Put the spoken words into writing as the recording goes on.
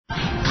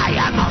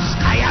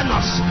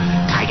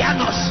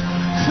Kayanos,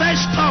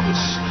 fresh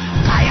tongues,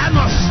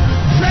 Kayanos,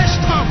 fresh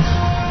tongues.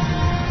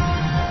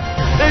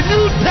 A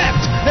new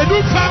depth, a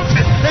new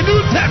fountain, a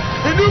new depth,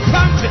 a new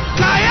fountain.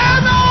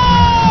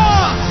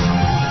 Kayanos!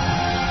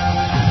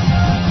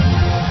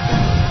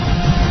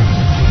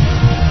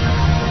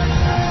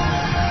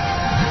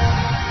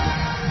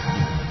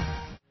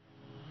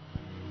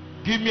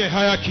 Give me a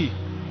higher key.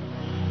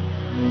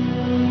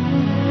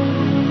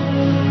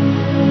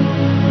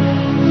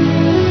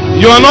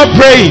 You are not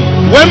praying.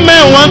 When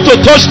men want to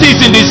touch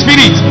things in the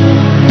spirit,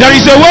 there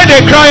is a way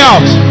they cry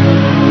out.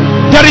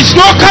 There is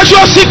no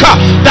casual seeker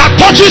that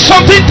touches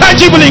something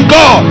tangible in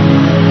God.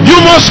 You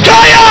must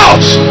cry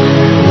out.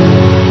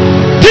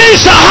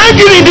 Things are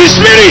hanging in the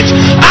spirit,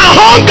 and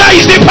hunger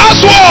is the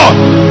password.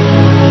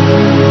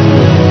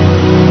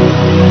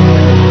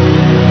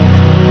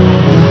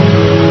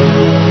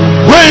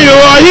 When you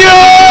are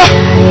here,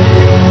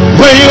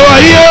 when you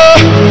are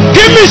here,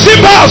 give me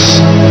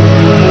cymbals.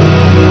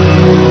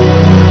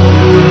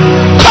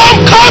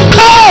 Come.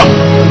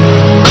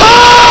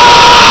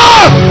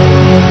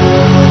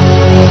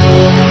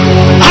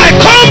 I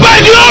come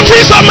by the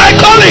office of my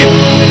calling.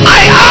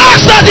 I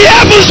ask that the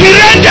heavens be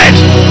rendered.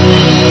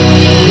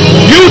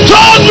 You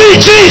told me,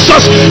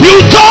 Jesus.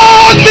 You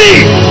told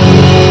me.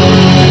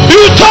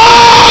 You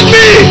told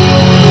me.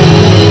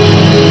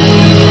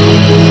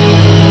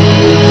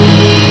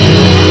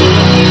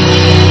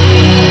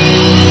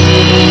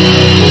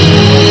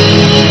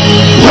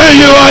 When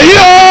you are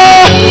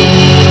here,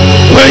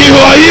 when you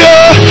are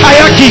here,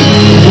 Hayaki,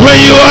 when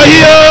you are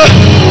here,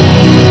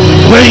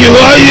 when you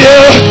are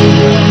here,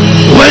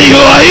 when you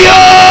are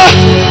here,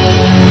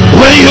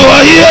 when you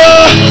are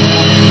here,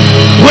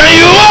 when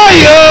you are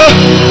here,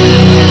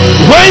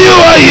 when you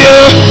are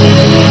here,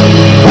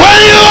 when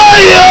you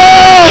are here,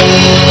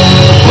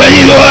 when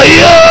you are here, when you are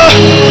here,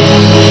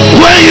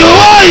 when you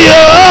are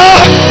here,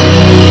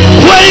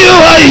 when you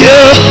are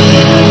here,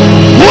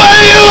 when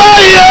you are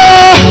here,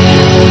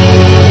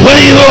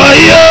 when you are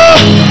here,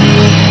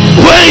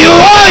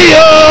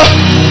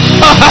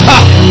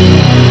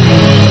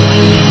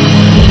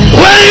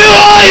 when you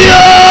are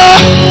here,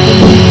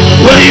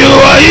 when you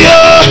are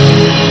here,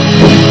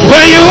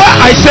 when you are,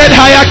 I said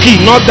higher key,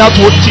 not that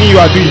what thing you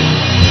are doing.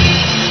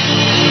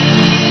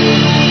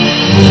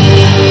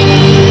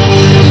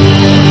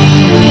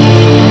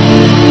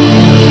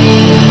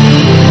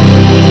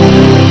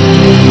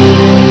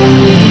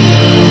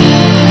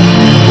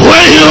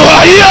 When you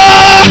are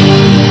here,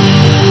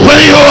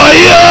 when you are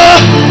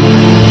here,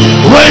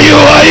 when you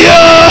are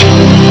here,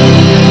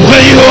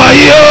 when you are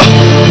here,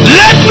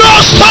 let no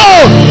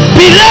stone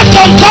be left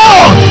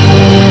unturned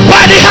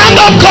by the hand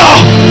of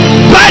God,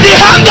 by the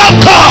hand of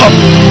God.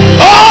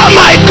 Oh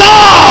my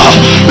God,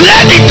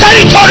 let the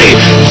territory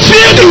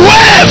feel the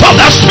wave of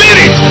the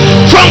spirit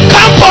from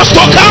campus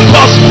to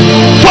campus,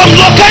 from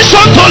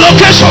location to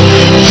location,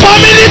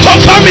 family to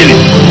family.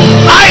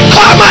 I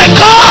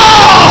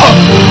call.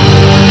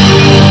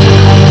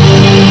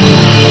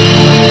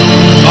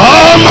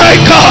 Oh my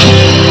God.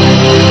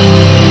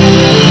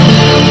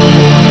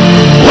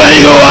 When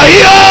you are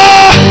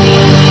here,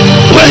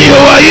 when you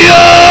are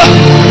here,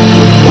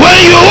 when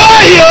you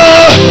are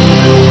here,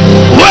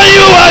 when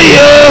you are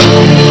here,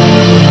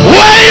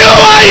 when you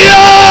are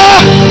here,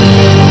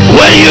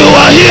 when you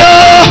are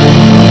here,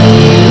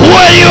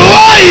 when you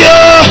are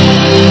here,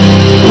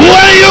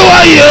 when you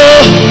are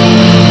here,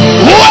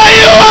 when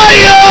you are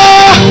here,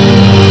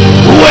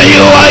 when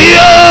you are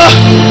here,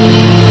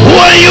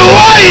 when you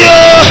are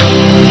here.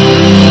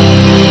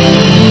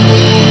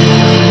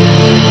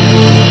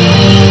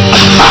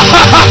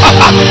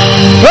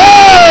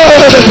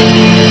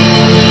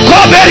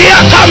 Koberia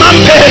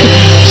kamampe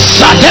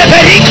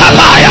sateberi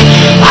kabaya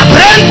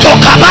abrento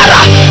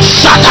kabara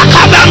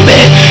satakabambe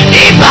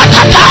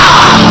ibatata.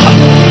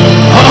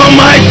 Oh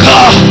my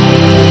God.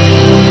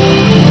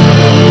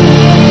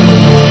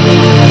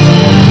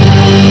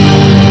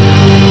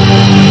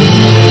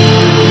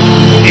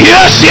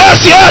 Yes.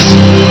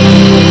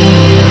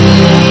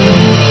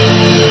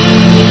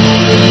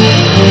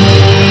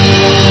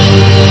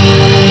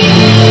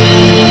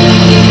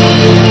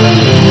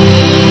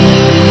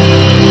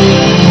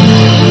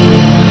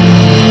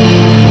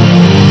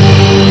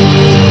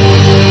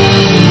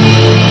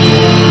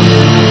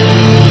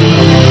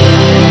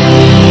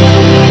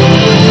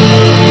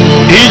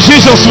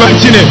 Jesus'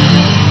 mighty name.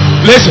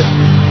 Listen.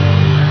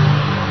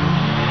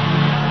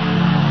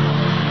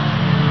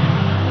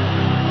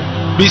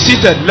 Be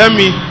seated. Let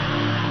me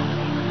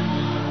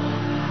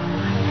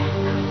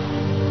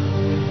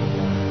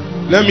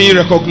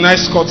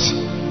recognize courtesy.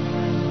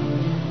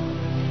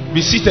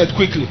 Be seated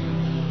quickly.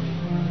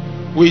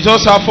 We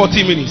just have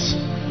 40 minutes.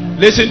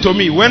 Listen to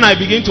me. When I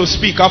begin to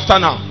speak after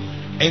now,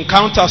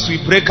 encounters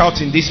will break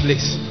out in this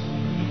place.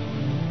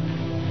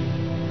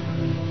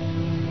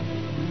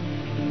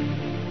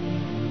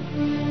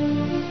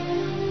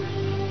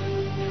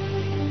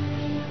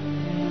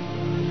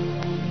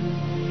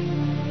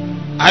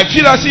 I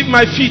feel as if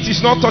my feet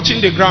is not touching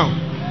the ground.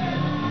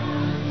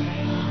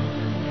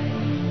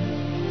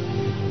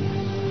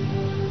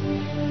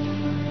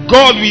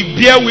 God will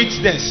bear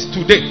witness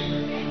today.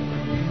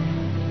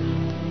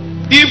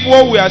 If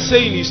what we are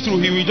saying is true,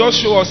 He will just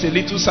show us a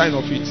little sign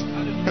of it.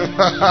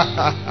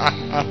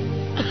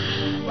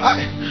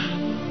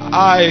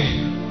 I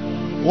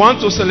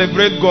want to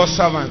celebrate God's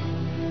servant,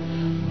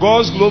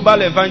 God's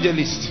global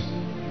evangelist,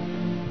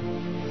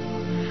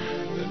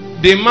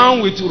 the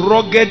man with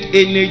rugged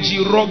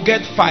energy,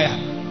 rugged fire.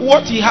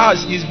 What he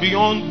has is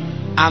beyond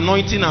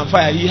anointing and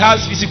fire. He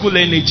has physical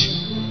energy.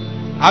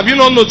 Have you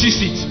not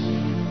noticed it?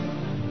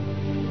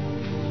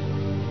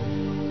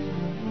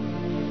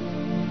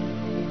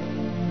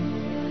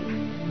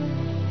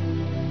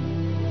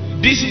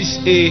 This is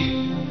a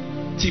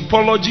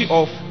typology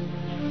of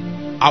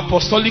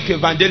apostolic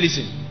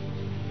evangelism.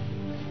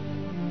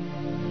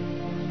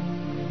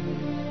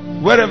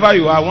 Wherever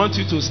you are, I want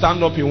you to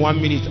stand up in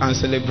 1 minute and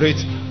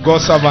celebrate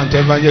God's servant,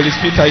 evangelist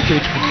Peter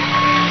Udechukwu.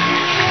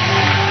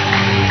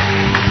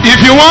 If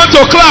you want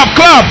to clap,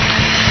 clap.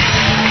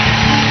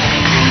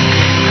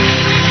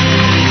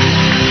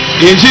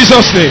 In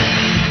Jesus' name.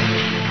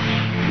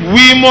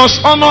 We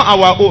must honor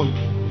our own.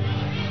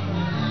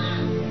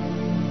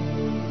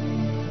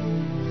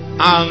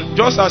 And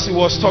just as he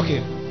was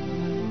talking,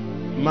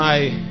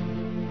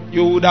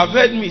 you would have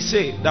heard me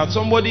say that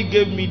somebody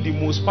gave me the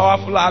most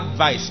powerful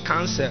advice,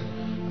 counsel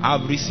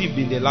I've received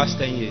in the last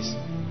 10 years.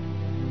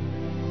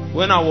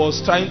 When I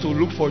was trying to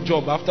look for a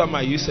job after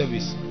my youth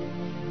service.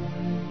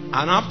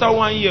 And after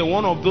 1 year,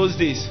 one of those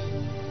days,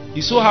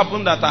 it so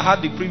happened that I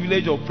had the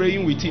privilege of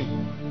praying with him.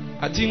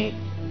 I think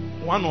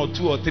 1 or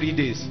 2 or 3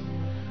 days.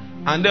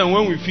 And then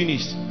when we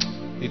finished,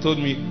 he told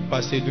me,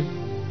 Pastor Edu,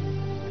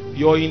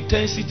 your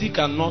intensity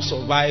cannot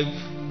survive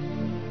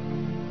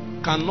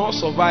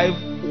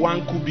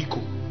 1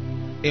 cubicle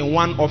in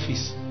 1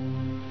 office.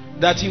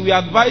 That he will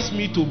advise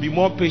me to be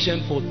more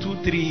patient for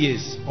 2-3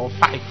 years or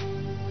 5.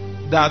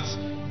 That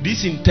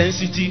this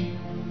intensity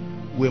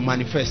will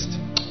manifest.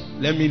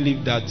 Let me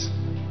leave that.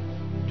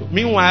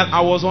 Meanwhile,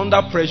 I was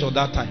under pressure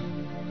that time.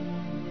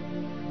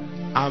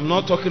 I'm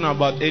not talking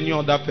about any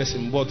other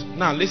person, but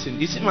now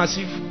listen, it seems as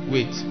if,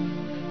 it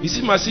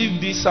seems as if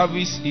this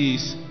service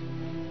is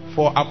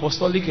for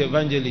apostolic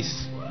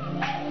evangelists.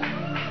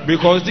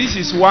 Because this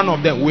is one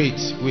of them. Wait.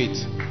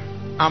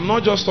 I'm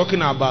not just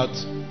talking about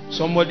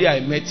somebody I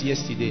met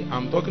yesterday.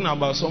 I'm talking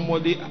about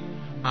somebody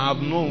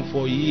I've known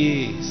for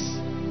years.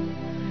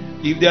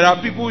 If there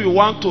are people you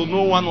want to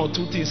know 1 or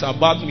 2 things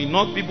about me,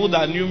 not people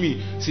that knew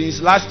me since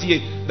last year,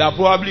 that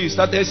probably you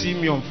started seeing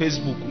me on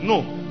Facebook.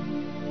 No.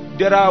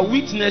 There are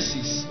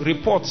witnesses,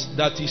 reports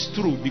that is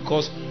true,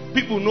 because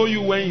people know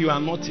you when you are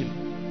nothing.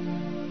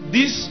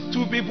 These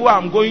 2 people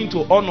I'm going to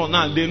honor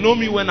now, they know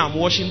me when I'm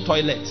washing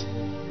toilet.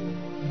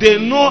 They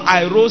know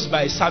I rose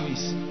by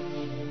service.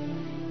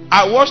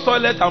 I washed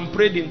toilet and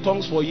prayed in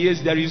tongues for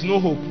years. There is no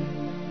hope.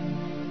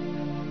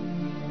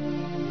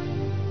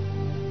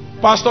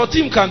 Pastor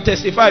Tim can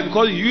testify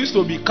because he used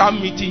to be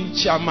camp meeting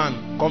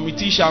chairman,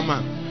 committee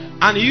chairman,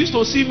 and he used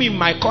to see me in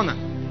my corner.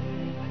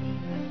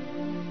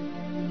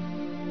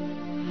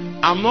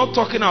 I'm not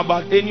talking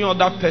about any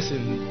other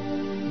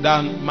person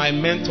than my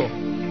mentor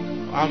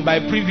and by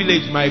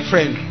privilege my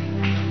friend.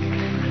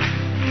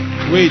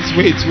 Wait.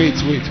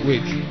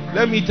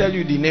 Let me tell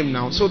you the name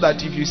now, so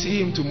that if you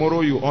see him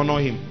tomorrow, you honor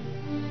him.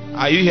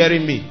 Are you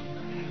hearing me?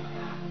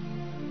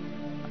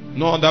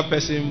 No other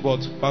person but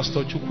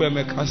Pastor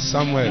Chukwemeka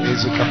Samuel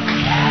Ezuka.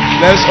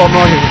 Let's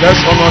honor him.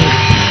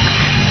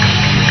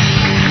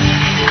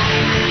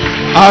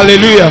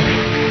 Hallelujah.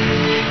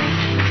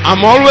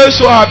 I'm always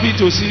so happy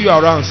to see you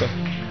around, sir.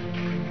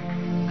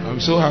 I'm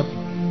so happy.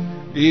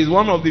 He is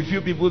one of the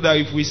few people that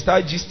if we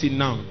start gisting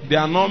now, there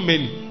are not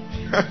many.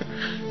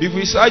 If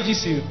we start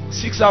gisting,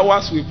 6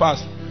 hours will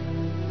pass.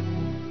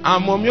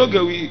 And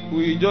Momyoge,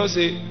 we just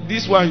say,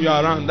 this one you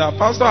are around. That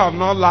pastor have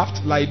not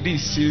laughed like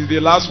this since the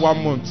last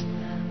 1 month.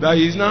 That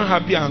he is now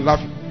happy and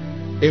laughing.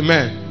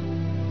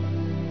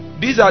 Amen.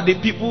 These are the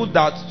people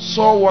that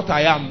saw what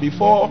I am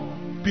before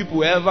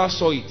people ever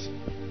saw it.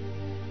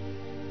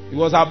 It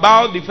was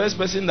about the first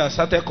person that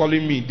started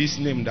calling me this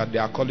name that they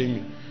are calling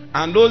me.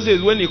 And those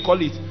days when he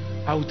call it,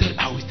 I will tell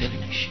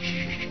him, shh,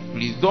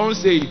 please don't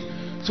say it,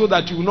 so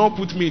that you will not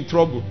put me in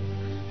trouble.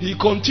 He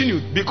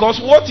continued, because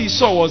what he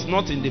saw was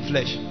not in the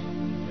flesh.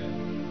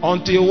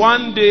 Until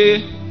one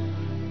day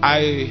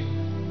I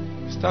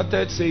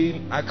started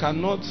saying, I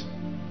cannot,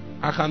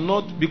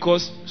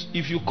 because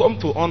if you come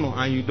to honor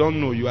and you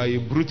don't know, you are a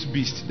brute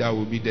beast that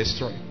will be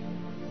destroyed.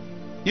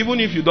 Even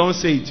if you don't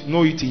say it,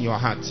 know it in your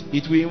heart.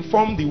 It will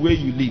inform the way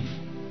you live.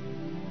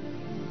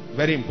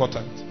 Very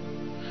important.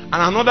 And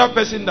another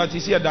person that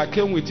is here that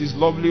came with his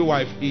lovely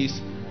wife is...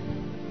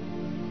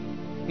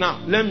 Now,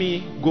 let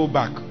me go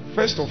back.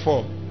 First of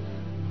all,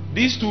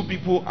 these 2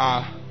 people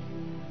are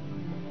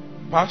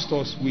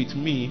pastors with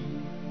me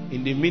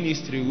in the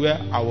ministry where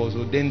I was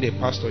ordained a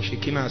pastor,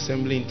 Shekinah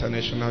Assembly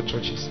International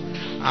Churches.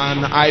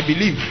 And I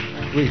believe,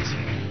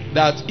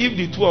 that if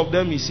the 2 of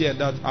them is here,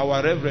 that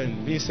our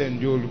Reverend Vincent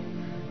Yolu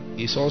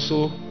is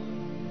also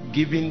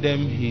giving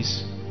them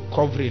his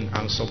covering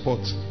and support.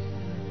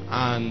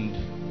 And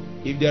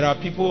if there are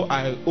people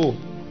I owe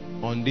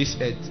on this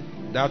earth.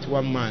 That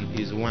one man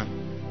is one.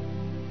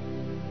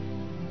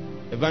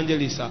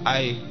 Evangelist,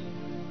 I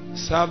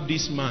served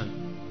this man.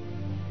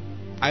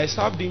 I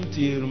served him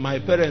till my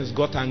parents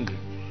got angry.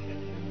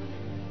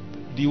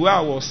 The way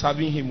I was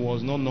serving him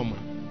was not normal.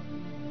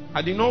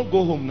 I did not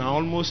go home now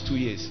almost 2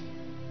 years.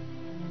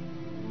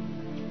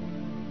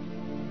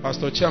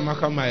 Pastor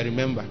Chiamaka might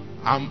remember.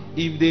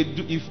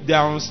 If they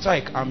are on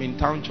strike, I'm in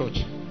town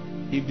church.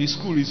 If the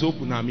school is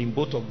open, I'm in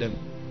both of them.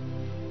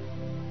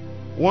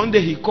 One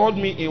day he called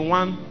me in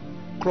one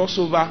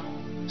crossover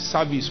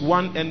service,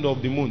 one end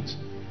of the month.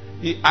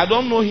 I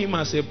don't know him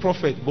as a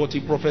prophet, but he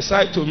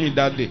prophesied to me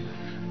that day.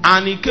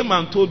 And he came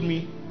and told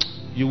me,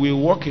 you will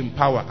walk in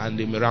power and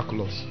the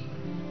miraculous.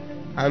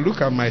 I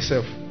look at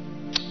myself.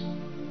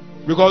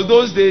 Because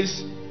those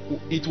days,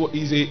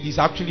 it's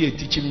actually a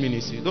teaching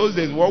ministry. Those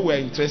days, what we're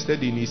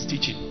interested in is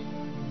teaching.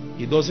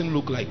 It doesn't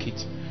look like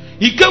it.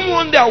 He came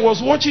one day, I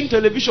was watching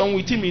television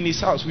with him in his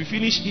house. We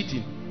finished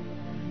eating.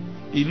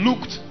 He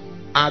looked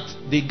at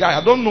the guy.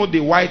 I don't know the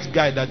white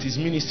guy that is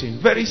ministering.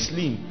 Very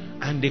slim.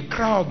 And the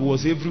crowd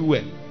was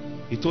everywhere.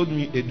 He told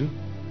me, Edu,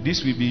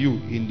 this will be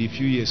you in the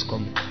few years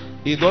coming.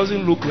 It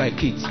doesn't look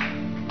like it.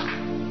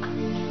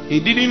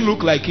 It didn't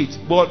look like it.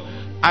 But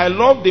I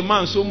love the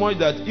man so much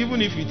that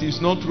even if it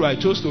is not true, I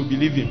chose to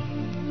believe him.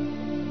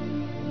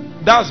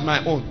 That's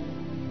my own.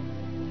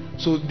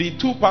 So the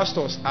two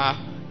pastors are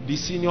the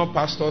senior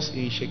pastors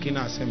in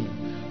Shekinah Assembly.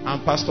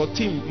 And Pastor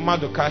Tim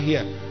Madoka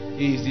here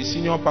is the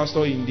senior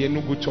pastor in the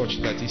Enugu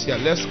church that is here.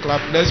 Let's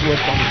clap. Let's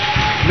welcome him.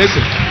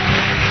 Listen.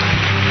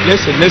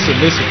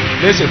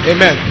 Listen.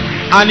 Amen.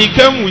 And he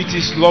came with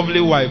his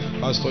lovely wife,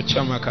 Pastor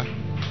Chiamaka.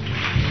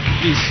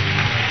 Please.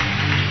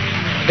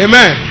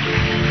 Amen.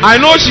 I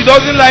know she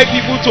doesn't like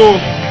people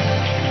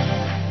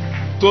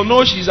to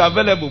know she's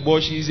available,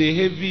 but she's a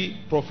heavy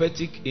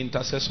prophetic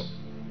intercessor.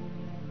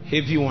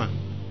 Heavy one.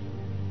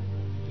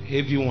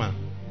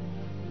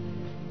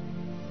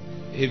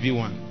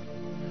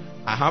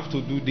 I have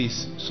to do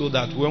this so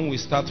that when we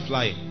start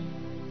flying,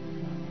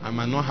 I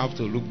might not have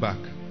to look back.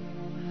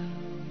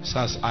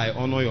 Sirs, I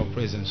honor your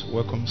presence.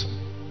 Welcome, sir.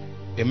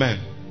 Amen.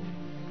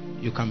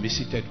 You can be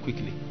seated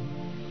quickly.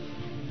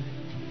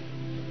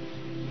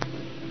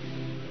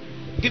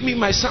 Give me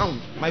my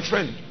sound, my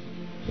friend.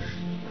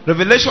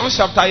 Revelation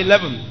chapter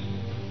 11.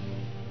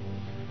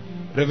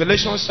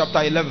 Revelation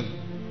chapter 11.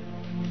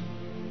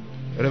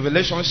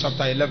 Revelation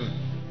chapter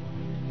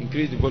 11.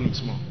 Increase the volume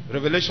small.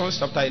 Revelation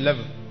chapter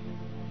 11.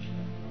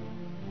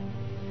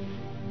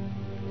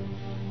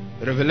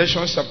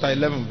 Revelation chapter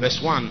 11 verse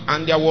 1.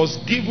 And there was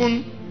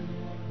given,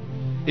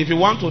 if you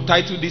want to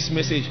title this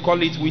message,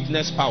 call it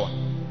witness power.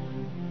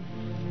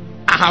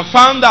 I have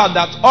found out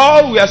that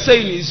all we are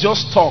saying is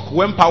just talk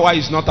when power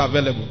is not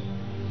available.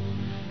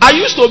 I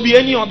used to be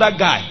any other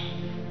guy.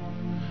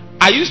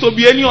 I used to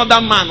be any other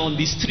man on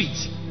the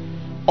street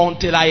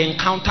until I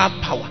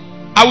encountered power.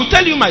 I will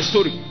tell you my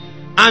story.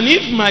 And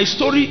if my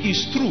story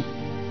is true,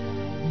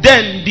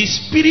 then the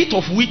spirit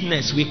of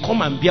witness will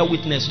come and bear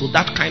witness to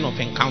that kind of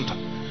encounter.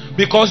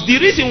 Because the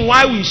reason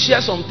why we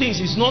share some things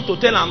is not to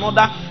tell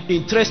another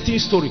interesting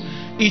story.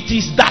 It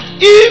is that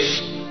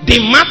if the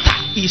matter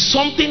is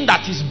something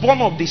that is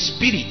born of the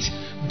spirit,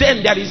 then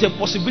there is a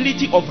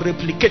possibility of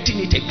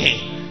replicating it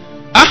again.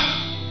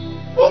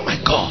 Oh my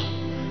God.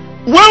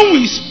 When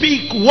we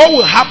speak, what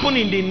will happen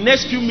in the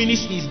next few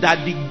minutes is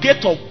that the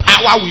gate of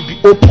power will be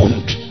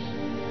opened.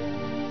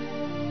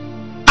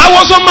 I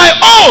was on my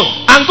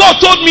own and God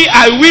told me,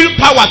 I will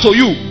power to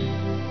you.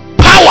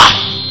 Power.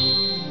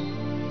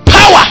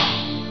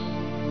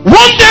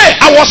 One day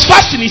I was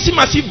fasting. It seemed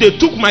as if they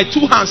took my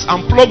two hands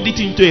and plugged it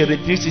into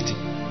electricity.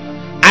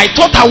 I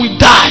thought I would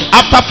die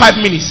after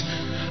 5 minutes.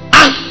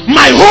 And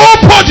my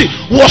whole body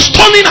was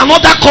turning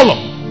another color.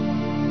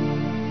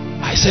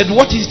 I said,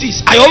 what is this?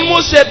 I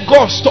almost said,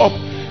 God, stop.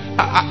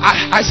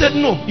 I said,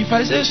 no. If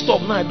I say stop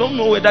now, I don't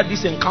know whether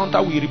this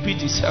encounter will repeat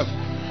itself.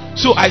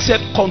 So I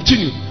said,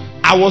 continue.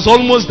 I was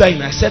almost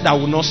dying. I said, I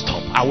will not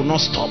stop. I will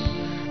not stop.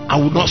 I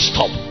will not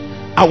stop.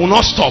 I will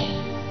not stop.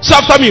 So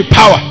after me,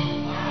 power.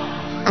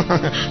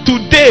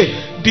 Today,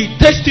 the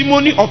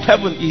testimony of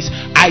heaven is,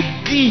 I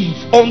give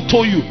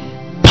unto you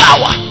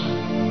power.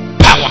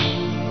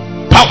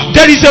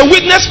 There is a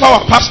witness power,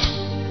 pastor.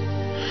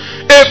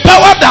 A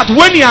power that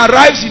when he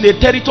arrives in a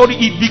territory,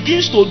 it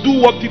begins to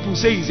do what people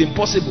say is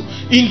impossible.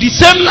 In the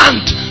same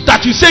land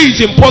that you say is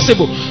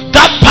impossible,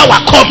 that power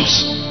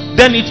comes.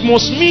 Then it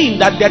must mean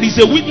that there is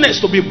a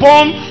witness to be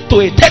born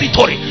to a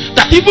territory.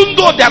 That even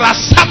though there are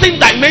certain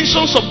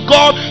dimensions of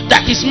God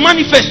that is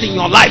manifest in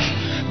your life,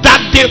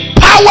 that the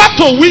power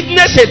to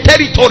witness a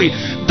territory,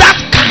 that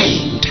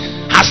kind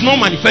has not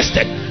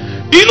manifested.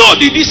 You know,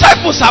 the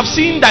disciples have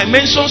seen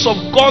dimensions of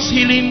God's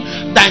healing,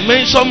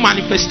 dimension,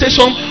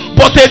 manifestation.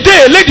 But a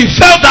day, a lady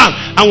fell down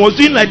and was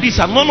doing like this,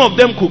 and none of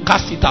them could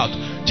cast it out.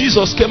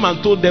 Jesus came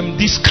and told them,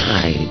 this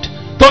kind.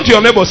 Don't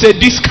your neighbor say,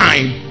 this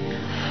kind.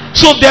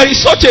 So there is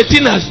such a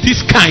thing as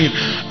this kind.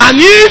 And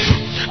if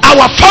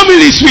our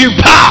families will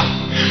bow,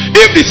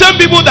 If the same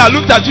people that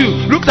looked at you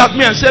looked at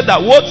me and said that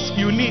what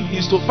you need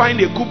is to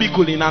find a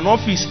cubicle in an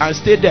office and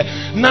stay there,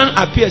 now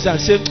appears and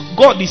says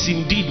God is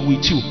indeed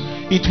with you,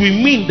 it will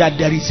mean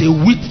that there is a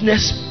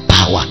witness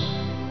power.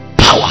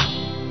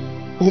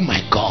 Oh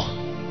my God.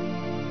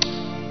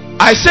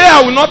 I say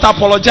I will not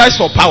apologize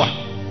for power.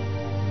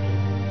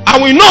 I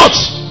will not.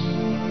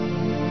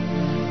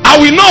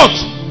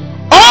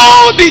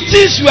 All the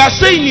things you are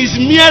saying is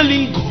mere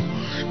lingo.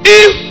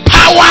 If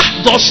power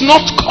does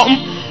not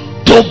come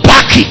to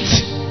back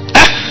it,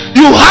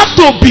 you have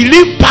to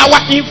believe power.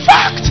 In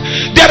fact,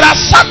 there are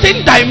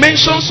certain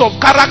dimensions of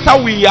character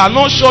we are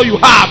not sure you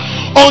have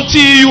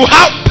until you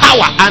have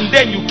power, and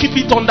then you keep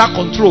it under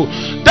control.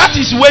 That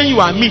is when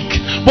you are meek.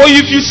 But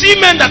if you see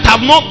men that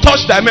have not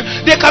touched them,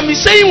 they can be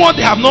saying what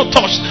they have not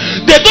touched.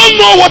 They don't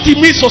know what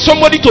it means for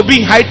somebody to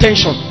be in high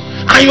tension,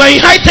 and you are in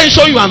high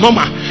tension, you are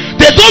normal.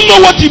 They don't know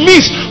what it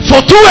means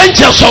for two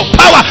angels of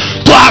power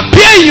to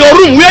appear in your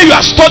room where you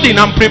are studying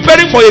and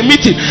preparing for a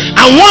meeting,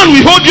 and one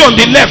will hold you on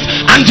the left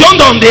and the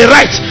other on the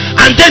right,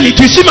 and then it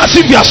will seem as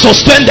if you are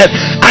suspended,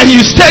 and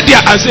you stay there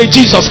and say,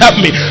 Jesus help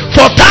me.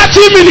 For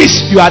 30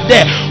 minutes you are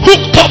there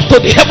hooked up to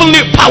the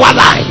heavenly power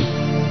line.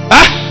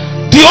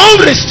 The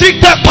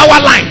unrestricted power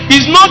line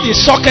is not the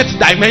socket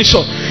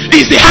dimension,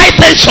 it's the high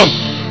tension.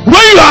 When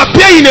you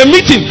appear in a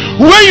meeting,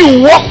 when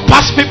you walk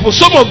past people,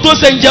 some of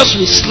those angels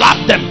will slap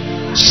them,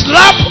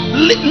 slap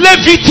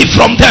levity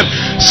from them,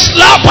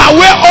 slap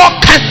away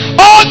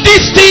all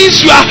these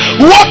things. You are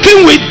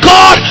walking with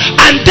God,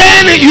 and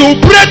then you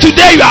pray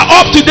today, you are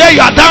up today,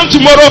 you are down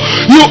tomorrow.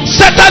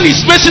 Satan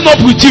is messing up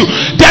with you.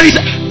 There is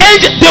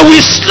angel, they will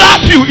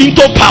slap you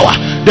into power.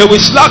 They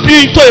will slap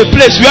you into a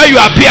place where you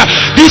appear.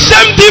 The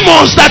same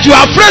demons that you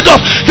are afraid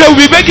of, they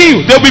will be begging you.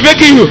 They will be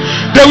begging you.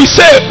 They will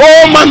say,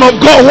 oh man of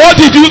God, what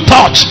did you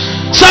touch?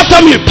 Say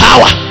after me,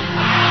 power.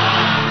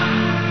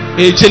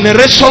 A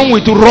generation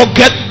with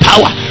rugged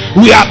power.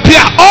 We appear,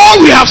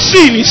 all we have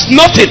seen is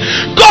nothing.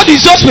 God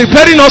is just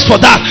preparing us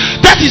for that.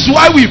 That is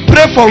why we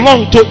pray for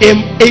long, to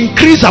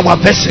increase our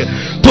vessel,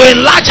 to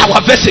enlarge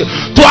our vessel,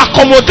 to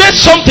accommodate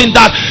something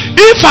that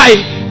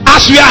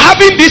as we are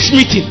having this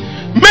meeting,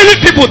 many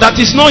people that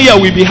is not here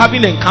will be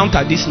having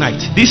encounter this night.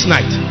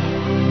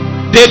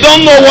 They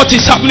don't know what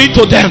is happening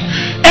to them.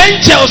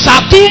 Angels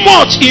are too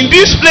much in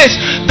this place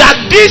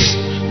that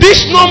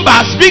this number,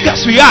 as big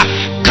as we are,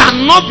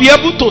 cannot be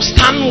able to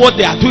stand what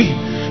they are doing.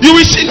 You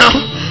will see now,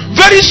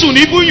 very soon,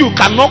 even you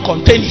cannot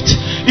contain it.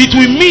 It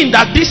will mean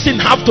that this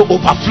thing have to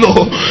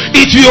overflow.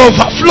 It will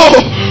overflow.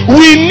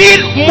 We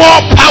need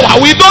more power.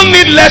 We don't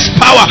need less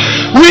power.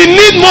 We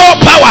need more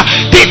power.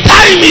 The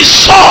time is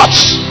short.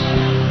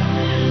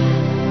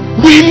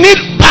 We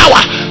need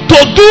power to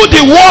do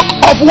the work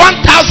of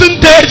 1,000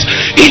 days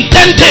in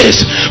 10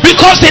 days,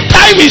 because the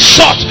time is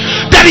short.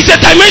 There is a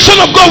dimension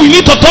of God we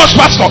need to touch,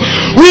 Pastor.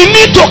 We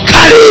need to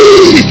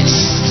carry it,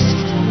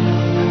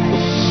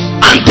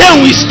 and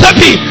then we step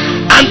in.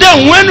 And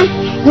then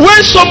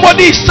when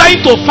somebody is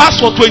trying to fast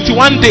for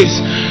 21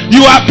 days,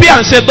 you appear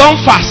and say, don't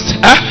fast.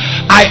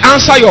 I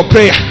answer your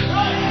prayer.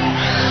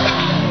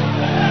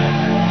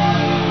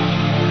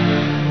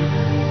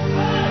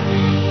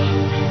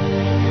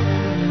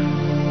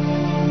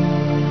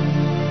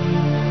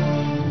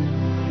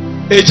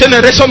 A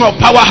generation of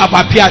power have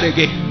appeared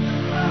again.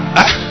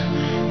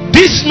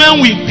 These men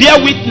will bear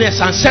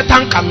witness, and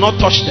Satan cannot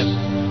touch them.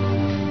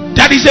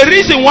 That is the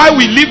reason why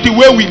we live the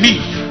way we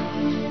live.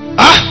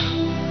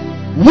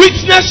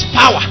 Witness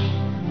power.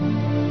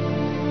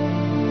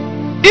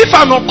 If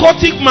an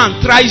occultic man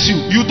tries you,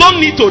 you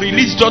don't need to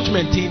release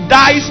judgment. He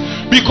dies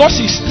because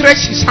he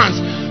stretched his hands.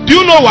 Do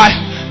you know why?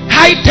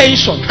 High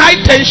tension, high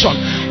tension,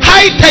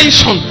 high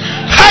tension,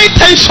 high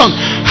tension,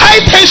 high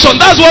tension.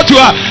 That's what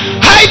you are.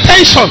 High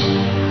tension,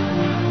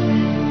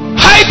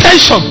 high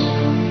tension.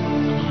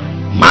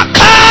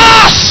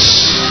 Makas,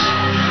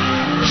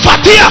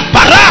 Fatia,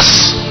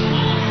 Baras.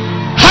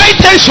 High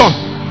tension.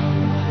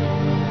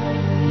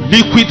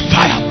 Liquid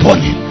fire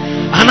burning.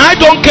 And I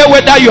don't care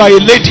whether you are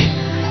a lady.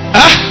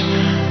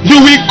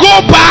 You will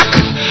go back,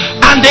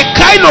 and the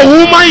kind of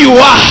woman you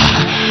are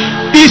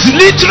is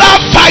literal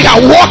fire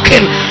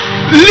walking.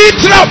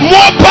 Literal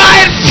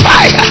mobile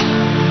fire.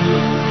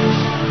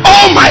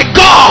 Oh my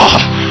God.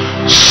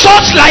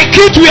 Such like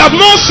it we have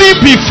not seen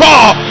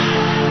before.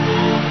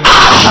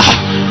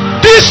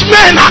 These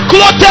men are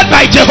clothed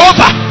by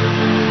Jehovah.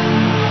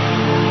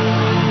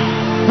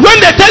 When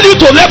they tell you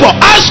to labor,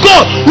 ask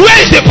God, where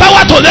is the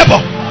power to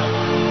labor?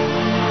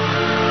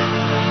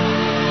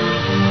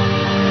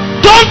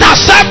 Don't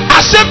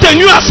accept a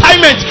new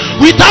assignment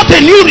without a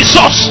new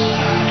resource.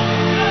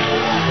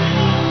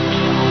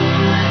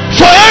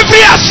 For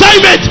every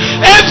assignment,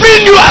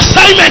 every new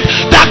assignment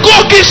that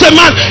God gives a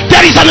man,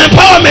 there is an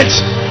empowerment.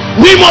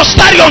 We must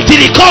study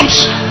until he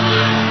comes.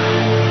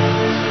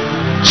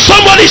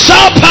 Somebody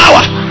shout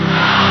power.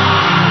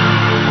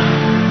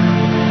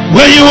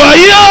 When you are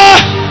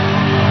here,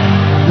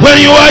 when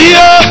you are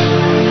here,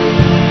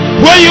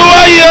 when you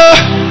are here,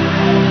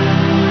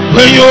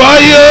 when you are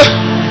here,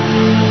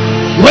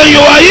 when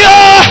you are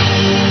here,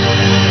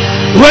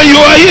 when you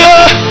are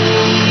here,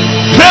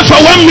 Pray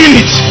for 1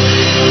 minute.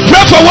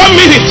 Pray for 1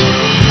 minute.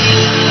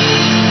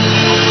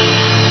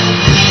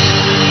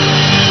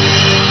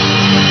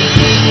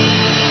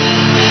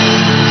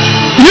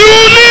 You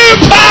need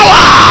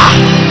power.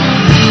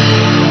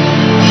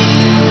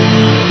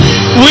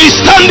 We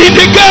stand in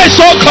the gates,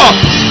 oh God.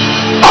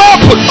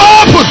 Open,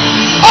 open,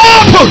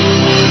 open.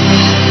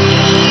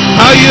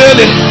 Are you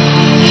ready?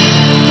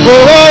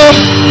 Oh,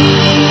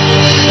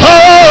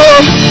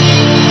 oh.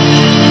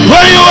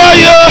 When you are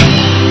here,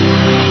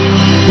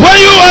 when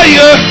you are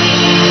here,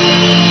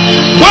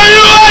 when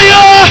you are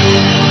here,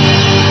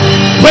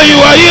 when you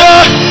are here,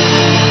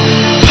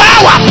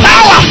 power,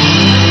 power,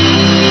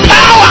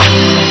 power.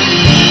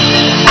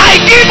 I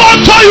give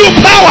unto you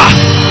power.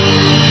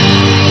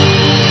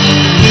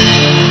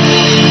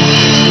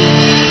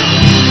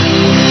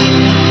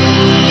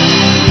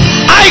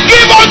 I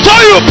give unto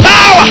you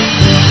power.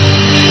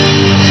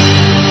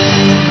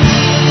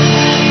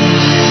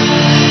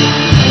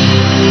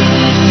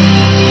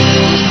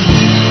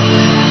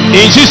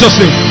 In Jesus'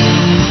 name.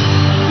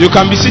 You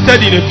can be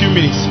seated in a few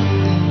minutes.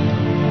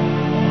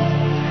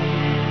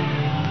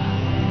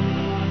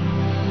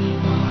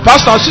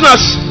 Pastor, as soon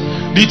as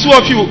the two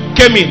of you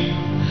came in,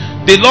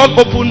 the Lord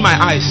opened my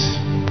eyes.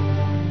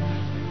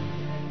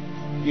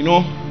 You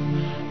know,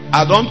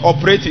 I don't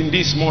operate in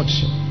this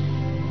much,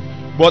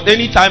 but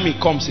anytime it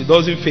comes, it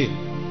doesn't fail.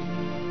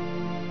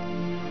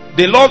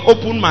 The Lord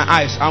opened my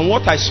eyes, and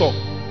what I saw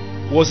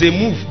was a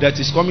move that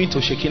is coming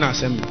to Shekinah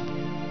Assembly.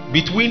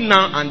 Between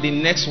now and the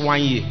next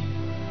 1 year,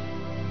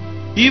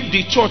 if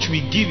the church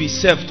will give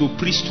itself to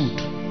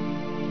priesthood,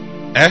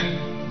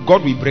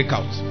 God will break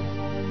out.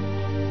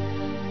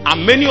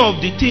 And many of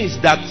the things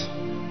that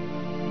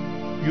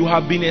you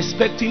have been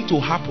expecting to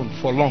happen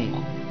for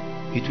long,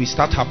 it will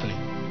start happening.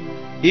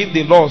 If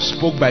the Lord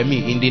spoke by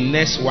me in the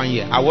next 1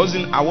 year, I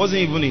wasn't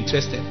even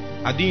interested.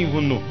 I didn't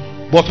even know.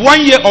 But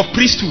 1 year of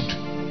priesthood,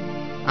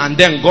 and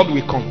then God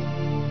will come.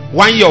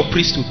 1 year of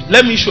priesthood.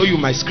 Let me show you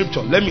my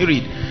scripture. Let me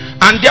read.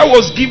 And there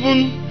was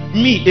given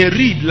me a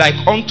reed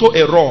like unto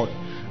a rod,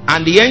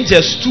 and the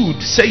angel stood,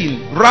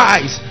 saying,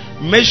 Rise,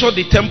 measure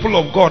the temple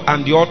of God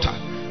and the altar,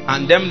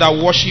 and them that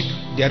worship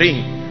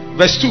therein.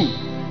 Verse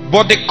 2.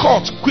 But the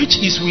court which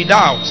is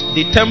without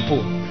the temple,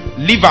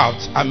 leave out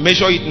and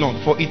measure it not,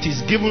 for it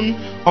is given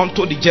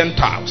unto the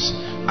Gentiles.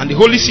 And the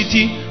holy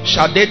city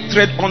shall they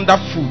tread under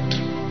foot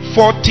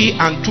 40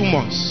 and 2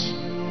 months.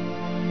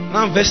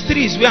 Now verse 3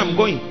 is where I'm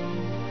going.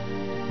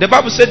 The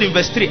Bible said in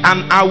verse 3,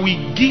 and I will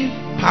give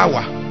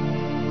power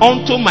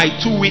unto my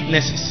 2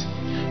 witnesses.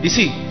 You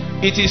see,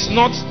 it is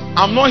not,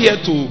 I'm not here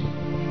to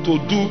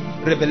do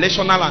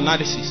revelational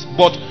analysis,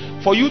 but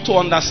for you to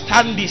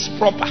understand this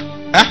proper,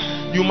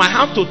 you might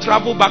have to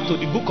travel back to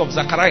the book of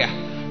Zechariah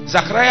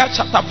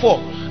chapter 4,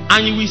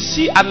 and you will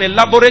see an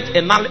elaborate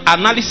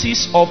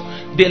analysis of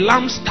the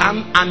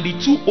lampstand and the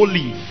 2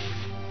 olive.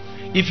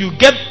 If you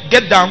get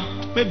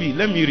down, maybe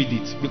let me read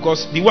it,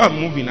 because the way I'm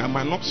moving, I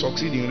might not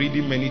succeed in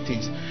reading many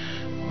things.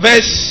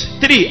 Verse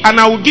 3, and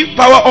I will give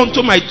power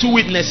unto my 2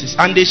 witnesses,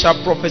 and they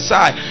shall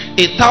prophesy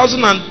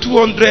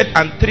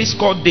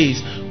 1,260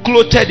 days,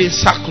 clothed in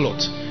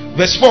sackcloth.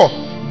 Verse 4,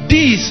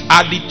 these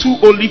are the 2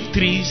 olive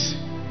trees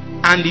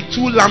and the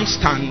 2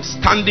 lampstands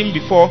standing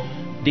before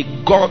the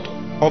God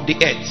of the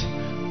earth.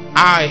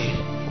 I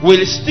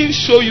will still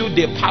show you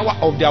the power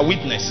of their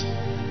witness.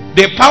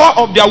 The power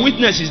of their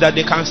witness is that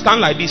they can stand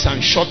like this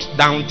and shut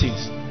down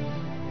things.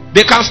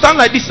 They can stand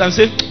like this and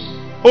say,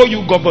 oh,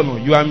 you governor,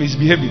 you are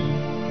misbehaving.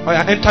 Or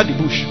enter the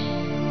bush.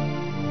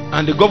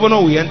 And the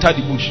governor will enter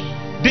the bush.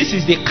 This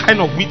is the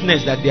kind of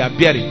witness that they are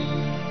bearing.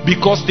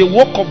 Because the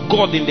work of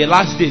God in the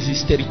last days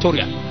is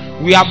territorial.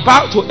 We are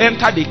about to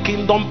enter the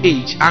kingdom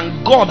age,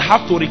 and God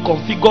have to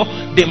reconfigure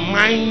the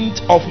mind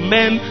of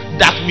men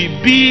that will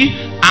be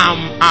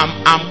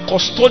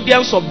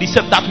custodians of the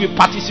self, that will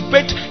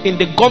participate in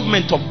the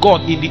government of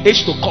God in the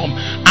age to come.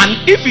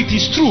 And if it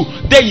is true,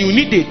 then you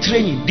need a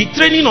training. The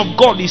training of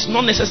God is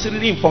not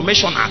necessarily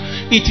informational.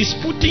 It is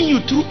putting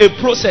you through a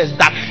process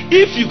that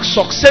if you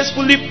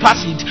successfully pass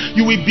it,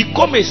 you will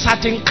become a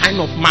certain kind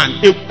of man,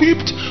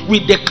 equipped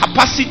with the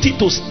capacity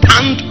to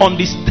stand on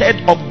the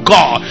stead of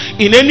God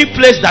in any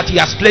place that He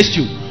has placed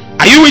you.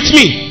 Are you with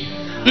me?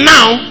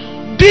 Now,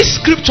 this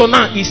scripture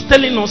now is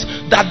telling us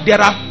that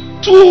there are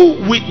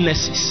 2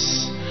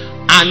 witnesses.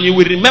 And you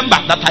will remember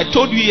that I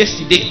told you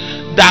yesterday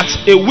that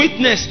a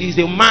witness is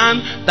a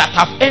man that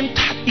have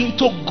entered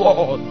into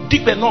God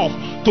deep enough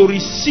to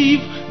receive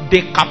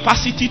the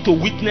capacity to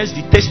witness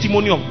the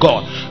testimony of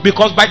God.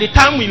 Because by the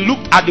time we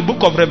looked at the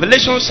book of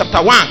Revelation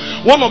chapter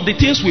 1, one of the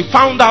things we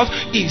found out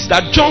is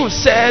that John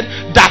said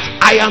that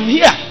I am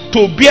here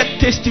to bear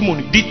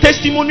testimony. The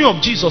testimony of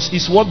Jesus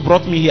is what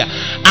brought me here.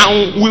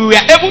 And we were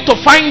able to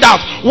find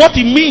out what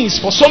it means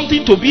for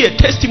something to be a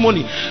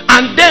testimony.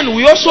 And then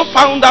we also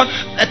found out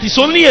that it's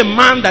only a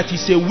man that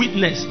is a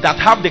witness that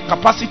have the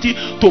capacity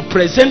to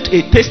present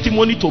a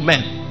testimony to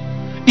men.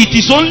 It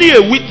is only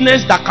a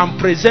witness that can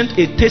present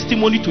a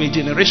testimony to a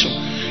generation.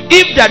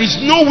 if there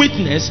is no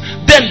witness,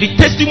 then the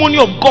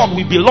testimony of God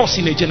will be lost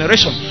in a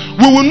generation.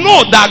 We will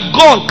know that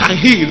God can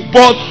heal,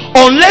 but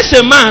unless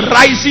a man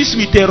rises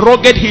with a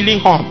rugged healing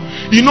horn,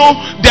 you know,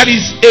 there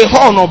is a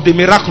horn of the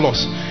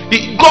miraculous.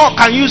 God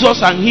can use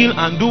us and heal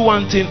and do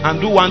one thing and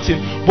do one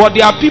thing. But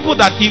there are people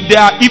that if they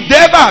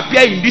ever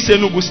appear in this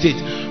Enugu state,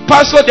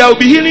 Pastor, there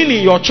will be healing in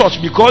your church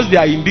because they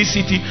are in this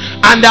city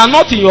and they are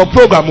not in your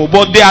program,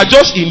 but they are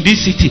just in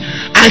this city,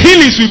 and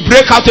healings will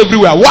break out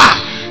everywhere.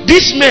 Why?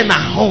 These men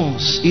are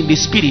horns in the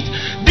spirit.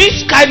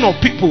 These kind of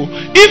people,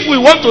 if we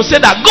want to say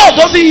that God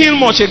doesn't heal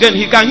much again,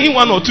 he can heal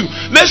one or two.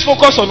 Let's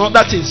focus on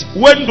other things.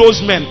 When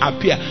those men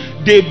appear,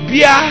 they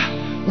bear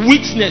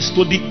witness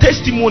to the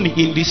testimony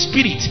in the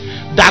spirit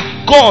that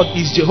God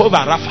is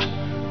Jehovah Rapha.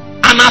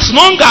 And as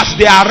long as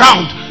they are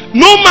around,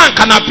 no man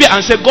can appear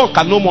and say God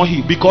can no more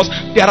heal, because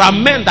there are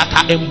men that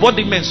are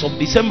embodiments of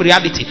the same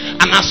reality.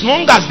 And as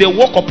long as they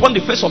walk upon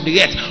the face of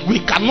the earth, we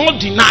cannot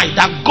deny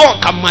that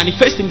God can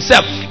manifest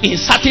himself in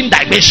certain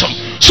dimension.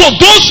 So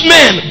those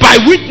men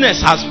by witness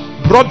has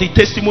brought the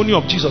testimony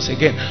of Jesus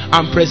again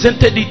and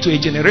presented it to a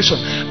generation.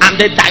 And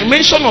the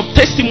dimension of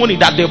testimony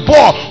that they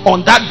bore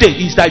on that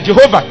day is that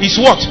Jehovah is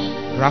what?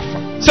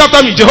 Rapha. Say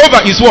after me,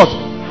 Jehovah is what?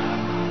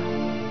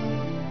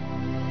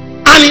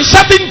 And in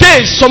certain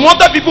days, some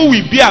other people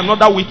will bear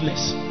another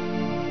witness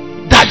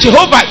that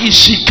Jehovah is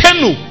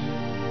Shikenu,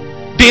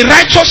 the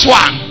righteous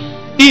one.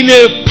 In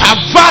a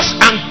perverse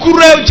and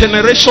cruel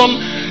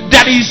generation,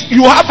 there is,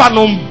 you have an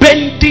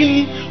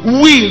unbending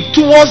will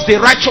towards the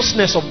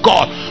righteousness of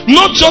God.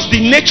 Not just the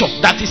nature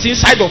that is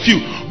inside of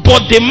you,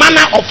 but the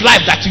manner of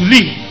life that you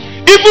live.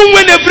 Even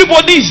when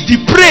everybody is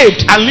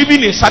depraved and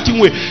living a certain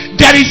way,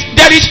 there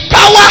is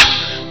power.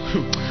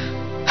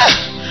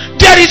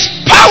 There is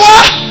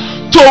power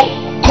to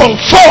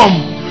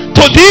conform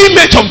to the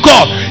image of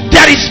God.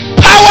 There is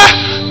power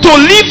to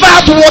live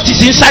out what is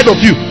inside of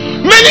you.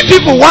 Many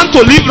people want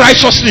to live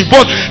righteously,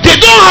 but they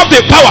don't have the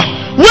power.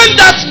 When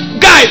that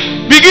guy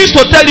begins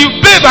to tell you,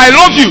 babe, I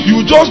love you, you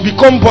just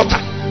become butter.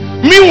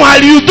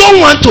 Meanwhile, you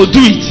don't want to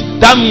do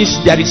it. That means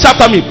there is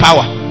certainly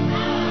power.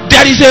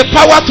 There is a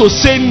power to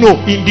say no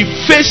in the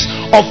face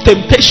of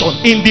temptation,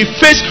 in the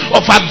face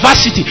of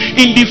adversity,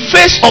 in the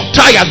face of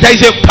trials. There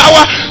is a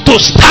power to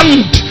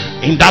stand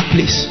in that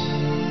place.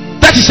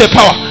 That is a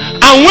power.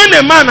 And when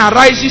a man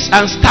arises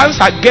and stands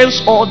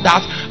against all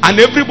that and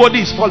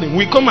everybody is falling,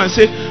 we come and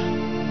say,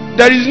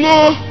 there is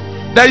no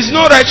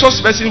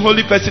righteous person,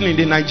 holy person in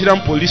the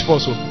Nigerian police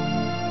force.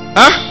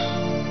 Huh?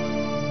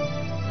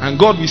 And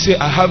God will say,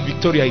 I have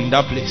Victoria in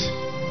that place.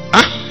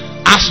 Huh?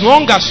 As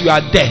long as you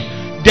are there,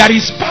 there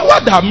is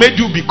power that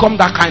made you become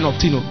that kind of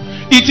thing.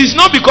 It is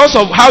not because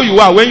of how you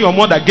are when your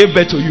mother gave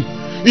birth to you.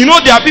 You know,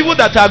 there are people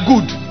that are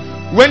good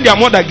when their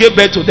mother gave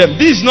birth to them.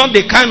 This is not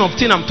the kind of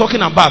thing I'm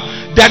talking about.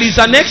 There is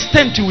an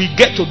extent you will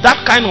get to.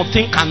 That kind of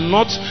thing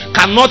cannot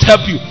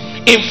help you.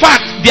 In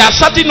fact, there are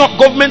certain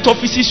government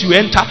offices you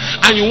enter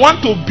and you want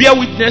to bear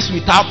witness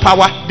without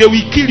power, they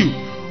will kill you.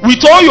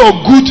 With all your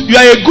good, you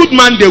are a good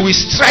man, they will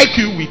strike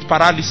you with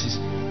paralysis.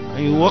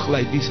 And you walk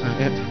like this and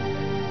enter.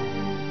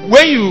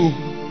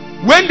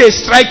 When they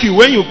strike you,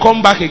 when you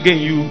come back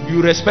again,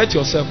 you respect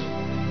yourself.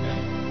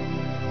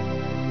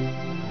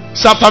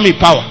 So after me,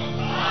 power.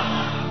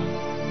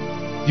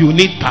 You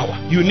need power.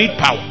 You need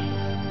power.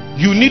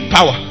 You need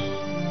power.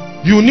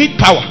 You need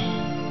power.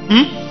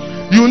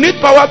 You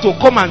need power to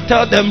come and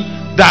tell them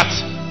that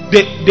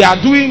they are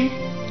doing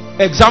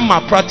exam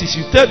malpractice.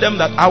 You tell them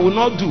that I will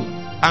not do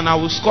and I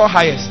will score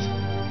highest.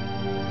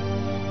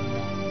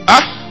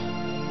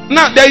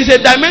 Now there is a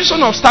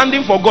dimension of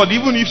standing for God,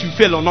 even if you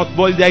fail or not.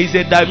 But there is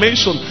a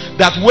dimension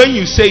that when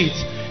you say it,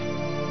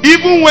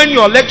 even when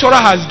your lecturer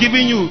has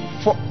given you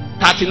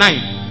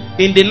 39,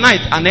 in the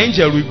night an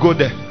angel will go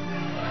there.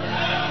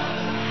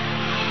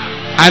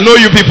 I know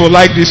you people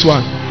like this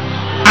one.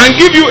 And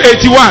give you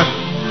 81.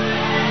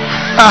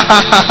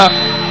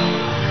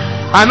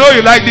 I know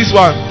you like this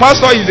one.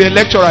 Pastor is a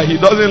lecturer, he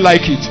doesn't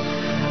like it,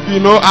 you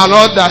know, and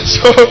all that.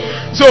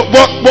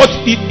 But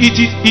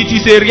it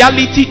is a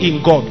reality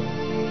in God.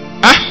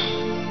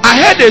 I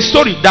heard a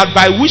story that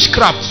by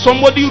witchcraft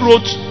somebody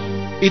wrote,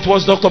 it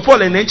was Dr.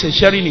 Paul and Enche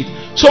sharing it.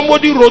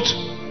 Somebody wrote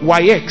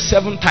WAEC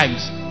 7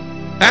 times.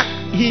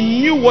 He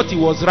knew what he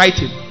was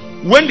writing.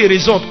 When the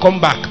result come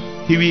back,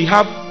 he will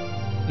have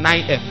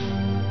 9F.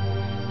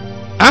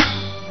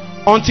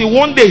 Until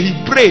one day he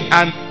prayed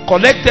and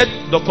collected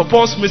Dr.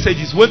 Paul's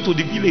messages, went to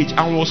the village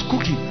and was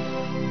cooking.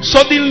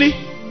 Suddenly,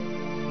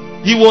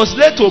 he was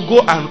led to go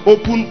and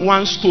open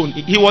one stone.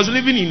 He was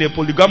living in a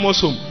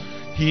polygamous home.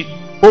 He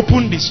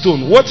opened the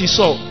stone. What he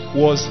saw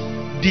was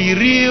his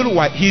real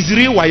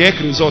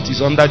WAEC result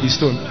is under the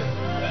stone.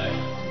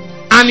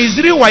 And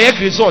his real WAEC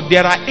result,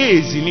 there are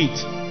A's in it,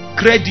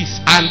 credits,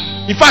 and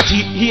in fact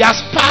he has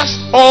passed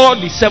all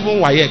the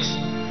 7 WAECs.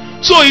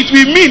 So it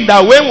will mean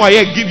that when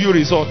WAEC give you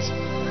results,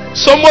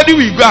 somebody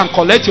will go and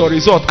collect your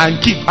result and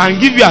keep and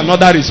give you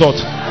another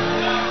result.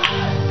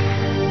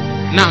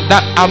 Now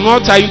that I'm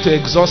not trying to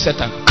exhaust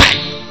Satan.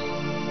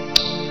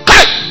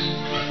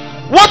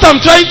 What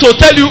I'm trying to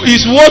tell you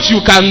is what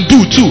you can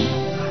do too.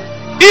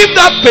 If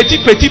that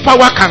petty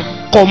power can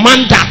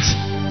command that,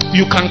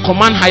 you can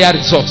command higher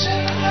results.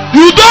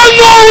 You don't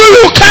know who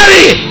you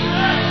carry.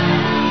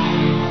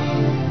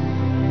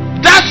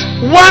 That's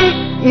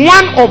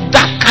one of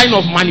that kind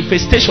of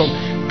manifestation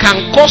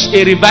can cause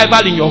a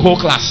revival in your whole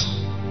class.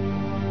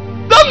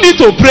 Don't need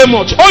to pray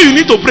much. All you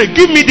need to pray,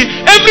 give me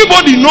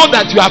everybody know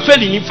that you are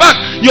failing. In fact,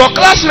 your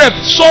class rep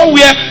saw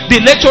where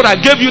the lecturer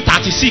gave you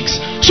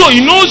 36. So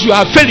he knows you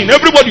are failing.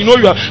 Everybody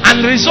knows you are.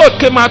 And the result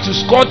came out to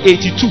score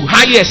 82,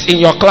 highest in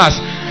your class.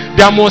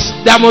 There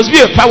must be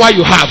a power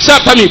you have. Say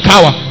after me,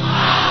 power.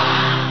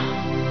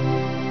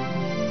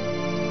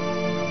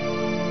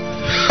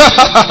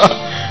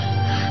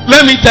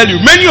 Let me tell you,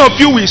 many of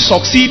you will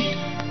succeed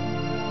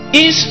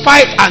in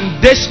spite and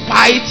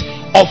despite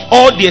of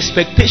all the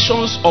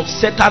expectations of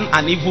Satan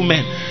and evil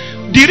men.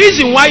 The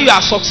reason why you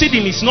are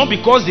succeeding is not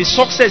because the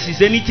success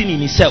is anything in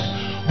itself,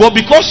 but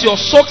because your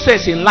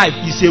success in life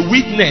is a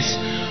witness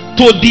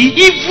to the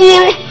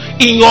evil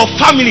in your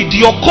family,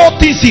 the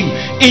occultism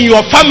in your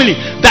family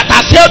that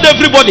has held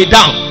everybody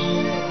down.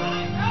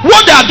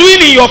 What they are doing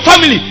in your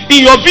family,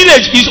 in your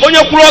village, is on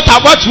your plot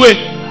about way.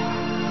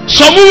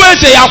 Some way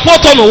say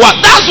what?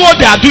 That's what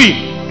they are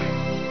doing.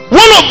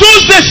 One of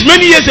those days,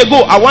 many years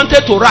ago, I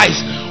wanted to rise.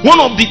 One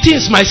of the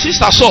things my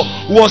sister saw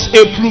was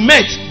a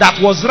plummet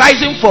that was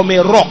rising from a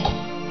rock,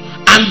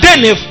 and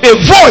then a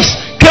voice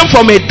came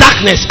from a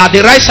darkness at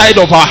the right side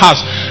of our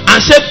house and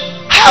said,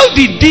 how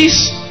did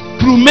this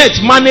plummet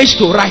manage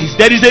to rise?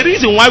 There is a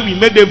reason why we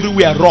made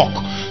everywhere rock,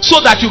 so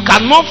that you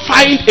cannot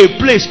find a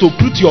place to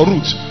put your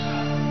roots.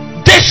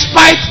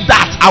 Despite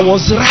that, I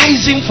was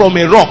rising from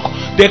a rock.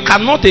 They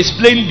cannot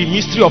explain the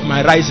mystery of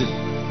my rising.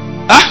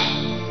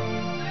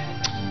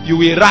 You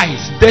will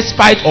rise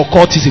despite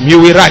occultism. You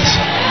will rise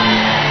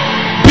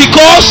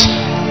because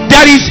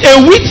there is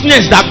a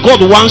witness that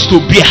God wants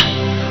to bear,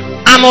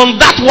 and on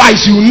that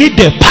wise you need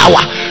the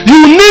power.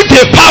 You need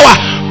the power.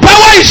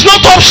 Power is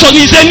not option,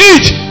 it's a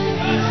need.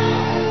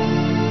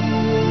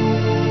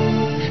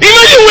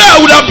 Imagine where I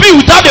would have been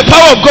without the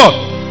power of God.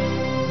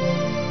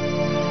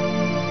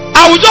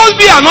 I would just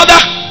be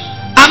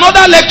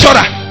another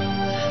lecturer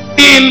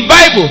in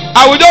Bible.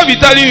 I would just be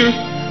telling you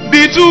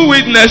the two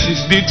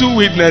witnesses,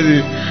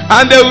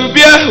 and they will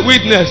bear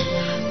witness.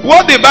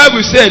 What the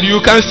Bible said,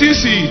 you can still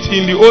see it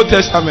in the Old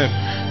Testament.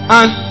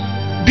 And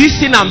this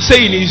thing I'm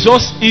saying is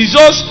just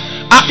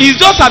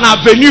an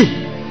avenue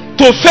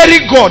to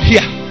ferry God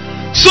here,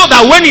 so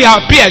that when he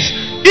appears,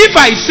 if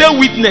I say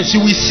witness,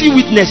 you will see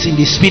witness in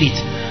the spirit.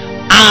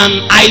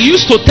 And I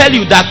used to tell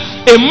you that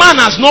a man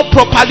has not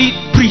properly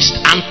preached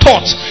and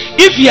taught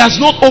if he has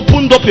not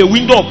opened up a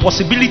window of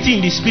possibility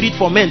in the spirit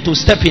for men to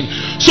step in.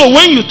 So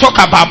when you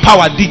talk about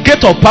power, the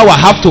gate of power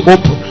have to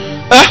open.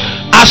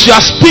 As you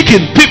are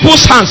speaking,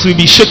 people's hands will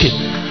be shaking.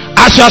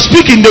 As you are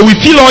speaking, they will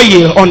feel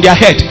oil on their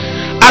head.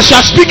 As you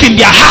are speaking,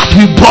 their heart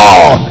will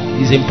burn.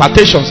 These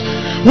impartations.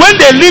 When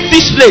they leave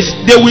this place,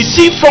 they will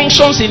see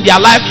functions in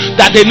their life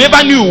that they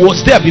never knew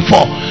was there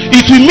before.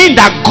 It will mean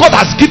that God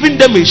has given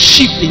them a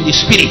shift in the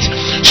spirit.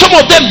 Some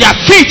of them, their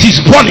faith is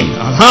burning.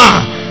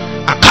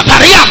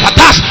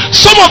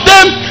 Some of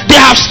them, they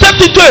have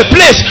stepped into a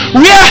place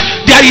where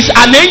there is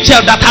an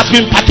angel that has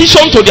been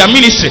petitioned to their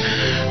ministry.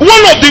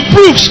 One of the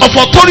proofs of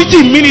authority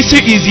in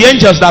ministry is the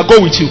angels that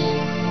go with you.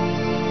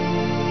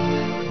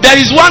 There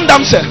is one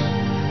damsel,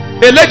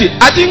 a lady,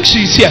 I think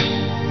she's here.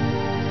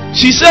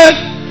 She said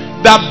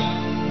that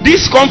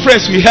this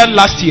conference we held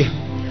last year,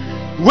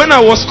 when I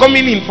was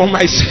coming in for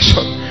my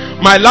session,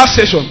 my last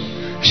session,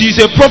 she's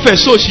a prophet,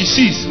 so she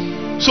sees.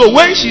 So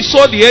when she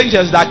saw the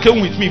angels that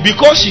came with me,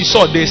 because she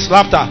saw, they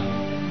slapped her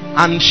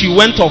and she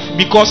went off.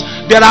 Because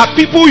there are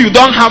people you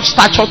don't have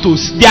stature to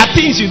see. There are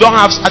things you don't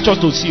have stature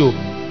to see.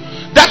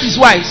 That is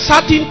why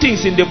certain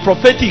things in the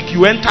prophetic,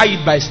 you enter it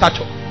by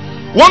stature.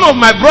 One of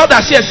my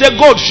brothers here said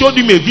God showed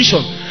him a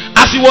vision.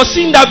 As he was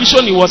seeing that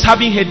vision, he was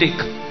having headache.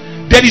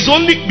 There is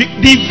only,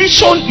 the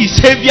vision is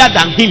heavier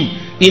than him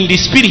in the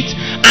spirit,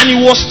 and he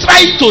was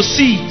trying to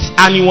see it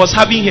and he was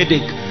having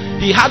headache.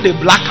 He had a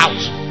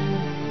blackout.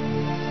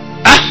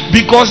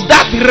 Because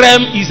that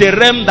realm is a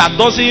realm that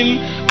doesn't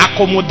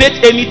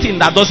accommodate anything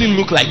that doesn't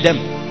look like them.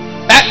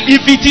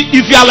 If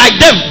you are like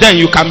them, then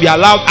you can be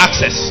allowed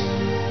access.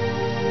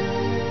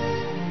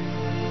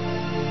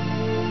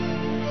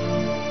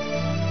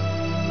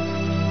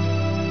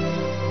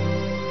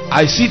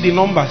 I see the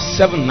number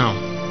 7 now,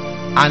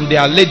 and they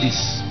are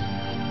ladies.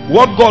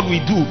 What God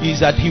will do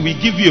is that he will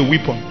give you a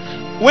weapon.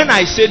 When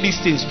I say these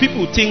things,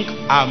 people think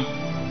I'm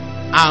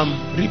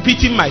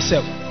repeating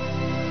myself.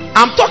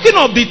 I'm talking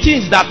of the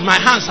things that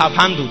my hands have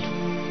handled.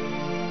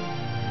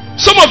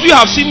 Some of you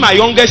have seen my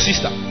youngest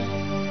sister.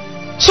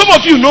 Some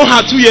of you know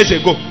her 2 years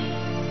ago.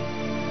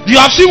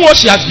 You have seen what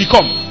she has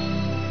become.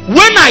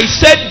 When I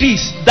said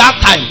this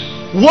that time,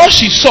 what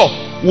she saw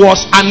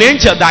was an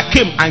angel that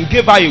came and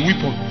gave her a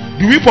weapon.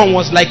 The weapon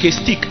was like a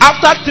stick.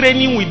 After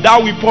training with that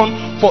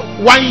weapon for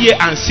 1 year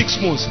and 6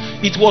 months,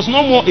 it was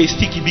no more a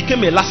stick. It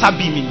became a laser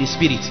beam in the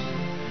spirit.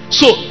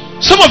 So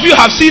some of you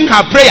have seen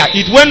her prayer.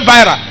 It went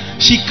viral.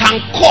 She can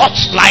cut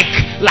like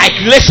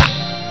laser.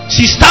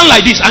 She stand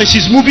like this and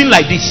she's moving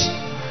like this.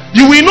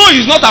 You will know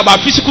it's not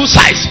about physical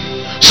size.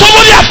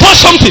 Somebody have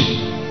touched something.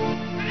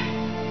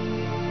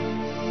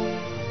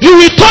 You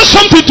will touch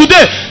something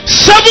today.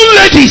 7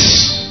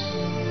 ladies.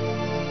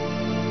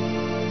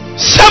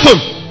 7.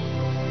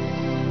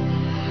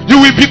 You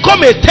will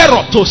become a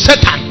terror to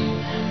Satan.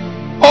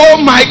 Oh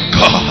my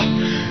God.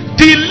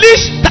 The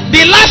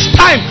last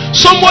time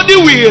somebody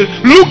will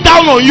look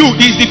down on you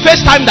is the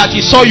first time that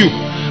he saw you.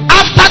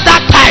 After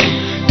that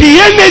time, the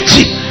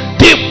energy,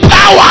 the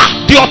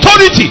power, the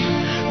authority,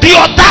 the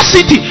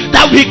audacity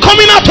that will be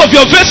coming out of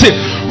your vessel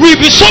will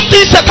be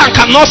something Satan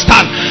cannot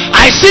stand.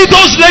 I see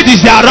those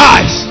ladies, they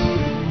arise.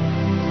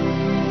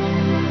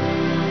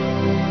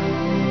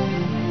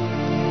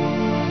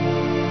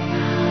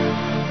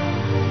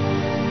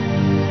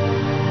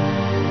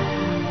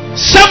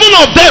 Seven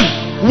of them,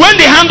 when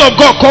the hand of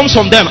God comes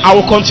from them, I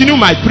will continue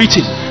my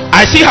preaching.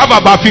 I still have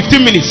about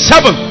 15 minutes.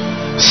 Seven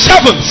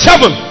of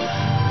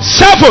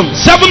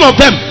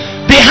them,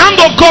 the hand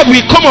of God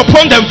will come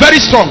upon them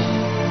very strong.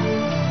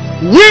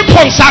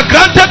 Weapons are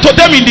granted to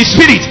them in the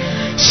spirit.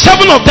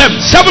 7 of them,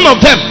 7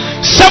 of them,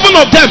 7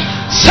 of them,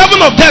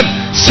 7 of them,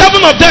 7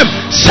 of them,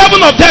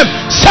 7 of them,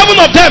 7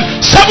 of them, 7 of them,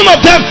 7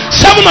 of them,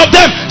 7 of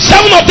them,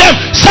 7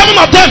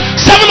 of them,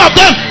 7 of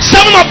them,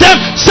 7 of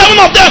them, 7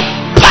 of them.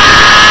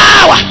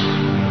 Power!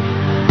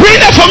 Bring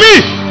that for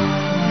me.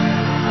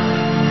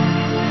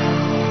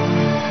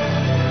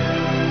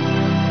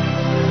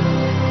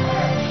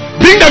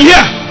 Bring them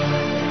here.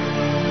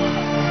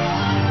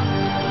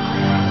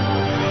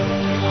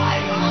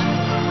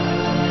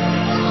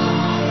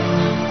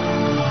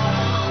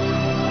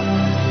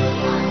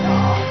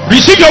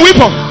 Receive your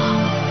weapon.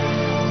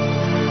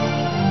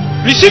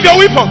 Receive your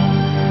weapon.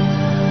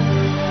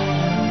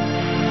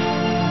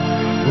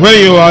 When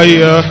you are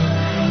here,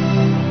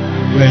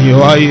 when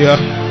you are here,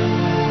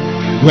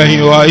 when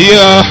you are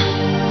here,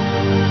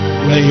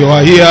 when you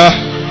are here,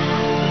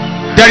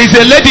 there is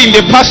a lady in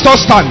the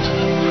pastor's stand.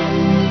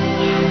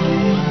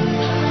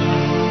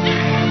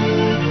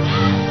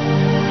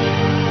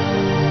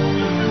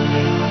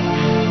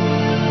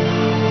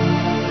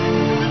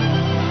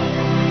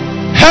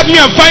 Help me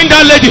and find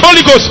that lady.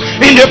 Holy Ghost,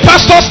 in the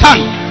pastor's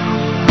stand.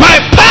 By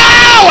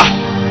power.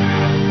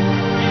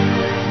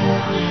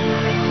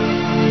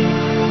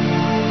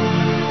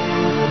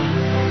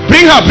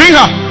 Bring her, bring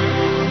her.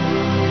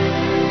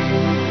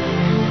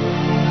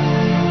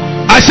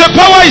 I said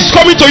power is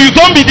coming to you.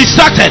 Don't be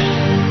distracted.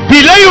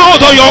 Be laying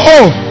hold on your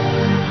own.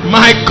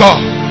 My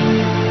God.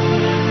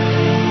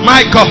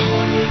 My God.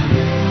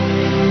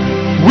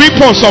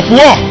 Weapons of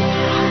war.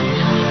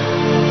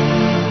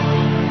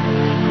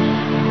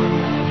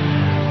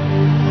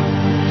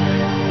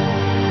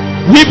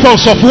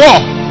 Weapons of war.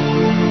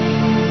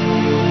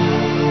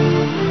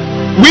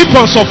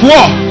 Weapons of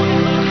war.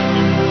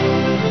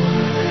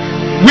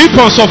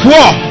 Weapons of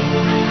war.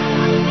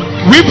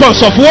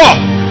 Weapons of war.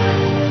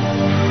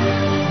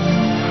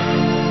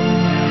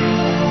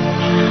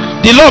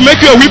 The Lord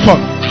make you a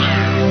weapon.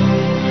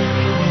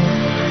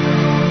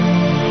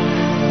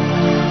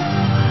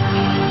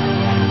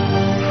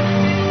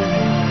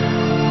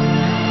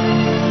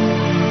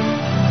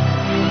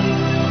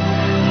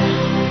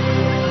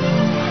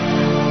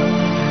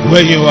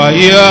 When you are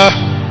here,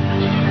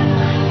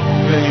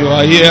 when you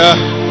are here,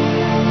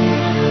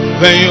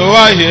 when you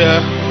are here,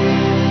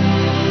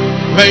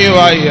 when you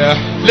are here,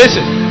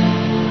 listen.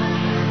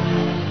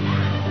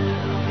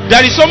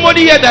 There is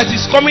somebody here that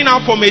is coming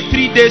out from a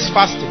 3 days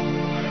fasting.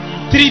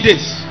 3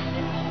 days.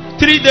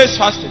 3 days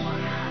fasting.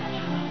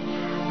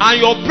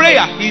 And your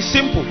prayer is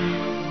simple.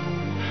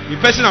 The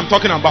person I'm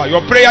talking about,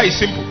 your prayer is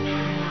simple.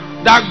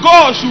 That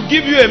God should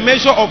give you a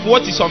measure of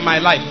what is on my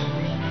life.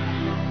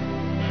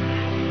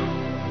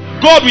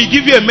 God will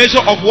give you a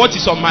measure of what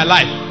is on my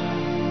life.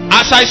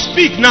 As I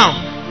speak now,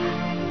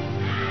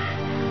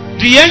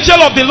 the angel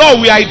of the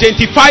Lord will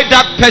identify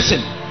that person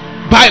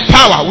by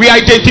power. We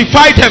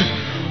identify them.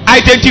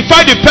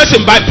 Identify the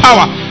person by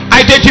power.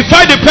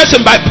 Identify the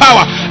person by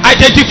power.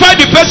 Identify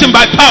the person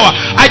by power.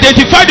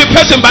 Identify the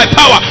person by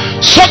power.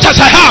 Such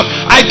as I have,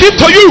 I give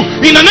to you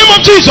in the name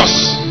of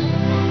Jesus.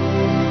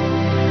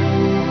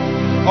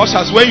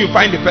 Ushers, when you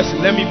find the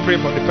person, let me pray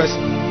for the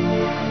person.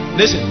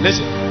 Listen,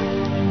 listen.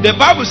 The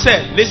Bible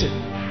said, listen,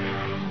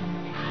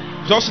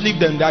 just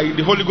leave them there, the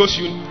Holy Ghost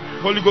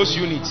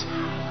unit.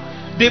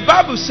 The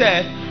Bible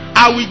said,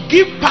 I will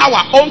give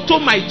power unto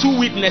my 2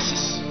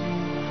 witnesses.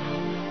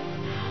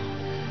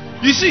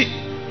 You see,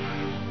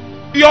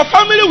 your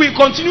family will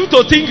continue to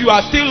think you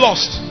are still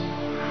lost.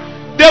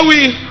 They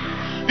will,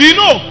 you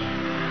know,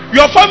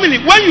 your family,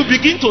 when you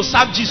begin to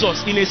serve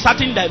Jesus in a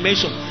certain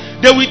dimension,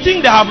 they will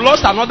think they have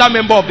lost another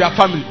member of their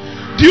family.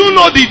 Do you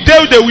know the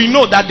day they will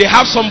know that they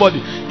have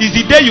somebody is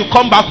the day you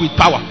come back with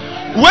power?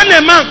 When a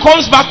man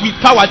comes back with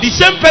power, the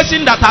same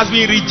person that has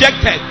been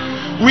rejected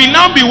will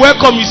now be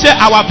welcome. You say,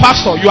 our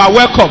pastor, you are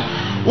welcome.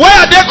 Why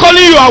are they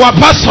calling you our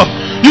pastor?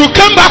 You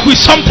came back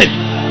with something.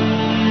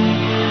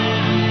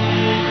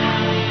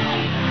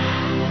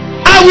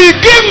 I will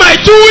give my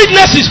 2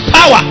 witnesses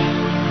power.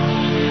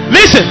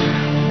 Listen,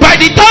 By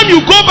the time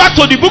you go back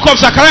to the book of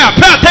Zechariah,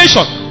 pay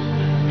attention.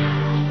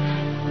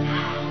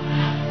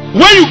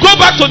 When you go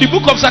back to the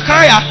book of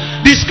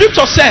Zechariah, the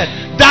scripture said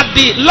that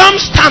the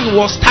lampstand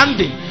was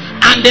standing,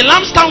 and the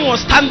lampstand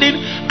was standing,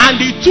 and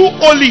the two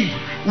olives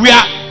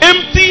were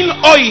emptying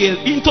oil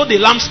into the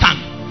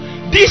lampstand.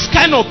 This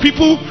kind of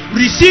people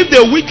receive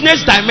the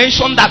witness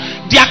dimension that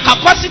their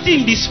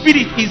capacity in the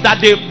spirit is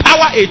that they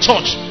power a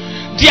church.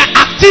 Their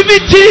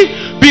activity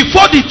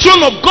before the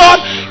throne of God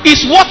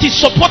is what is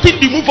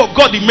supporting the move of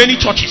God in many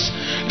churches.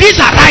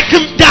 These are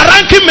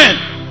ranking men.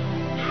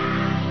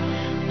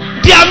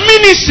 Their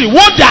ministry,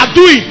 what they are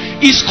doing,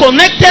 is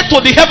connected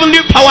to the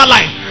heavenly power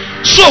line.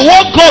 So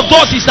what God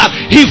does is that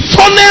He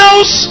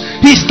funnels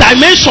His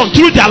dimension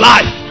through their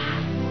life.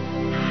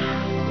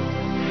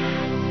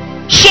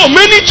 So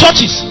many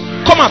churches,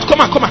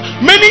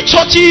 many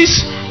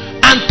churches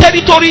and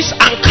territories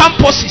and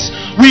campuses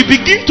will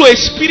begin to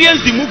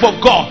experience the move of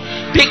God.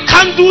 The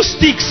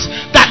candlesticks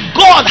that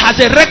God has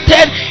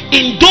erected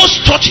in those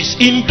churches,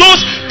 in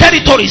those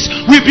territories,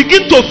 will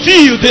begin to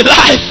feel the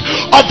life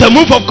of the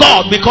move of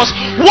God. Because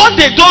what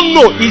they don't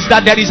know is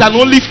that there is an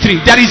olive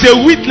tree. There is a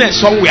witness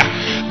somewhere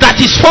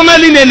that is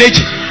funneling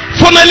energy,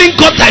 funneling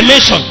God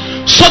dimension.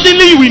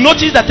 Suddenly you will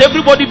notice that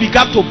everybody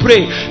began to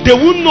pray. They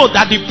will know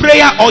that the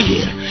prayer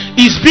oil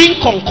is being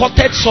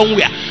concocted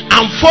somewhere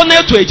and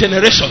funneled to a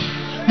generation.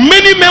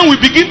 Many men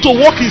will begin to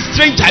walk in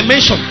strange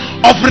dimension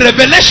of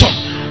revelation,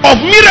 of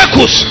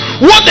miracles.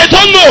 What they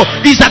don't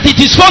know is that it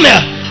is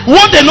funnel.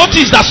 What they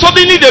notice is that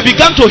suddenly they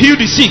began to heal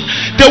the sick.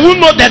 They will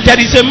know that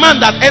there is a man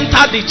that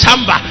entered the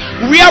chamber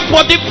where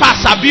body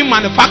parts are being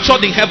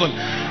manufactured in heaven,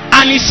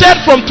 and he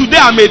said, from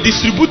today I'm a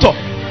distributor.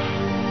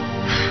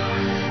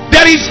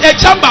 There is a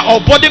chamber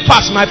of body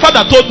parts. My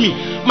father told me.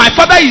 My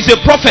father is a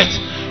prophet.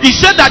 He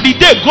said that the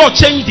day God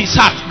changed his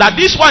heart, that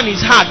this one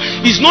is hard,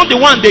 is not the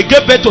one they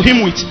gave birth to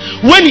him with.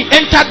 When he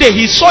entered there,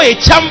 he saw a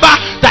chamber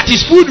that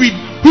is filled with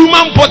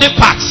human body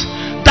parts.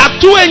 That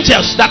two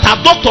angels that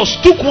are doctors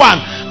took one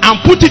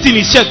and put it in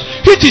his chest,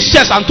 hit his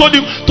chest, and told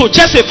him to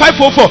chest a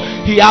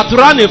 544. He had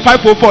run a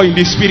 544 in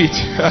the spirit.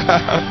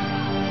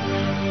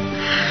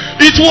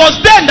 It was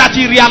then that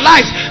he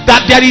realized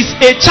that there is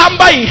a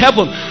chamber in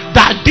heaven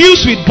that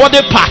deals with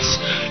body parts.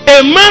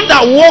 A man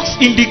that walks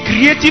in the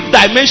creative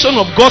dimension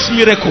of God's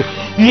miracle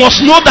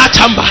must know that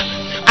chamber.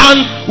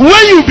 And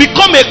when you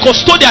become a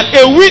custodian,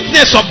 a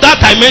witness of that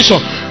dimension,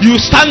 you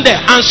stand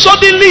there, and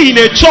suddenly in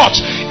a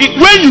church,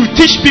 when you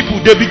teach people,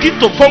 they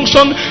begin to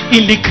function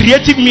in the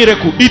creative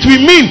miracle. It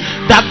will mean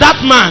that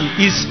that man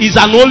is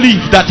an olive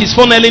that is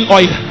funneling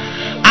oil.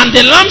 And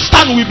the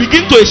lampstand will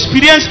begin to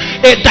experience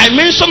a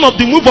dimension of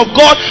the move of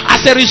God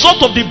as a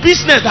result of the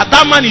business that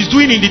man is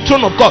doing in the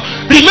throne of God.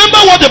 Remember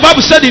what the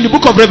Bible said in the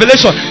book of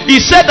Revelation. It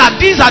said that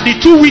these are the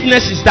two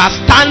witnesses that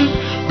stand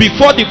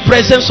before the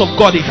presence of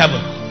God in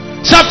heaven.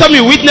 Say after me,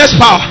 witness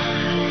power.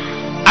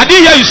 I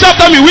didn't hear you. Say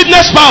after me,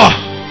 witness power.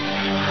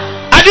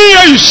 I didn't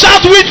hear you.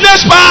 Shout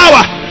witness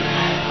power.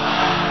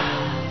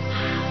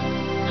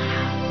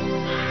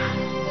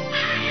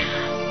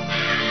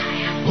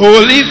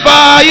 Holy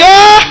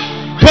fire,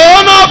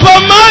 burn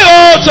upon my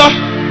altar.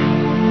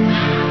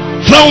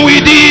 From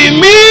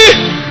within me,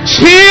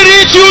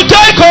 Spirit, you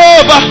take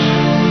over.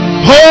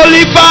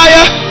 Holy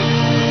fire,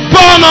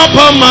 burn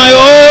upon my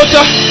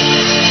altar.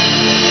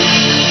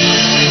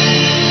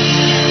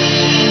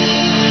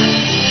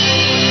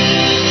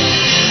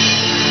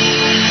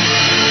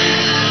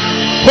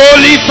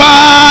 Holy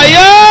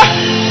fire,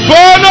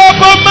 burn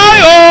upon my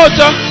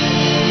altar.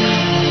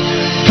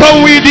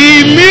 From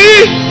within me,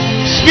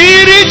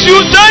 Spirit,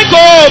 you take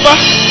over.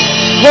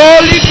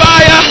 Holy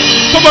fire.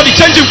 Somebody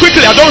change it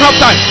quickly. I don't have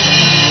time.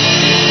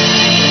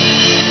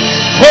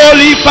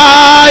 Holy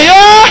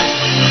fire,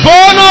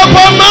 burn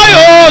upon my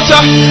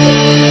altar.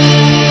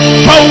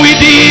 From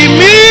within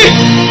me,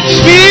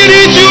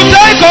 Spirit, you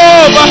take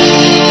over.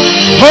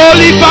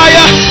 Holy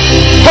fire,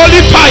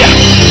 holy fire,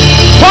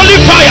 holy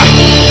fire,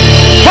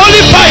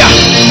 holy fire.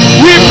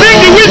 We bring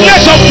the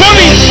witness of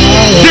burnings,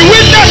 the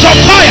witness of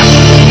fire,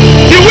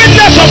 the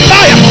witness of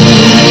fire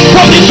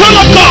from the throne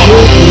of God.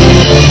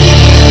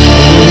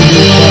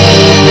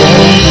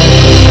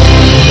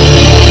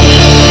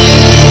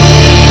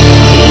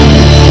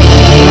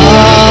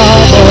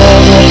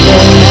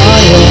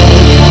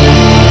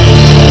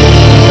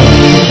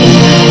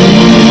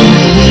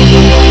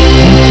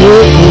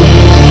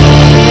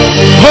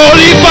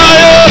 Holy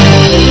fire,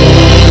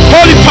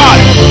 holy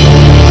fire,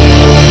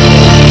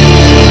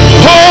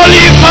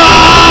 holy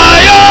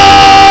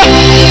fire.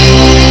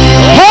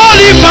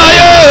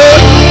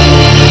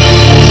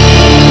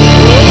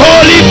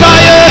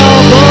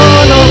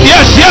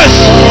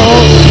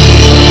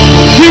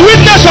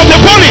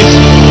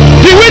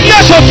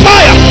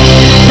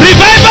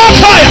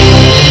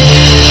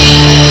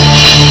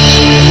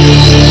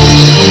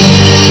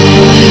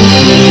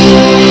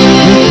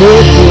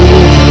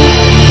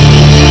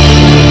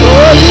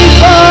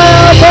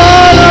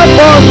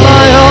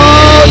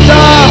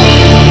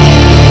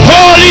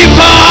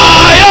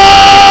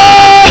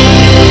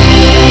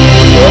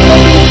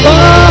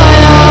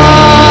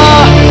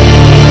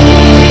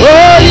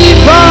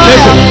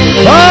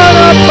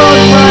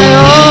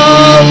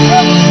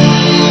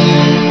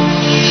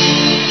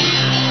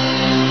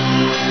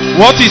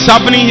 is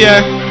happening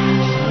here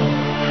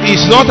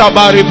is not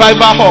about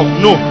revival hub.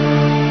 No.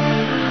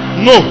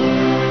 No.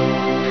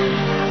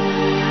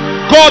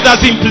 God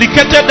has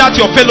implicated that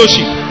your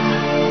fellowship.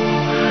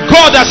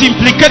 God has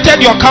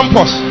implicated your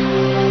campus.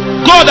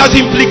 God has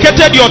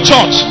implicated your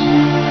church.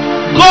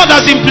 God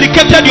has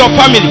implicated your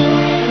family.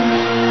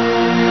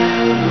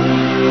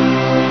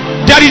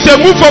 There is a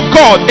move of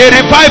God, a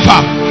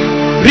revival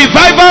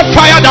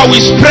fire that will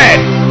spread.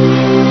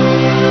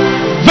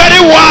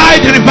 Very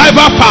wide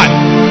revival fire.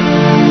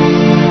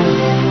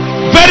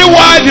 Very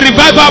wide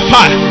revival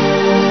fire.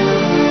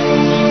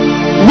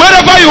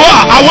 Wherever you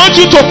are, I want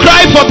you to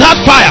cry for that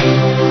fire.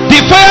 The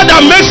fire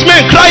that makes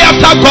men cry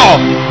after God.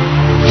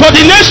 For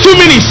the next 2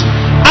 minutes.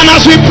 And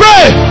as we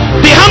pray,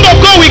 the hand of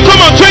God will come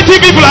on 20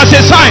 people as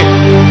a sign.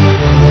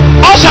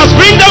 Ushers,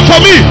 bring them for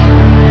me.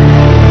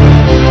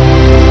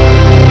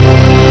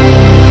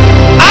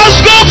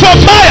 Ask God for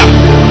fire.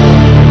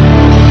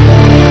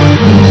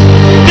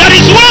 There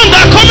is one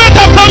that cometh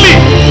after me.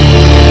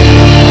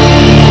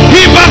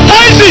 He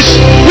baptizes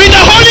with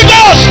the Holy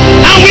Ghost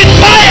and with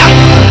fire.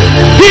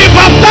 He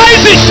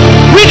baptizes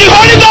with the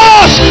Holy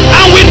Ghost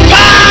and with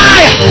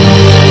fire.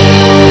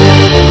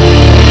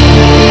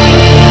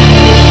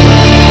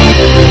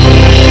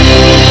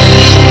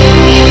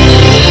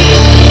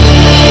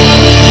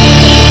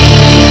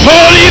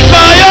 Holy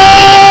fire.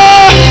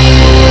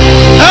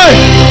 Hey,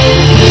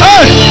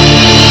 hey,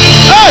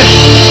 hey,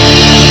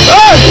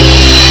 hey.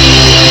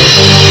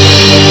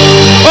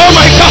 Oh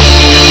my God.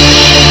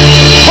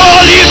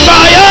 Holy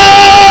fire.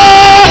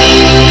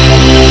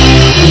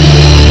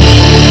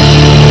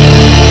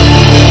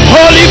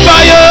 Holy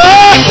fire.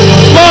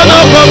 Burn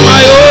up on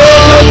my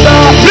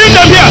altar. Bring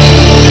them here.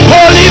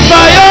 Holy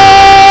fire.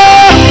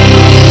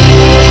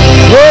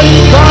 Holy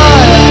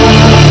fire.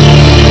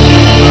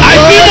 I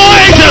see more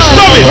angels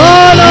coming.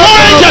 More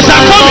angels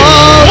are coming.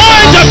 More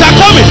angels are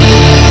coming.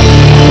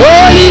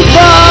 Holy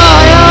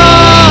fire.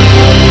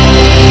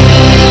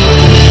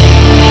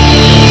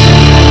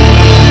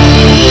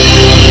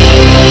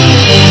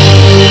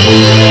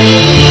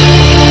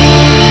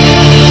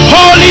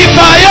 Holy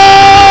fire.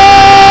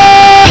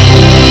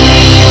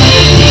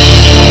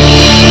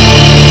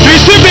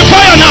 Receive the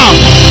fire now.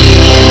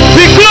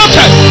 Be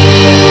clothed.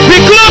 Be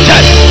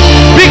clothed.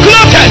 Be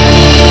clothed.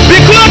 Be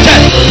clothed.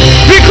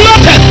 Be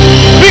clothed.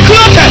 Be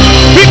clothed.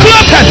 Be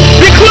clothed.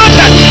 Be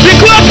clothed. Be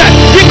clothed.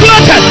 Be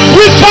clothed.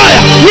 With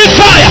fire. With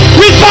fire.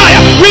 With fire.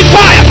 With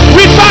fire.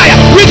 With fire.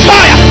 With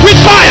fire. With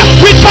fire.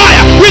 With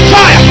fire. With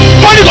fire.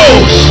 Holy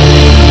Ghost.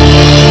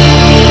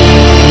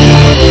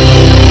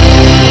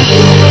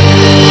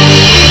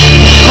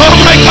 Oh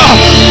my God.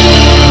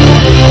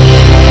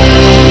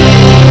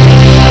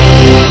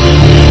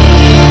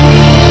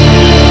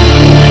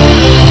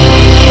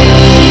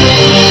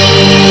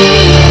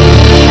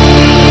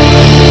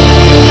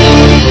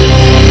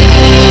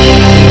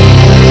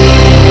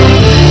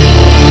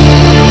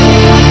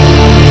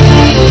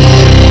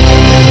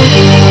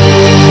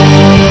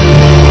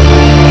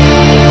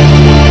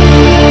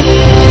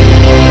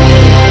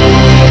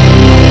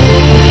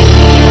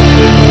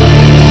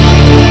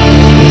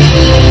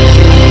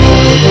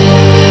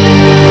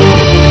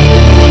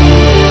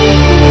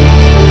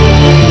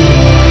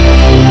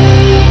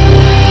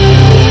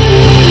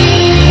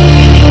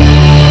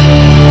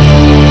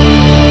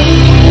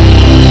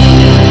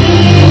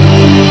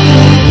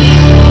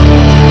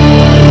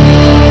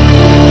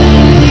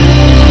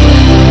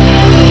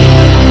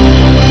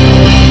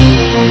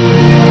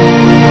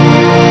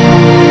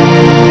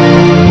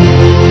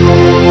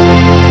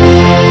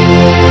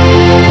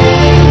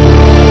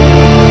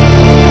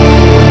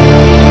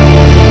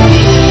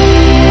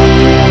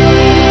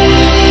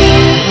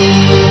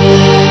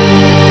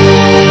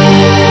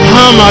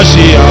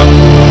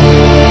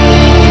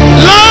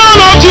 Lion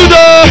of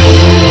Judah,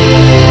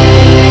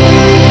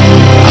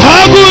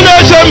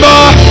 Udechukwu,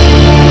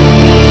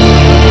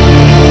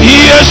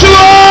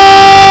 Yeshua,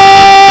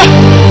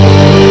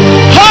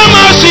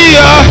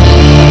 Hamashiach,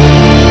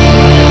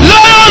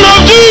 Lion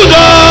of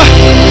Judah,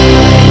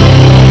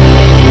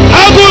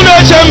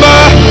 Udechukwu,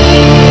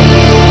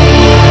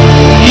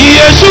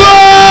 Yeshua,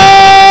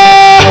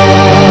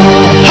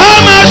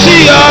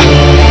 Hamashiach.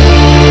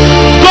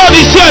 God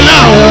is here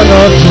now.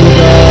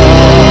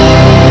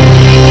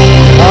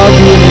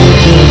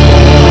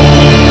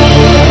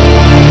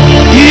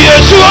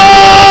 Yeshua,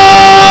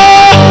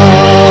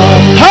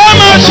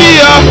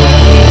 Hamashiach,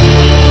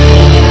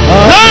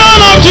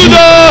 Lion of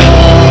Judah,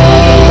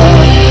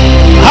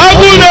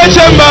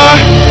 Udechukwu.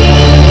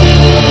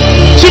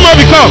 Shima,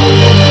 become.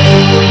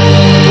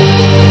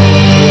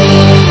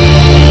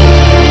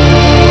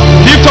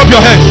 Lift up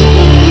your hands.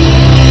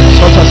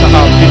 Such as I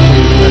have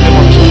victory in the name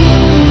of Jesus.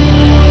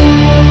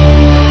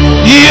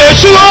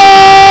 Yeshua,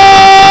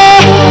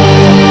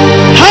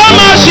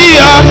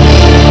 Hamashiach,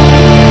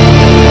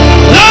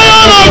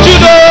 Lion of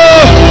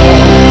Judah,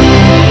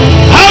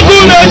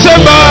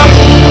 Udechukwu.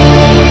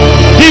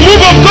 The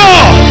move of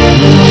God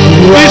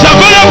is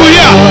available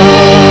here.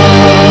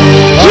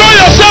 Throw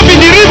yourself in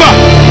the river.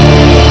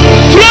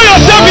 Throw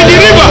yourself in the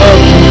river.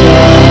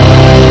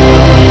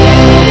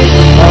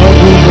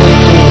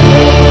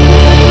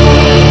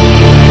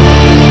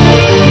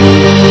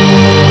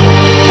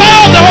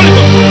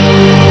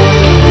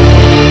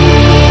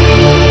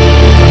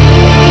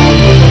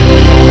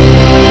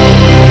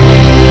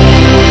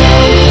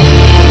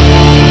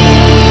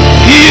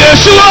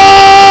 Yeshua,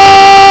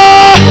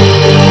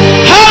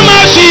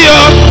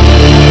 Hamashiach,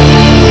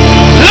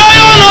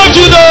 Lion of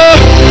Judah,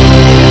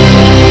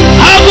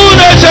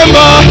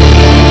 Udechukwu,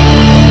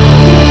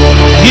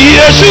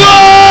 Yeshua,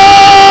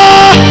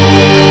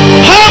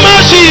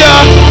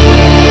 Hamashiach,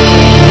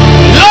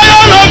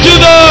 Lion of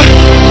Judah.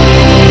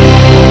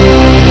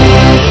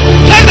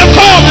 Let the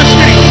fire of the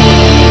Spirit.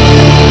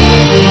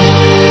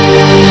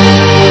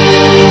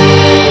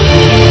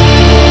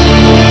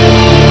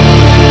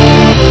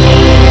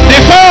 The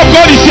fire of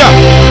God is here.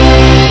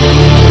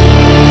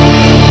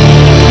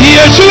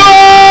 Yeshua.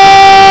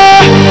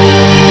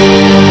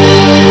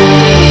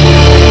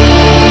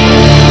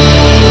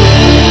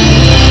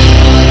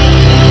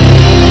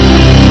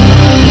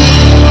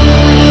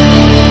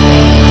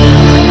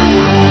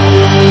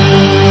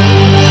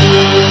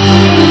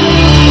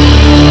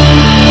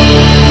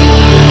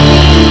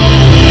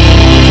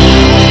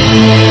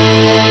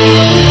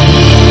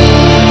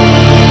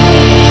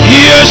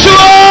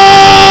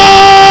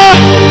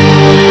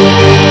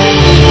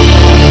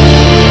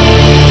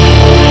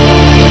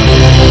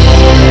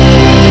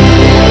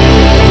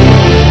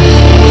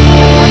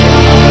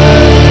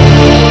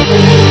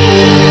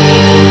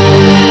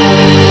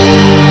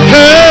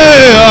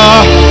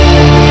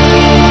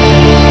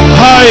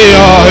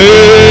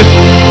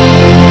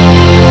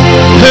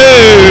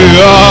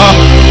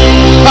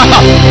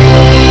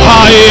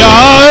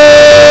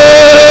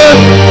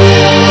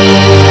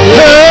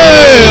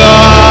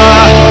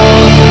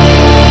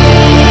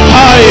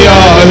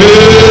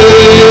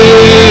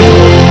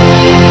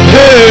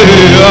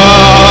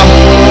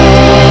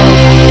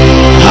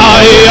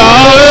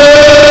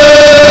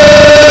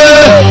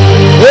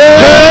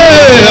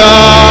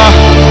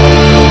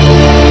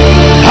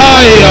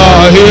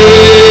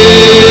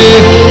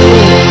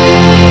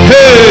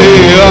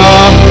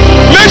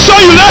 Make sure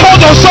you lay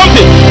hold on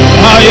something.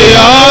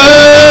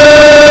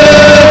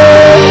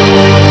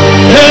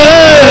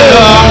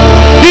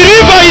 The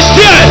river is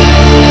there.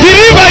 The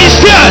river is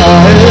there.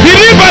 The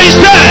river is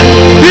there.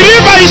 The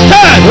river is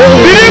there.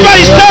 The river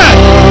is there.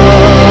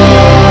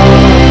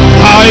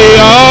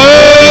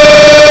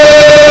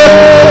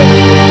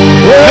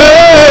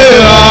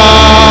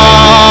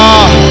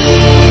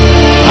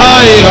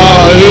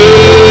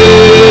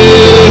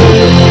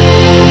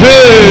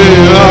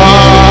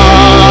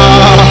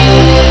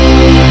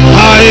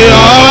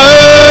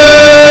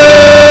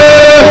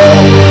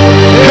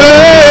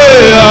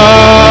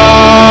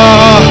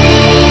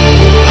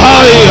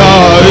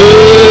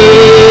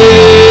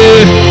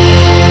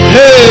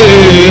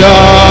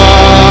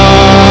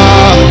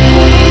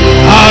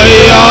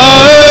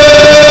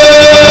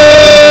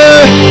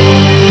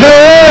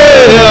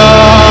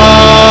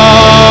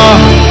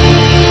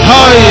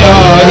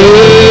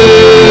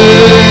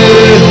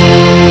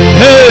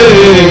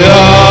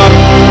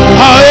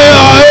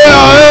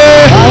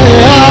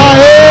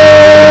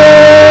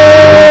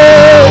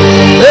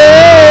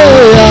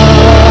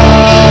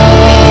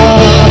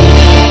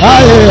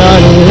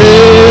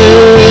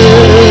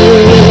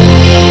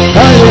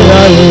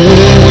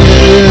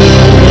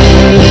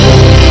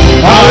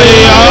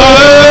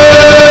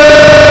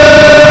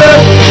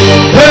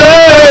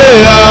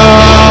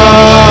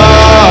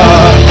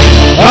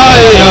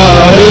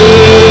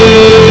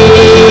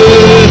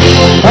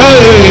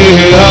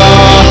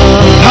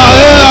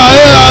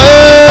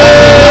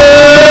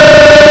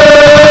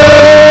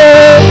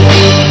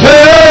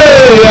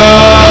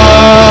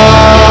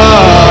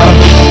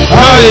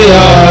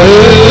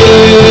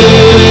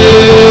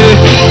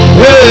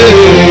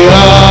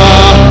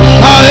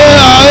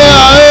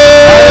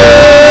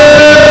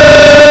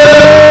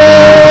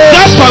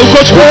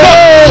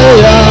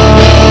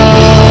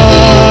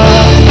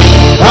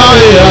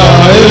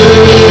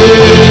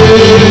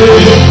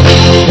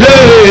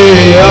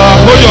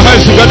 Hold your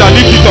hands together,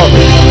 lift it up.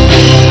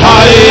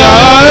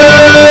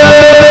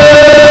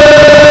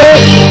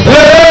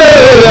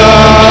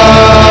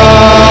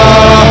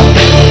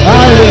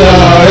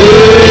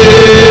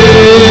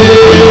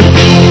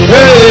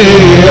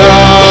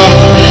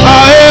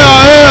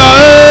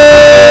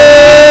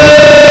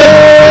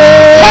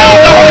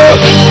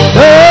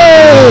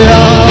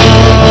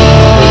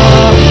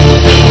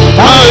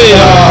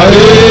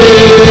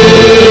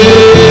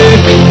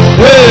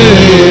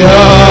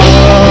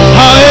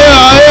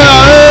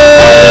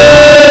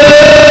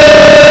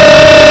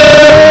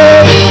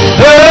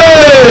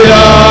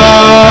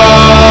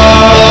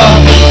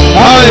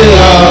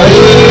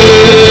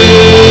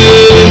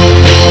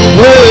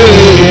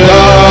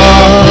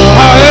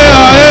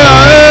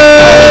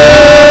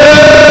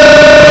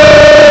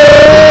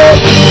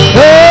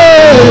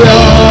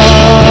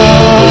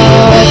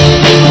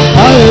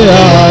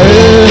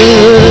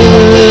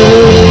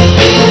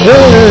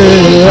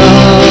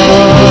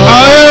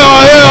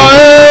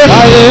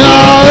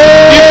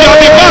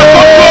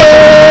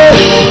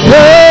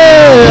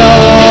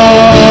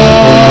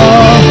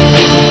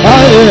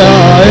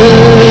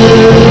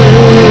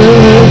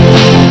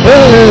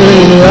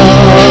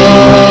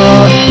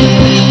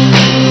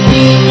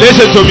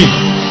 Listen to me.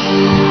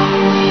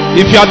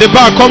 If you are at the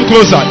back, come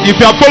closer. If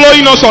you are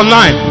following us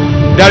online,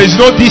 There is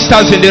no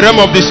distance in the realm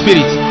of the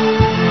spirit.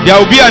 There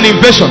will be an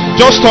invasion.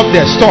 Just stop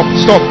there. Stop.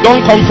 Don't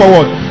come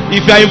forward.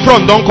 If you are in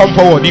front, don't come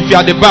forward. If you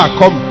are at the back,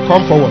 come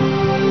forward.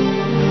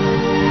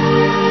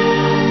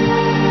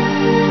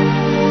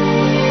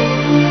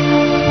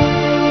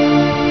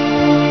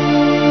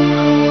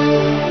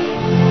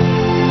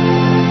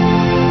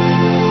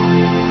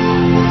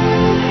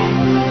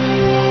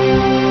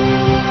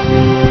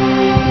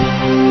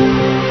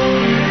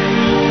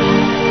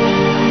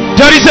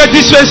 There is a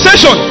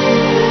dispensation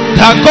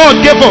that God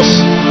gave us,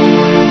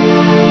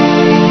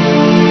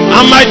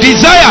 and my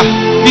desire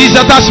is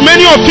that as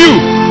many of you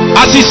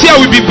as is here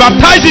will be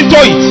baptized into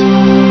it.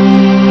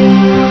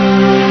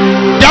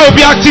 There will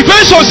be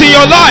activations in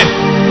your life,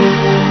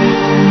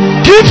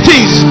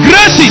 giftings,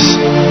 graces,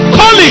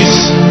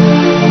 callings,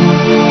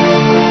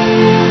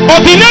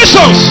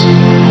 ordinations,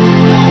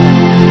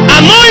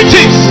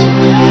 anointings.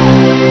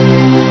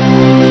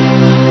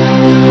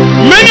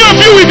 Many of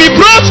you will be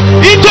brought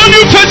into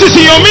new phases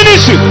in your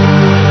ministry.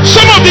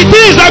 Some of the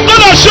things that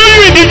God has shown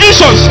you in the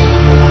visions,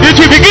 it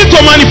will begin to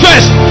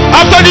manifest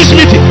after this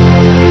meeting.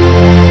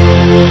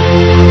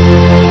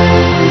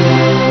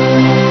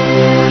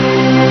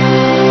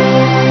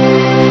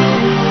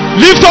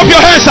 Lift up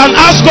your hands and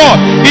ask God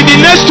in the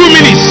next 2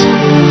 minutes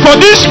for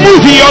this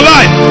move in your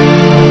life.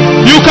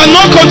 You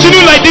cannot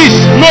continue like this.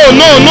 No.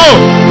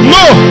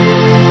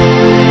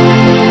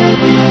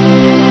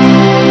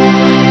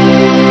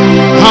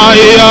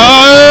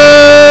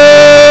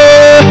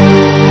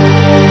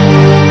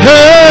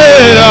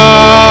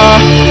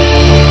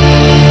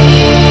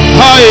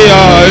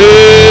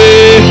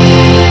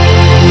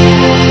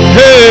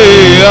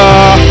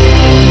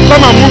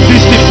 Come and move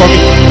this thing for me.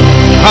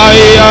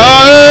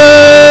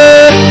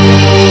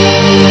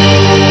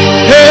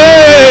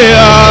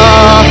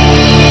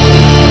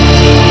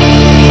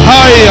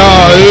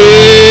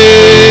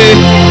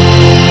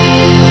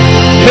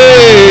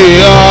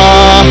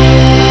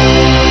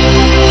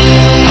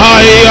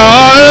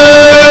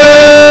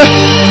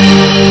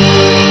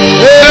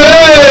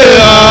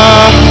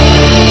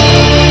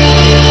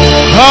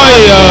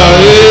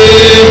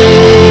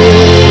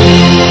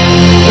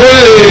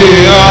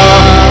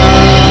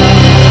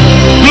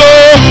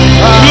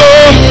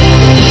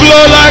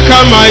 Blow like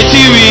a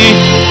mighty wind,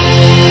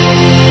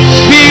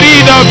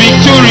 Spirit of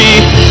victory,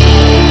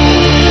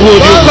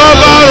 would you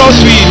cover us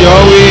with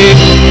your way?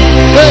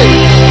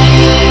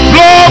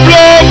 Blow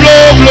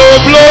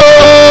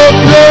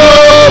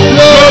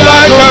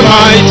like a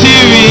mighty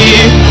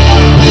wind,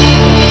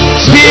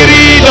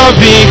 Spirit of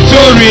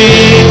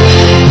victory,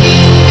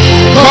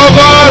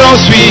 cover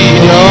us with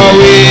your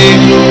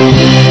way.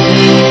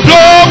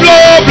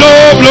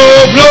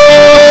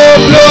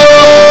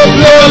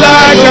 Blow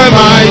like a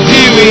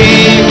mighty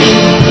wind.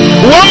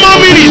 1 more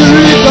minute.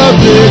 Spirit of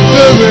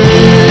victory,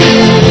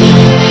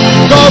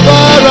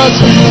 cover us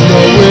with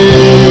your way.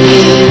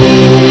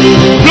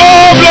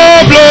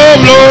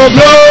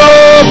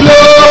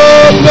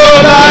 Blow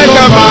like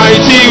a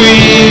mighty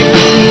wind.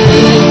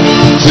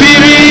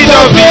 Spirit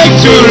of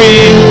victory,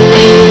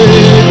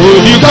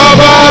 would you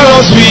cover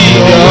us with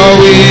your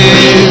way?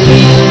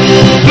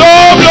 Blow.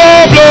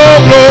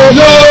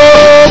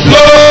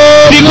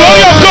 The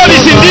glory of God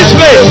is in this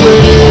place.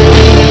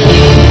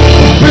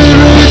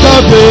 Spirit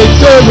of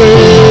victory,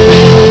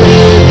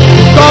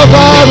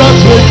 cover us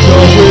with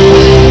your way.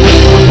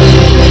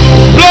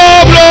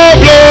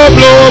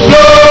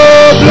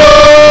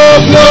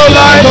 Blow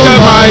like a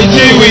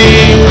mighty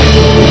wind.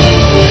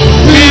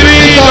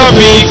 Spirit of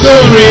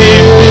victory,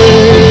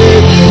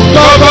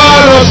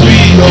 cover us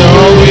with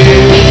your way.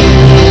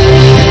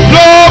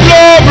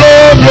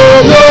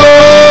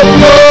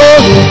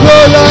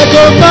 Blow like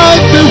a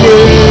mighty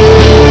wind.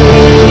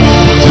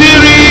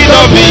 Spirit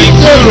of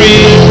victory,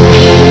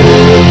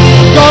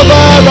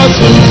 cover us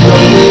with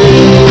your way.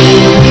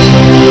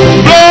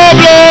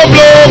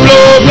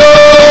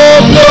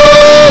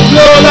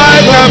 Blow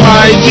like a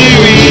mighty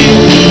wind.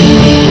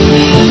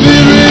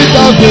 Spirit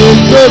of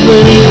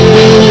victory,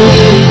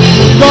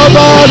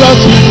 cover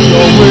us with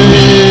your way.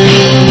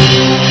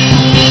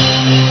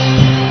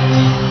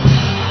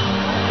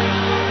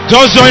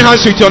 Just join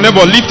hands with your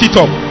neighbor, lift it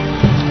up.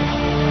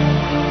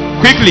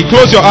 Quickly,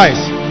 close your eyes.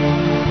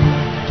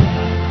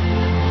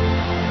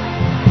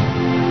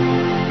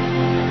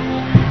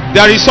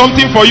 There is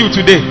something for you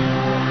today.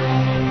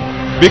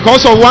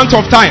 Because of want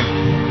of time,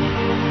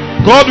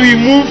 God will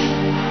move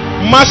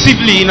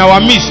massively in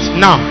our midst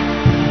now.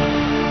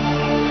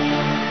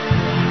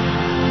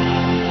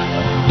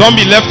 Don't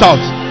be left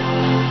out.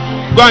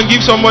 Go and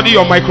give somebody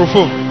your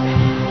microphone,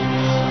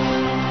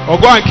 or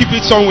go and keep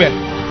it somewhere.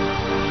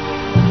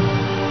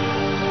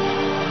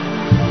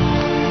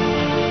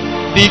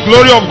 The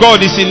glory of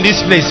God is in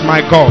this place,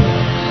 my God.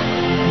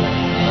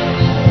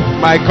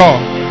 My God.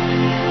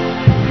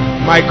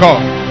 My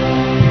God.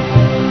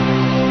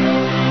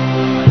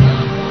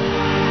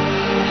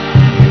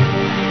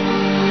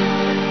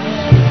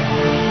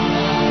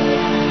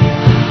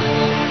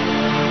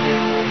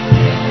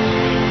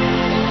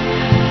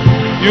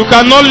 You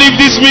cannot leave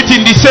this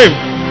meeting the same.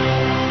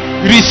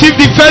 Receive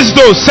the first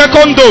dose,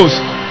 second dose,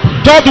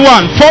 Third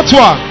one, fourth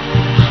one.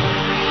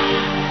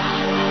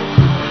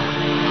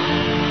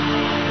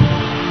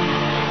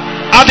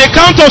 At the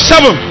count of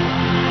 7,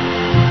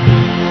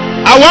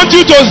 I want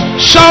you to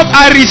shout,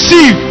 I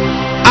receive,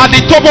 at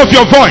the top of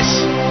your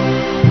voice.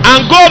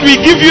 And God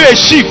will give you a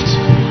shift.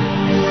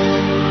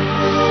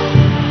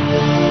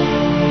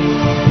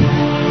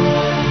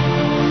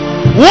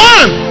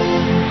 One.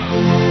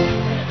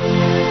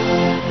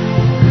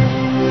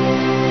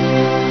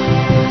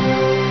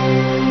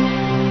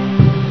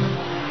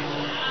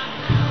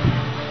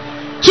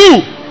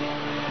 Two.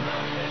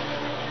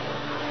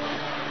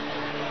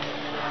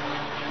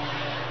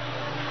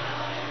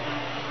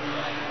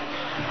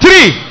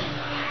 Three.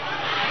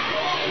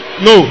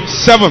 No,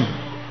 7.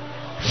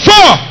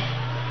 4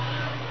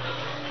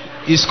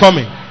 is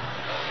coming.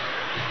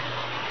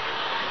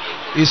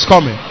 Is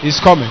coming. Is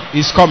coming.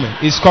 Is coming.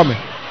 Is coming.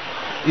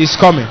 Is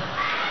coming.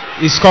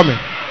 Is coming.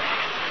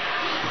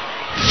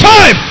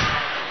 5.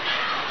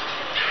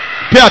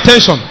 Pay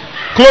attention.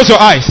 Close your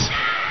eyes.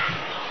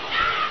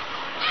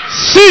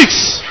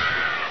 6. 7.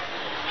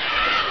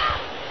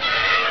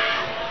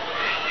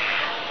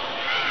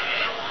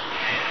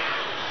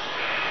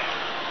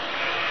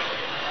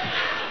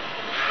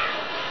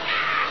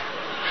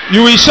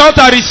 You will shout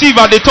and receive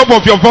at the top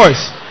of your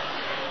voice.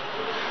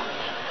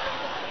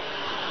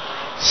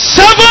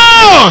 7.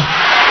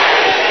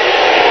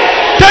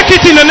 Take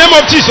it in the name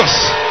of Jesus.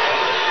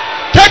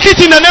 Take it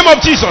in the name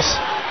of Jesus.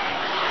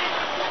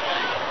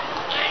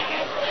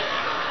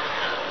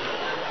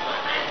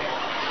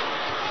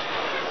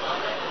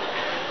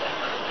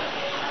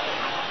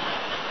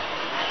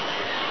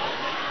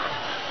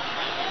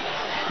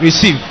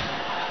 Receive.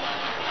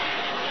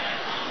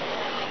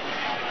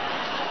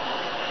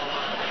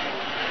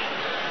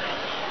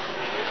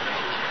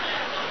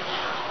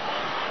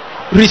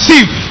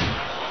 Receive.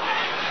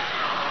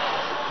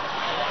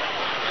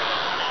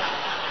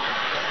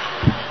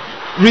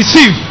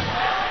 Receive.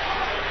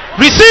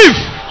 Receive.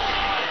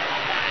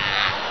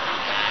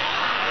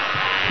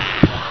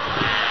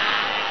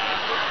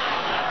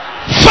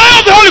 Fire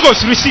of the Holy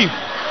Ghost. Receive.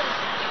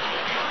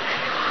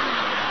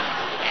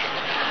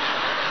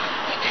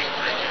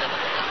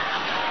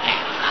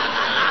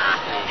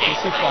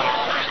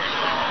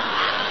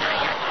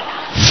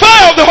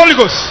 Fire of the Holy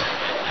Ghost.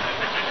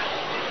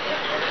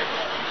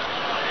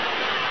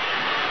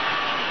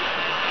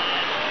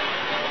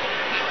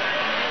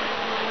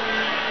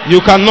 You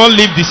cannot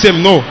live the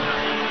same. No.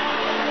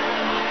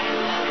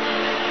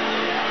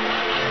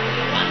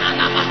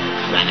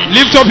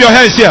 Lift up your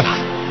hands here.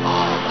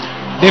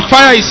 The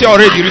fire is here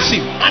already.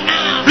 Receive.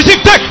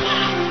 Receive. Take.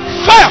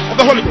 Fire of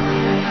the Holy Ghost.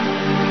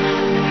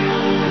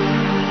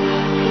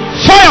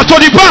 Fire to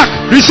the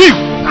back. Receive.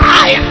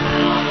 Fire.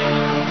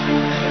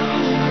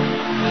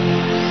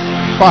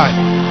 5.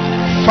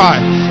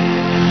 5.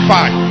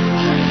 5.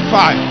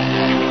 5.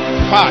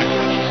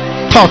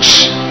 5.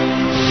 Touch.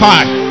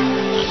 5.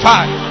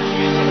 5.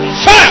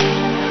 Fire!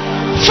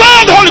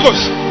 Fire of the Holy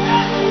Ghost!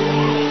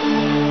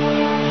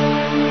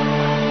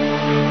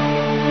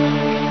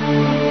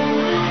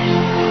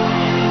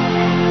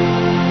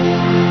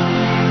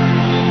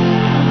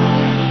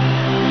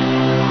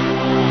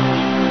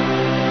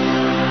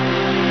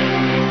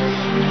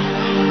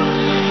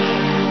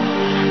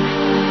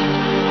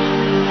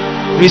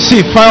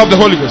 Receive fire of the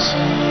Holy Ghost.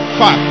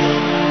 Fire.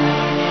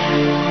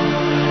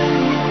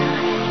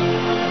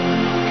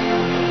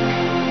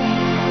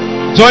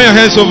 Join your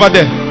hands over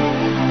there.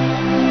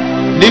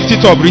 Lift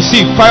it up.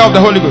 Receive fire of the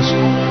Holy Ghost.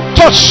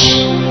 Touch.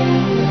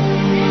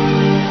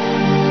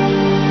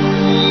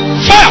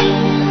 Fire.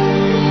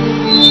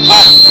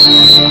 Fire.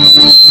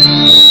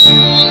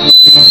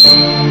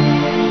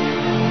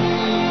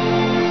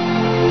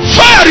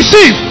 Fire.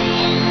 Receive.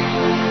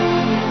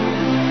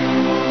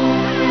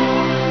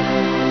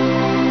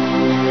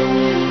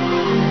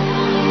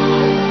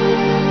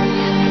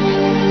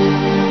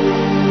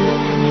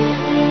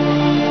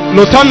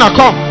 Lotana,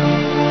 come.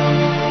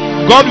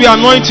 God will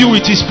anoint you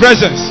with His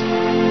presence.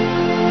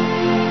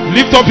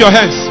 Lift up your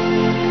hands.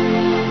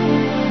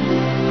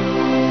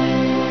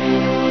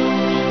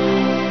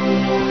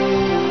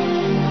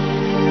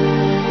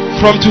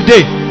 From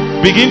today,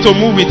 begin to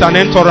move with an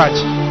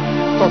entourage.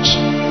 Touch,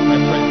 my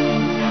friend.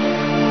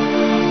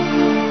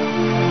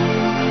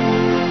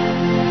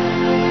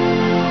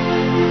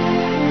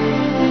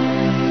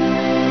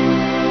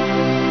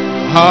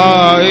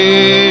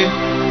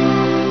 Hi.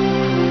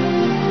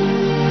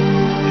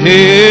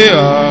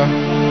 Here.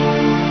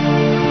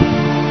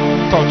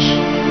 Touch.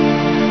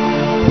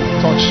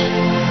 Touch.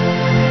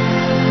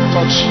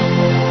 Touch.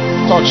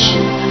 Touch.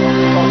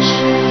 Touch.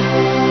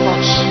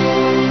 Touch.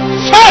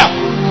 Fire!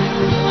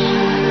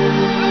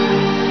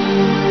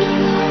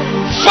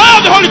 Fire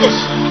of the Holy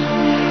Ghost!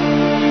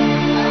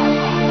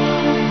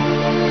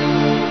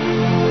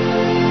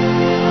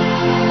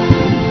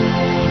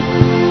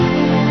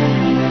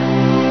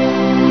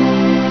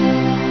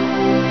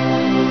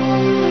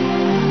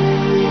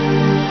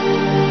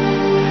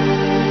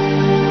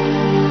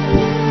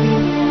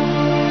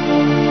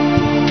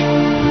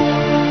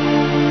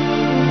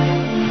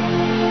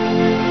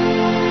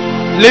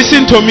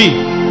 Listen to me.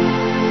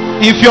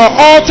 If your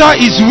altar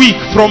is weak,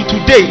 from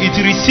today it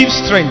receives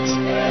strength.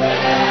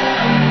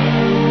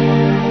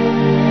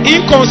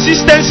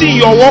 Inconsistency in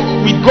your walk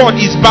with God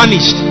is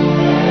banished.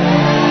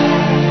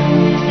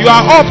 You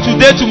are up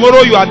today,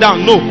 tomorrow you are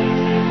down. No.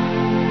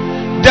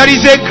 There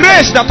is a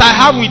grace that I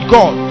have with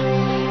God,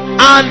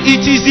 and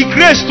it is the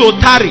grace to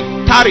tarry.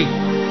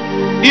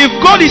 If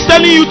God is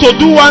telling you to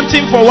do one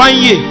thing for 1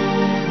 year,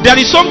 there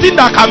is something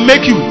that can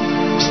make you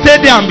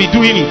stay there and be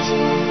doing it.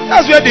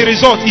 That's where the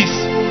result is.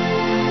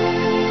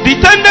 The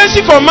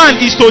tendency for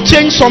man is to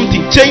change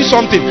something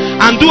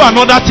and do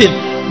another thing.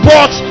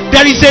 But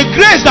there is a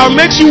grace that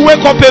makes you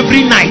wake up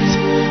every night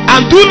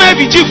and do night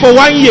vigil for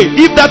 1 year,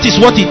 if that is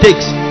what it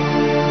takes.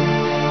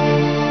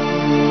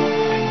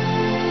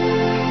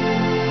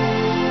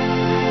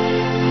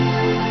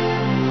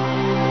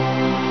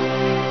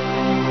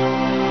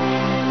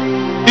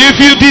 If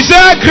you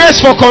desire grace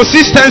for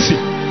consistency,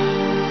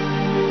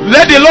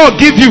 let the Lord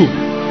give you.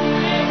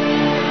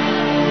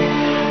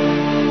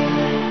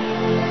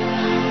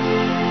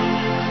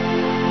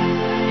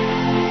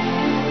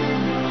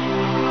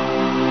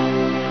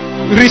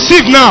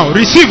 Receive now,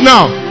 receive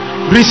now,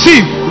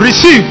 receive,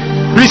 receive,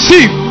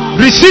 receive,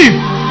 receive,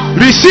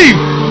 receive,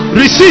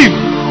 receive,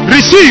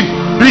 receive,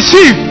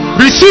 receive,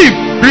 receive,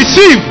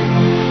 receive,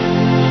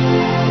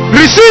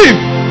 receive.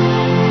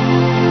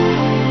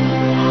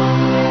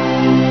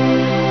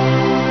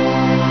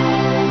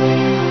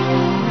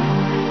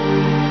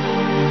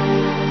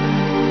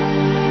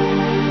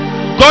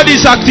 God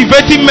is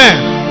activating men,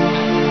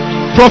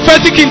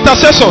 prophetic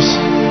intercessors,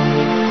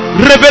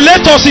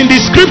 revelators in the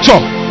scripture.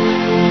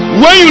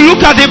 When you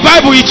look at the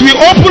Bible, it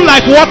will open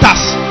like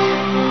waters.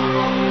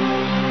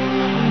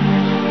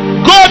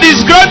 God is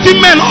granting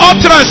men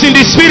utterance in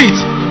the spirit.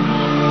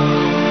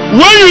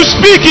 When you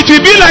speak, it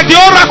will be like the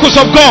oracles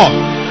of God.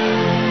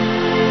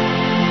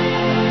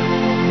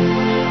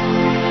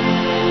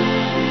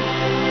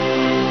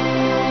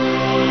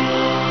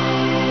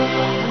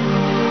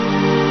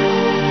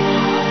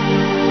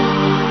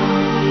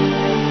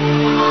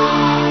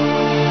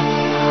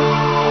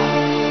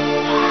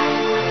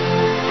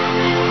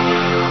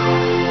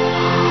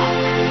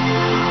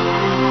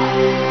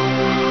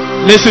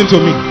 Listen to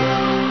me.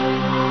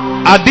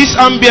 At this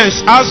ambience,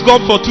 ask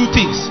God for two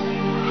things.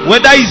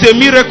 Whether it's a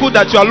miracle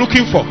that you are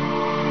looking for,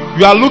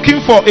 you are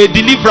looking for a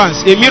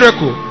deliverance, a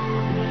miracle,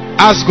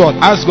 ask God,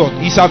 ask God.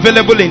 It's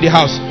available in the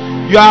house.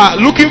 You are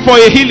looking for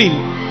a healing,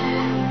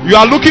 you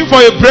are looking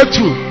for a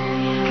breakthrough,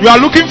 you are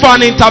looking for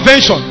an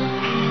intervention.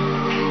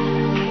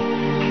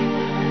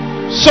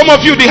 Some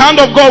of you, the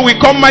hand of God will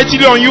come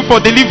mightily on you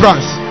for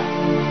deliverance.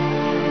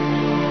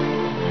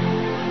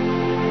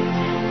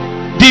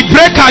 The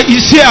breaker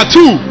is here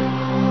too.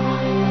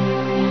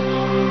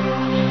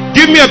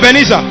 Give me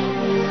Ebenezer.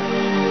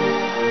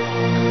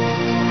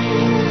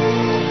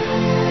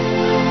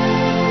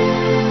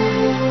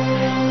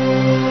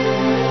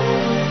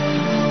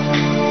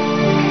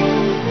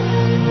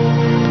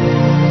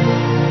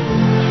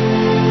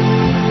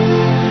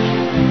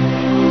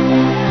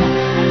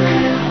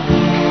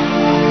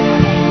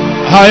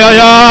 Hi, hi,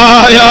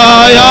 hi,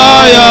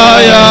 hi,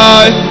 hi,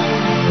 hi.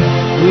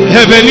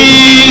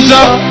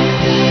 Ebenezer.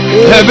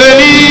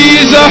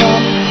 Ebenezer,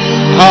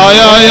 ay,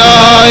 ay,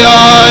 ay,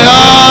 ay,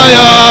 ay,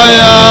 ay,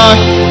 ay.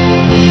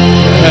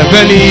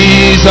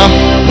 Ebenezer,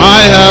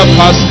 my help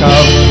has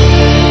come.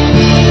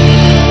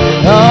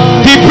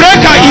 The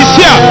breaker is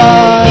here.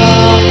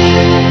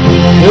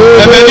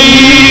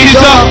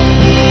 Ebenezer,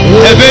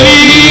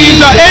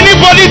 Ebenezer,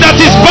 anybody that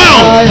is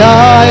bound,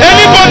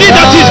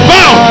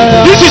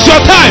 this is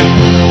your time.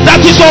 That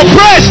is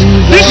oppressed,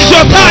 this is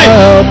your time.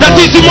 That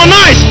is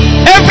demonized,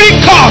 every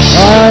curse.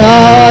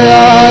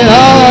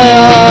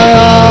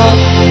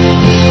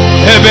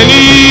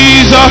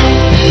 Ebenezer,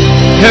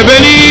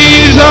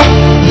 Ebenezer,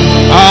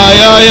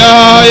 ay, ay,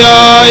 ay,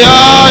 ay,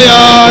 ay,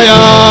 ay,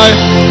 ay.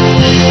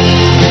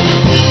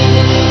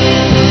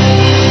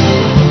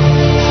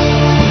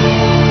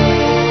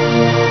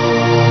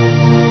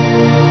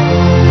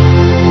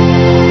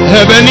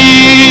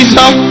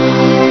 Ebenezer,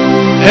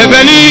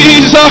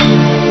 Ebenezer,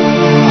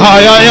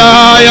 ay, ay,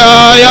 ay,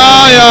 ay,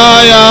 ay,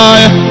 ay,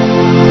 ay.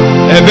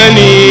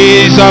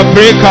 Ebenezer,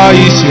 breaker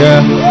is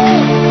here.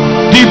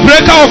 The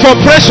breaker of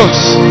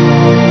oppressions,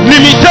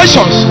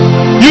 limitations.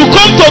 You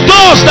come to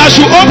doors that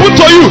should open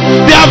to you.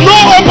 They have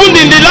not opened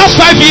in the last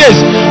 5 years.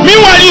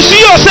 Meanwhile, you see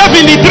yourself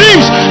in the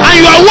dreams and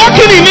you are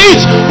walking in it.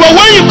 But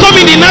when you come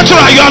in the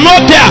natural, you are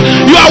not there.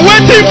 You are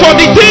waiting for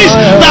the things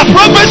that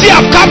prophecy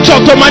have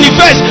captured to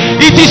manifest.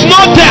 It is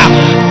not there.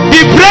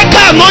 The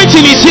breaker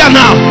anointing is here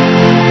now.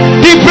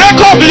 The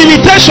breaker of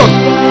limitation,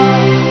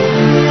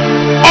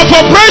 of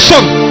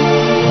oppression.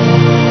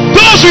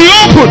 Doors will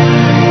open.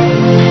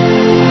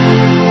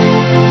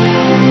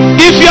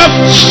 If you are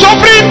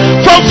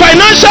suffering from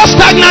financial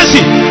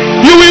stagnancy,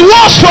 you will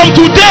wash from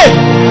today.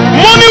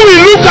 Money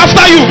will look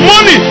after you.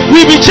 Money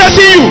will be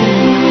chasing you.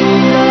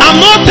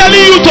 I'm not telling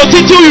you to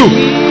title you.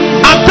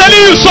 I'm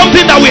telling you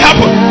something that will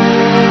happen.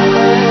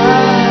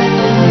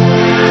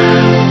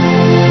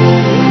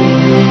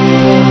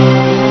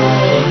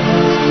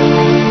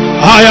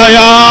 Ay, ay,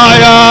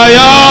 ay, ay,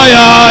 ay,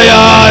 ay,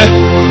 ay.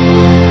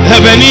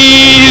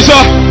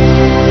 Ebenezer,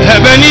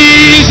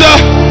 Ebenezer.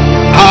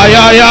 Ay,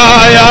 ay,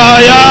 ay,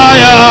 ay, ay,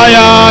 ay,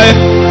 ay.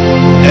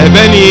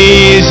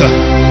 Ebenezer,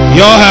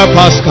 your help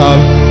has come.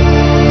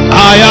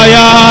 Ay, ay,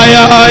 ay,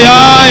 ay,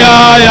 ay,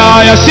 ay,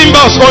 ay.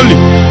 Symbols only.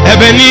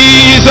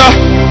 Ebenezer,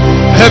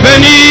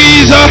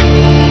 Ebenezer.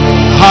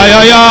 Ay,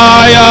 ay,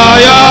 ay,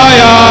 ay,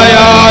 ay, ay,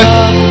 ay.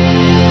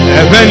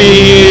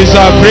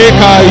 Ebenezer,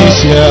 breaker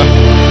is here.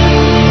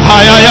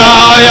 Ay, ay,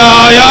 ay,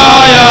 ay,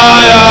 ay,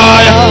 ay,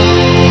 ay.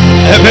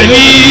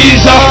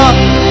 Ebenezer,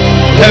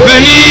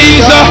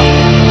 Ebenezer.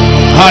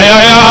 Ay,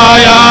 ay,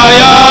 ay,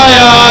 ay, ay,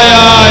 ay,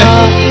 ay.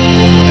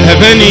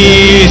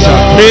 Ebenezer,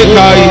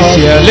 breaker is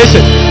here.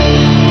 Listen.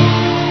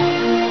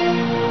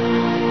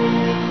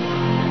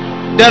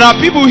 There are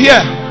people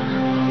here.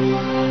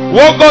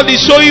 What God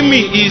is showing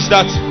me is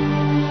that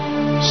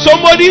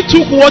somebody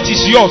took what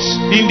is yours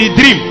in the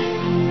dream.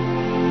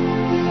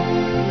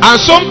 And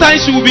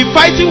sometimes you will be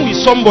fighting with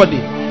somebody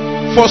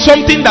for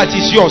something that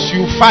is yours.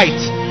 You fight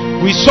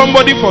with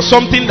somebody for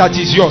something that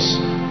is yours.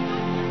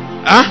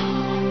 Huh?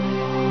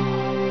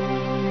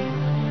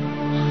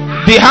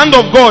 The hand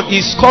of God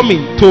is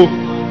coming to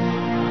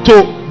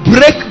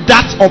break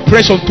that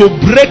oppression, to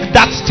break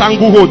that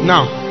stranglehold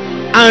now,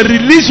 and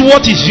release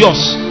what is yours.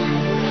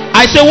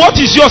 I say what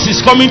is yours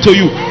is coming to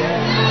you.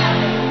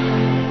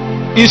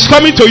 It's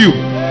coming to you.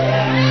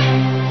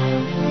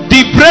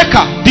 The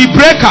breaker, the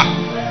breaker,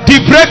 the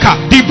breaker,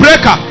 the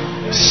breaker.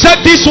 Set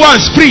these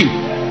ones free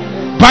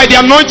by the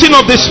anointing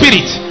of the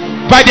Spirit.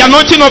 By the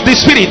anointing of the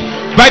Spirit.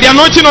 By the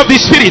anointing of the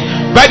Spirit.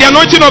 By the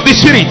anointing of the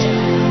Spirit.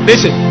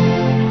 Listen.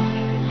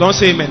 Don't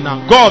say amen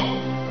now. God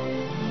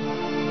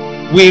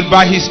will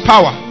by his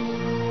power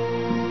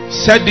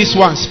set this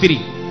one free.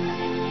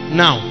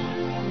 Now.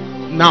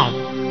 Now.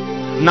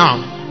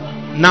 Now.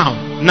 Now.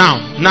 Now.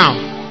 Now.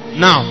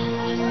 Now.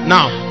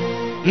 Now.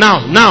 Now.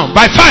 Now.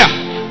 By fire.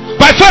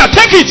 By fire.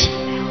 Take it.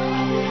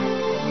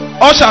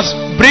 Ushers,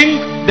 bring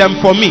them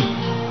for me.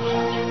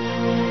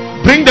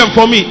 Bring them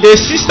for me. A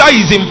sister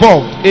is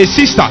involved. A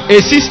sister. A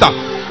sister.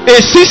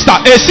 A sister.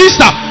 A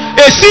sister.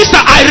 A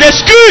sister. I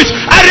rescue it.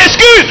 I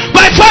rescue it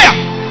by fire.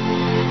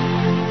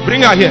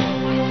 Bring her here.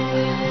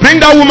 Bring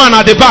that woman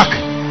at the back.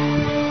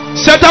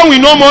 Satan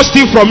will no more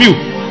steal from you.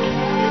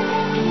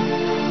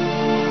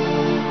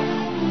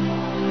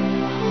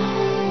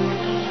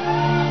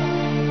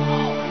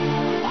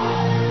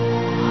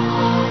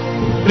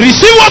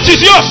 Receive what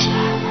is yours.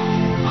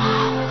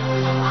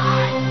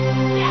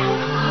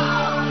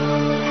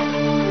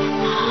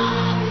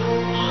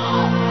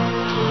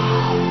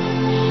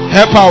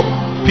 Help her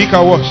pick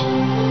her watch.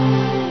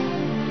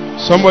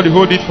 Somebody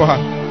hold it for her.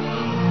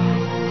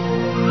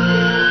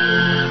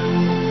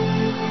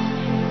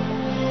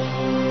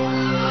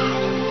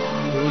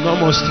 No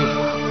more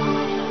steal.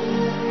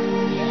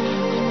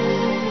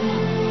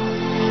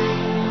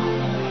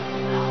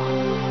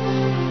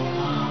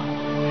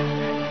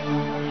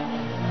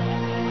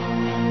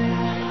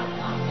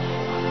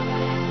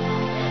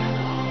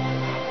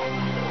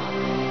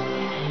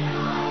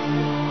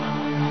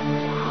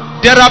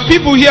 There are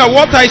people here.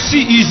 What I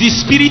see is the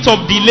spirit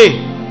of delay.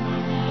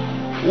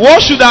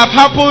 What should have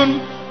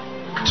happened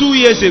 2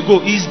 years ago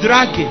is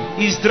dragging.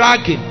 Is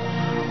dragging.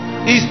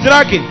 Is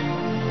dragging.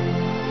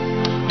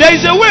 There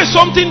is a way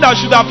something that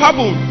should have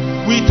happened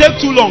will take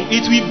too long.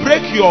 It will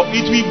break your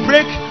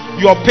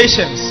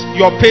patience.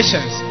 Your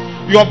patience.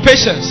 Your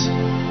patience.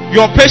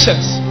 Your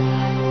patience.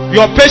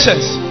 Your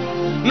patience.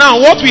 Now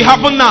what will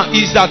happen now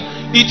is that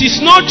it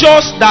is not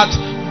just that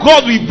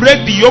God will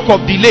break the yoke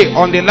of delay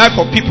on the life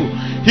of people.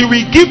 He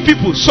will give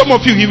people, some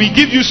of you, he will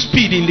give you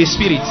speed in the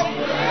spirit.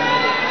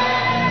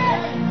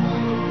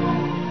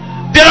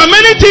 There are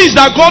many things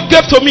that God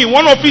gave to me.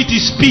 One of it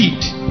is speed.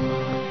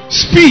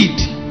 Speed.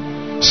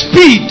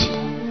 Speed.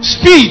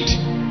 Speed.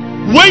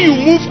 When you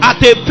move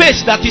at a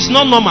pace that is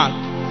not normal,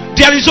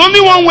 there is only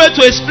one way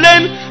to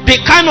explain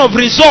the kind of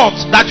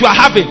results that you are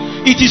having.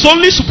 It is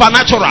only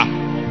supernatural.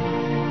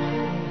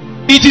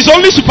 It is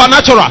only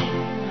supernatural.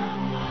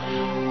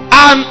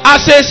 And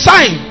as a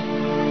sign,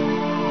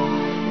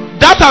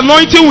 that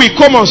anointing will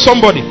come on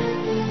somebody.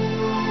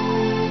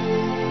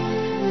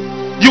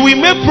 You will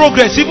make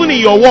progress even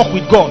in your walk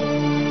with God.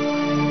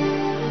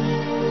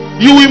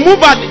 You will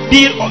move at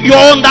your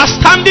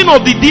understanding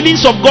of the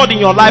dealings of God in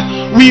your life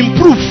will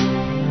improve.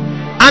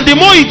 And the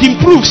more it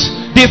improves,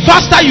 the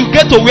faster you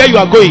get to where you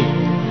are going.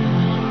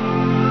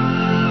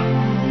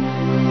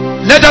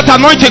 Let that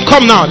anointing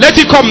come now. Let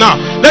it come now.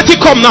 Let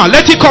it come now.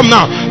 Let it come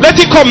now. Let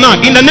it come now.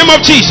 In the name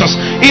of Jesus.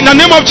 In the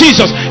name of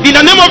Jesus. In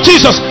the name of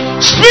Jesus.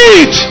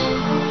 Speed.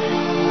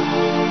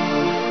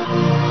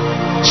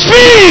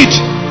 Speed.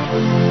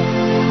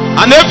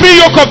 And every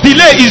yoke of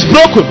delay is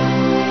broken.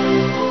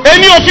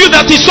 Any of you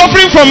that is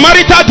suffering from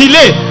marital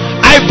delay,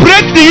 I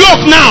break the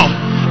yoke now.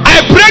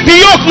 I break the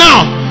yoke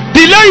now.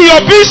 Delay in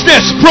your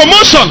business,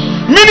 promotion,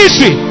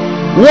 ministry.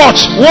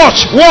 Watch,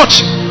 watch,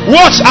 watch.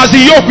 Watch as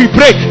the yoke will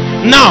break.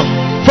 Now,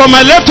 from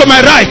my left to my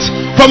right.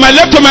 From my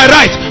left to my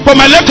right. From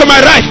my left to my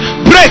right.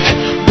 Break,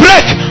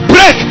 break,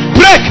 break,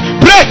 break,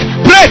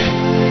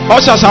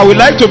 Ushers, I would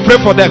like to pray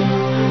for them.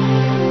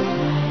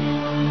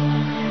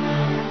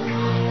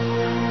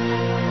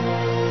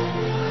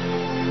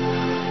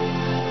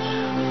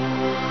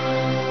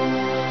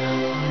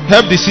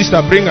 Help the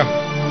sister, bring her.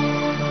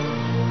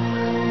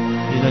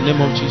 In the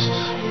name of Jesus.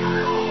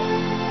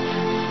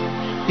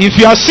 If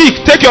you are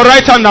sick, take your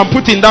right hand and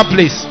put in that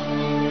place.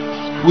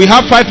 We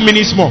have 5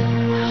 minutes more.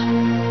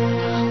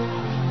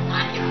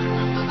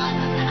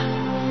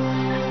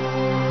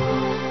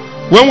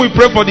 When we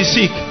pray for the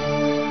sick,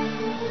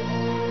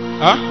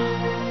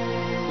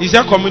 is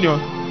there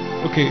communion?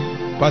 Okay,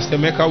 Pastor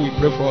Mecca will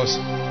pray for us.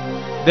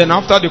 Then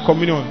after the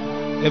communion,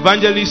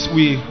 evangelists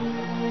will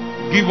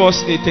give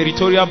us a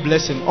territorial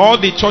blessing. All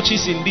the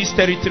churches in this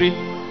territory,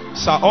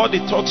 sir, all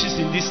the churches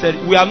in this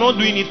territory, we are not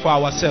doing it for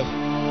ourselves.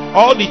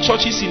 All the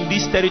churches in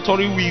this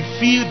territory will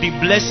feel the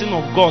blessing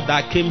of God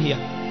that came here.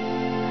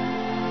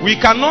 We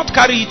cannot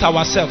carry it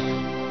ourselves.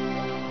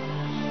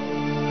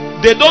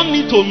 They don't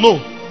need to know.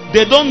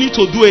 They don't need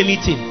to do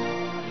anything.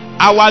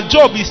 Our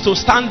job is to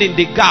stand in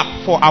the gap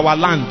for our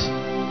land.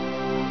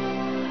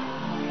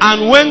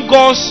 And when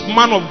God's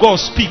man of God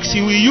speaks,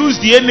 he will use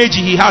the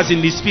energy he has in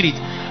the spirit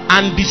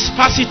and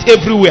disperse it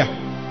everywhere.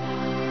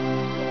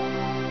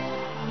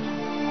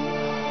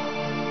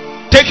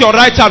 Take your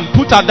right hand,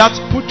 put at that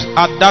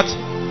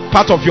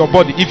part of your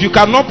body. If you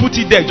cannot put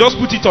it there, just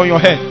put it on your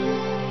head.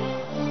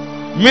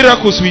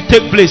 Miracles will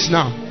take place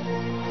now.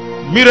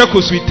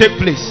 Miracles will take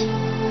place.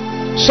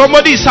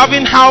 Somebody is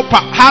having heart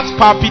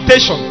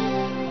palpitation.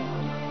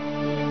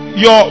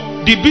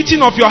 The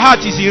beating of your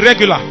heart is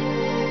irregular.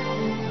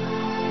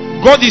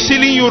 God is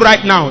healing you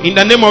right now in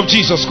the name of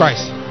Jesus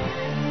Christ.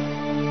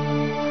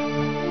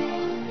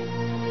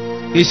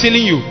 He's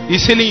healing you.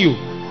 He's healing you.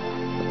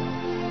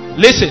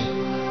 Listen,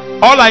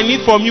 all I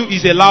need from you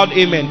is a loud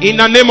amen in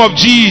the name of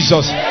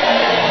Jesus.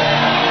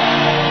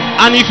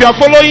 And if you are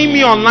following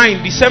me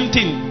online, the same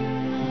thing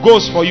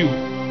goes for you.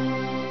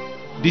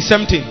 The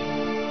same thing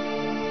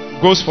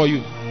goes for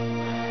you.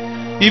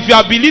 If you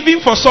are believing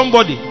for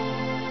somebody,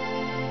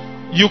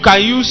 you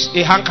can use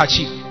a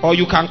handkerchief or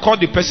you can call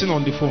the person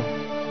on the phone.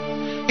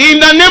 In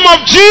the name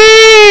of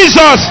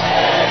Jesus.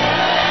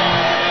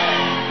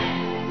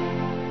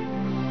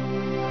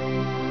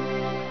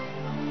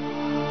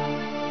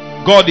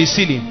 God is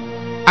healing.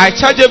 I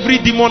charge every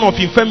demon of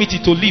infirmity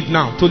to leave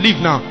now. To leave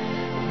now.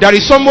 There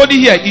is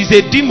somebody here. Is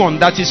a demon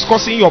that is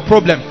causing your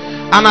problem.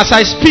 And as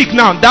I speak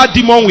now, that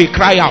demon will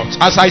cry out.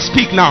 As I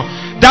speak now,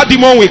 that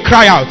demon will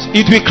cry out.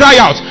 It will cry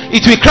out.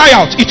 It will cry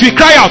out. It will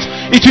cry out.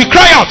 It will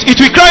cry out. It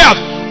will cry out.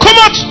 Come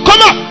out.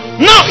 Come out.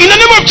 Now in the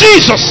name of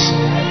Jesus.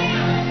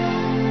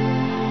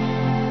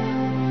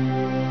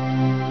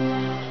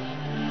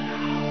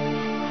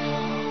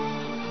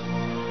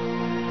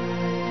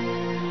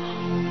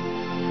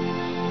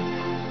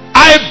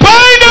 I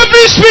bind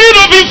every spirit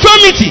of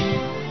infirmity.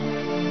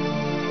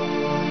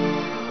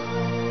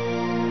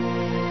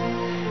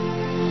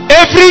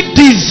 Every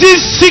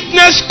disease,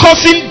 sickness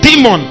causing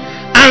demon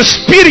and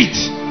spirit,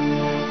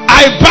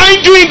 I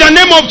bind you in the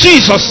name of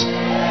Jesus.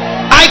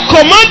 I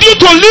command you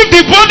to leave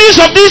the bodies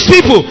of these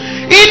people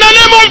in the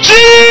name of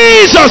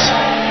Jesus.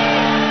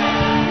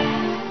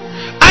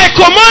 I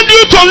command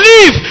you to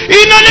leave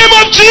in the name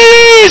of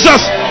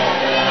Jesus.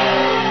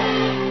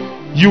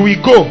 You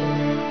will go.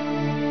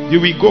 You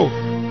will go.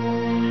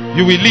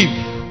 You will leave.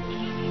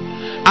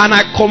 And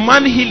I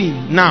command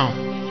healing now.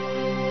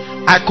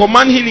 I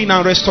command healing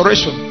and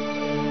restoration.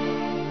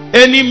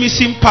 Any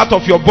missing part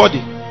of your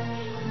body,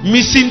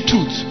 missing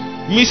tooth,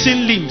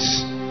 missing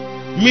limbs,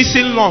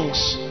 missing lungs,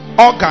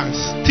 organs,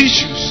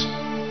 tissues,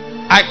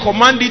 I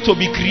command it to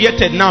be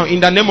created now in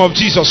the name of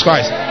Jesus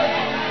Christ.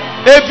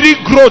 Every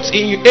growth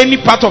in any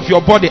part of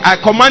your body, I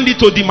command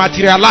it to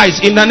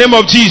dematerialize in the name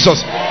of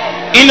Jesus.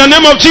 In the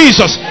name of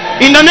Jesus.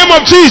 In the name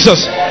of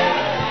Jesus.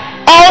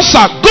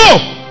 Ulcer, go.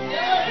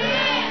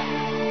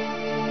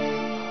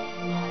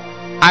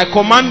 I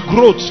command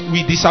growth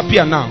will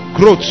disappear now.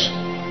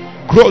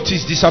 Growth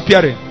is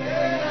disappearing.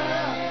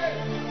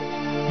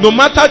 No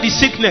matter the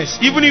sickness,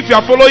 even if you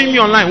are following me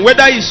online,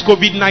 whether it's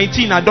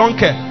COVID-19, I don't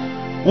care.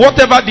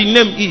 Whatever the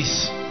name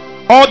is,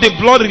 all the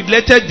blood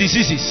related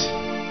diseases.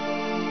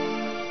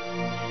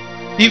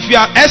 If you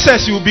are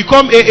SS, you will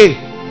become AA.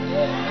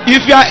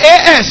 If you are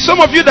AS,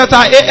 some of you that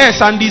are AS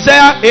and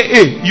desire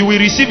AA, you will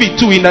receive it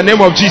too in the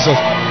name of Jesus.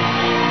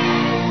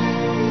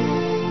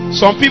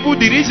 Some people,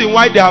 the reason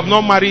why they have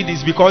not married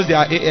is because they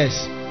are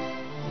AS.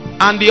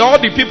 And all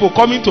the people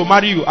coming to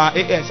marry you are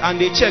AS. And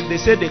they check, they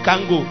say they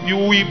can't go. You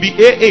will be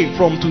AA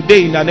from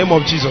today in the name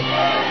of Jesus.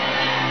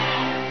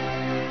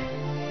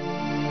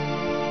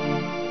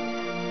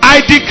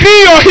 I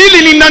decree your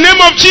healing in the name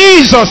of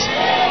Jesus.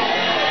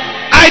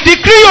 I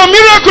decree your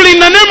miracle in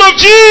the name of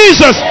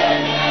Jesus.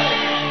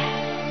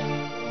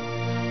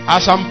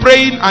 As I'm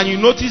praying and you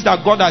notice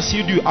that God has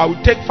healed you, I will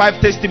take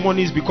 5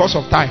 testimonies because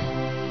of time.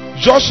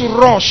 Just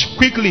rush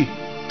quickly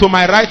to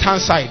my right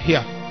hand side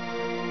here.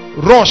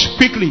 Rush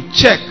quickly.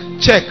 Check.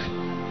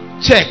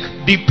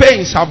 The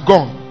pains have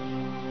gone.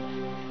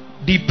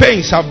 The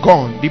pains have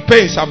gone. The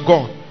pains have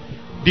gone.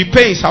 The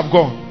pains have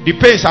gone. The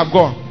pains have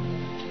gone.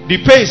 The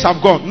pains have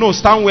gone. No,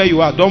 stand where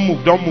you are. Don't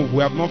move. Don't move.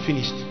 We have not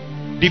finished.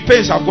 The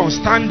pains have gone.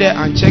 Stand there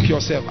and check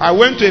yourself. I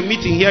went to a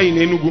meeting here in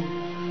Enugu.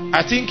 I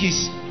think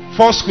it's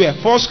four square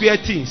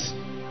teens.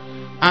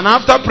 And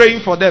after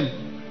praying for them,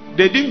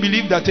 they didn't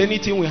believe that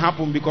anything will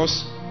happen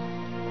because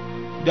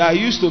they are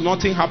used to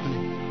nothing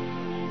happening.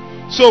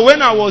 So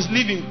when I was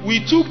leaving, we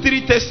took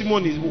 3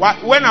 testimonies.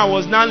 When I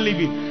was now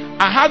leaving,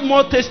 I had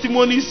more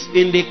testimonies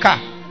in the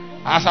car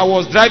as I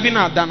was driving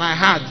out than I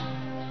had.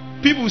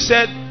 People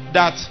said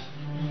that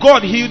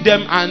God healed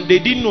them and they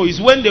didn't know. It's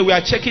when they were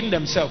checking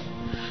themselves.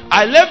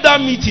 I left that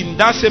meeting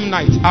that same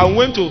night. I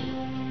went to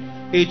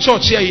a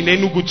church here in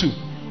Enugu too.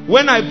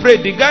 When I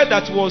prayed, the guy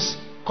that was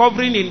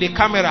covering in the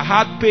camera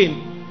had pain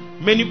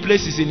many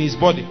places in his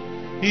body.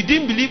 He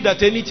didn't believe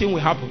that anything will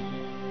happen.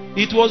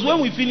 It was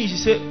when we finished, he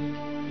said,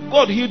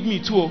 God healed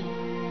me too.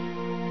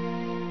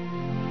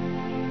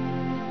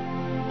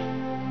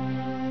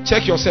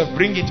 Check yourself.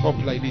 Bring it up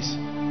like this.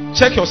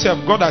 Check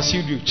yourself. God has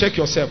healed you. Check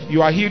yourself.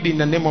 You are healed in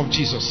the name of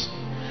Jesus.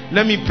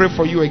 Let me pray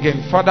for you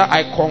again. Father,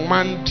 I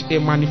command a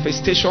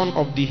manifestation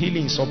of the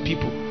healings of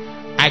people.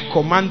 I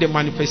command the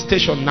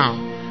manifestation now.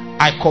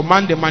 I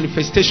command the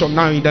manifestation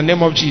now in the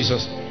name of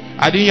Jesus.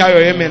 I didn't hear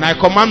your amen. I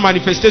command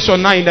manifestation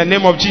now in the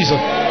name of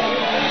Jesus.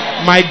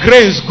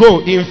 Migraines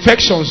go.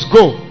 Infections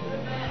go.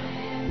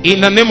 In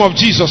the name of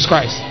Jesus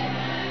Christ.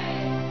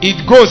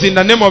 It goes in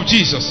the name of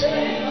Jesus.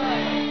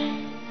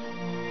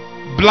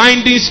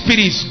 Blinding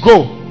spirits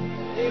go.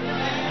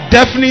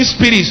 Deafening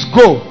spirits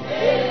go.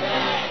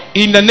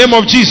 In the name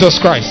of Jesus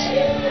Christ.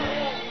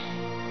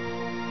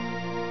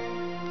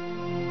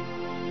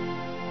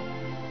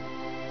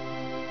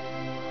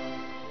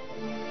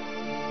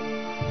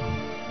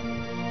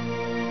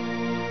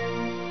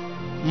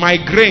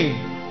 Migraine.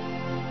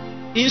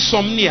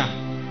 Insomnia.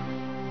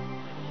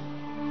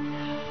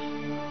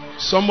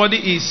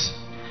 Somebody is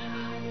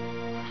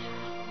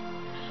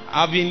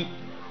having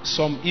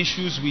some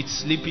issues with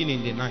sleeping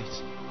in the night.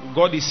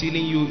 God is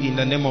healing you in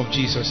the name of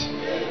Jesus.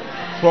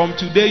 From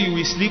today you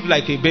will sleep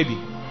like a baby.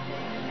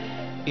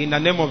 In the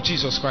name of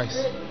Jesus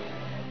Christ.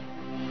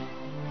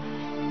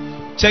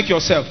 Check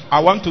yourself.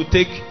 I want to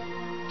take.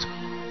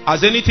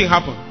 Has anything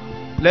happened?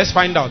 Let's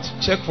find out.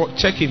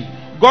 Check him.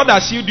 God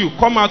has healed you.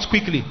 Come out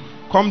quickly.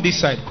 Come this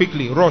side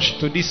quickly. Rush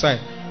to this side.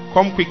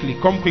 Come quickly.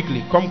 Come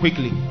quickly. Come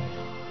quickly.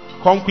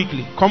 Come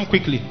quickly. Come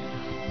quickly.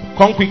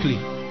 Come quickly.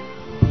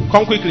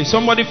 Come quickly.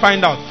 Somebody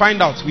find out.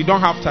 Find out. We don't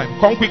have time.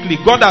 Come quickly.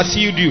 God has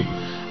healed you.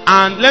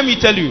 And let me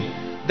tell you,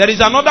 there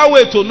is another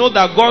way to know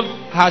that God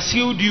has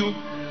healed you.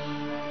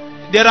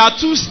 There are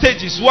 2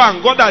 stages. One,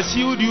 God has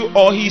healed you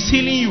or He's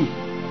healing you.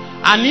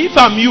 And if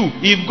I'm you,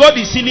 if God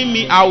is healing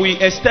me, I will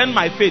extend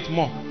my faith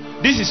more.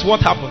 This is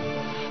what happened.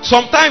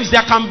 Sometimes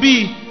there can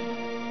be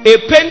a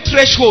pain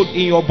threshold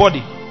in your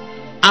body.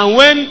 And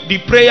when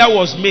the prayer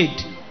was made,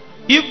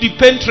 if the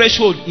pain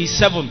threshold is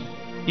 7,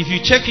 if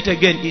you check it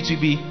again, it will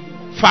be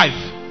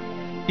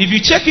 5. If you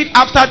check it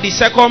after the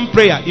second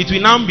prayer, it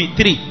will now be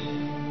 3.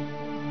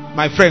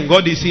 My friend,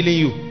 God is healing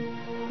you.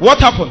 What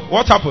happened?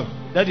 What happened?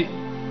 Daddy,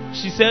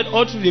 she said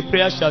all through the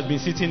prayer she has been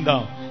sitting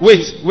down.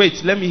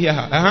 Wait, let me hear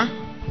her.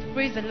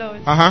 Praise the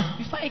Lord.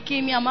 Before I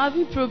came here, I'm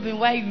having problem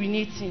while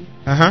urinating.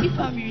 If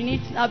I'm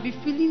urinating, I'll be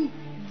feeling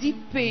deep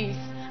pains.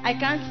 I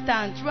can't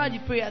stand. Throughout the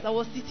prayers, I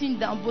was sitting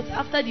down, but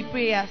after the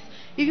prayers,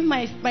 even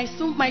my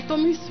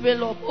tummy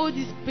swelled up. All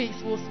these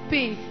pains was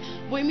pains.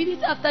 But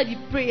immediately after the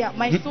prayer,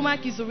 my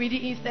stomach is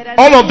already inside.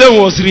 All of them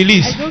was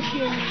released. I don't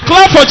feel anything.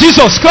 Clap for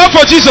Jesus. Clap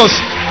for Jesus.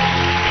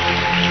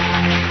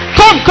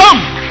 Come.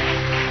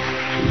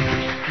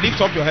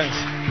 Lift up your hands.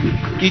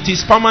 It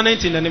is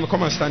permanent in the name.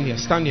 Come and stand here.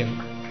 Stand here.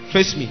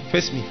 Face me.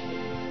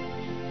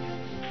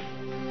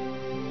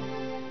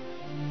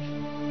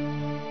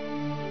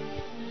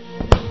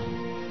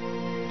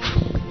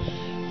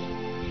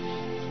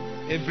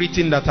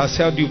 Everything that has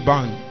held you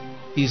bound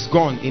is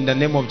gone in the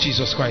name of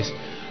Jesus Christ.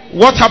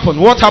 What happened?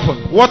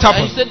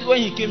 He said when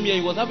he came here,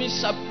 he was having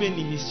sharp pain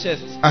in his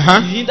chest.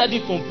 He hindered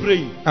him from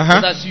praying.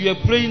 But as you were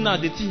praying now,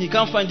 the thing he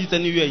can't find it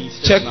anywhere in his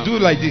chest. Check, now. do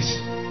like this.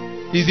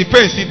 Is the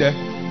pain still there?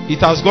 It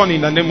has gone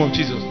in the name of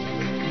Jesus.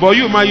 But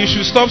you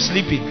should stop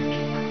sleeping.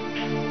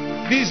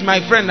 This is my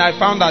friend I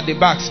found at the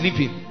back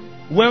sleeping.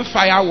 When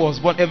fire was,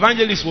 but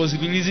evangelist was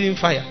releasing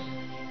fire.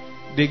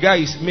 The guy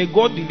is, may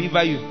God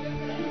deliver you.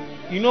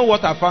 You know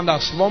what I found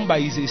out? Slumber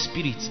is a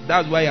spirit.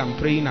 That's why I'm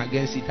praying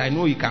against it. I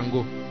know you can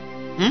go.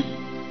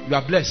 You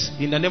are blessed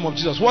in the name of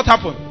Jesus. What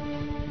happened?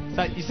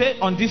 So he said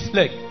on this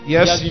leg,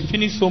 yes, he has been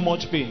feeling so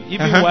much pain,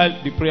 even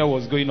while the prayer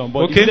was going on.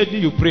 But immediately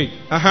you prayed,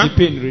 the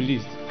pain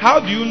released.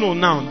 How do you know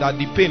now that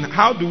the pain?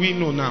 How do we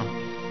know now?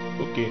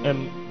 Okay,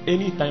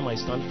 anytime I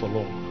stand for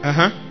long,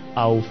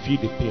 I will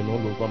feel the pain all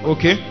over my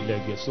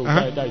leg. So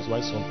that is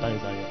why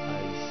sometimes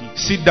I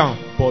sit down.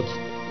 But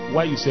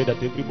why you say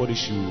that everybody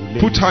should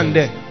put hand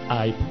there?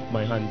 I put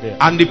my hand there,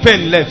 and the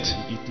pain left.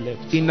 It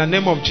left. In the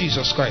name of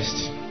Jesus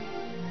Christ,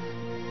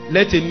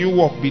 let a new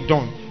work be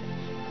done,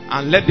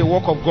 and let the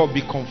work of God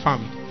be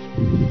confirmed.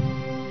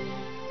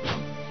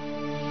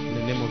 In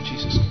the name of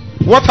Jesus.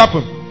 What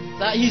happened?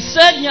 That he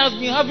said he has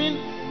been having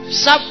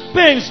sharp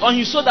pains on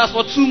his shoulders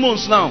for 2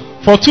 months now.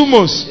 For 2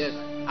 months? Yes.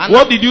 And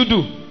what did you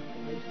do?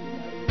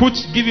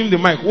 Give him the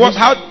mic. What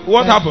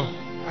happened?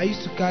 I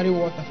used to carry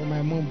water for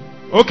my mom.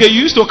 Okay,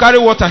 you used to carry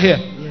water here?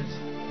 Yes.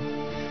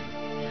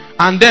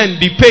 And then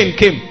the pain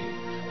came.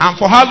 And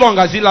for how long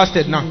has it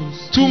lasted now?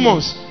 2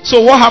 months.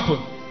 So what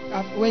happened?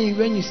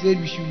 When you said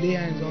we should lay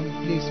hands on the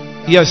place.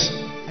 Yes.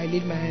 I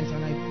laid my hands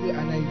and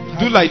I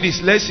do like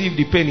this. Let's see if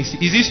the pain is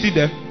it still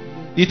there?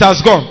 It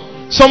has gone.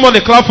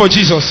 Somebody clap for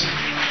Jesus.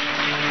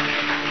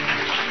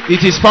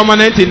 It is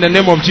permanent in the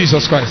name of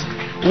Jesus Christ.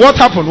 What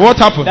happened? What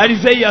happened? That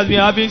is why he has been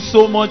having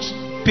so much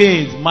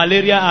pain,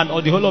 malaria, and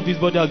the whole of his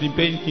body has been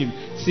paining him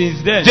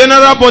since then.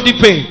 General body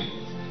pain,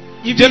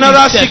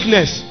 general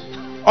sickness,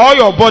 all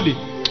your body.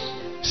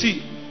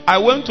 See, I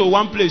went to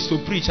one place to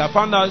preach. I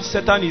found out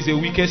Satan is a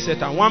wicked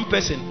Satan. One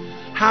person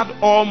had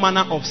all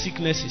manner of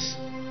sicknesses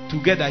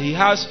together. He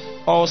has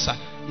ulcer,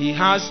 he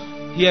has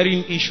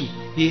hearing issue,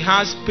 he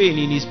has pain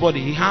in his body,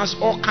 he has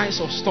all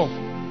kinds of stuff.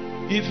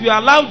 If you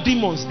allow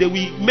demons, they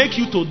will make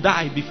you to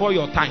die before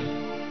your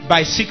time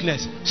by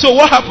sickness. So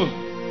what happened?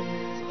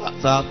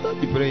 So after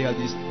the prayer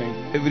this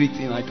time,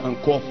 everything I can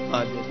cough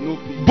and there's no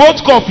pain.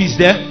 Both cough is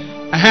there.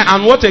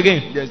 And what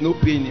again? There's no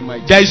pain in my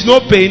chest. There is no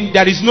pain,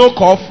 there is no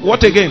cough.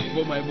 What again?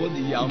 For my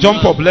body,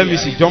 jump up, let me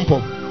see. Jump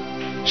up.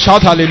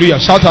 Shout hallelujah.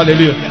 Shout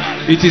hallelujah.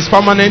 It is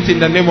permanent in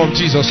the name of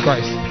Jesus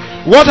Christ.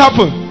 What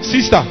happened,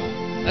 sister?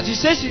 As she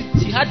said,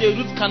 she had a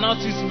root canal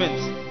treatment.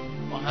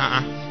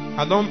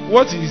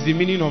 What is the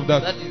meaning of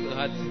that? That is the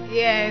heart.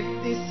 Yes,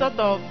 it's sort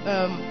of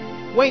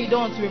when you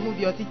don't want to remove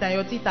your teeth and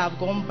your teeth have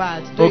gone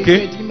bad.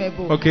 Okay.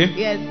 Okay.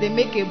 Yes,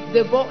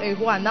 they bore a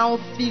hole and now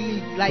fill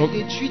it like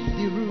they treat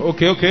the root.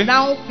 Okay.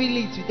 Now fill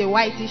it with a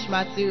whitish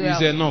material.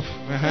 It's enough.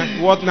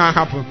 What now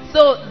happened?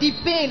 So the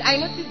pain, I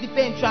noticed the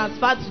pain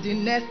transferred to the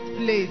next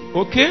place.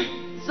 Okay.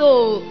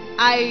 So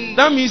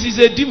that means it's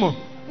a demon.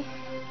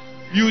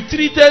 You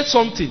treated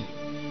something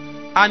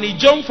and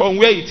it jumped from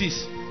where it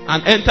is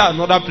and enter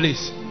another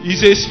place.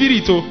 It's a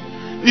spirit.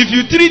 If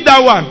you treat that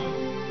one,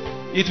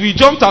 it will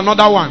jump to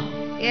another one.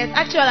 Yes,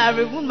 actually I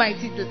removed my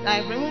teeth.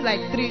 I removed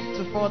like 3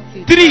 to 4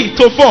 teeth. 3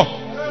 to 4.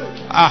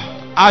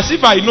 As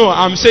if I know,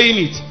 I'm saying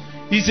it.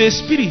 It's a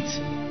spirit.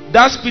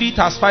 That spirit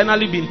has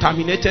finally been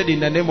terminated in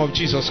the name of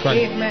Jesus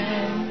Christ.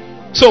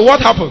 Amen. So what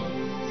happened?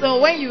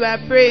 So when you were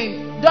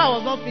praying, though I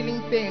was not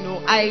feeling pain,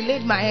 I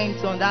laid my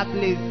hands on that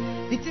place.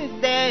 The thing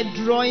started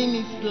drawing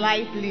me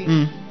slightly.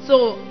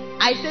 So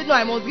I said no,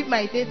 I must give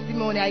my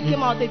testimony. I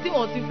came out, the thing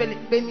was still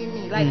paining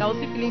me, like I was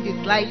still feeling the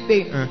slight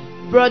pain.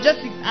 Bro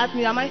just asked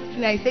me, am I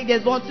feeling? I said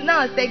yes, but now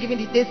I start giving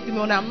the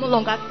testimony. I'm no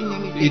longer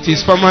feeling it. It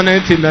is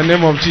permanent in the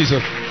name of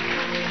Jesus.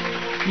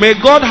 May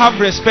God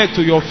have respect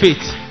to your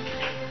faith,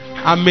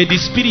 and may the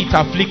spirit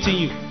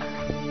afflicting you.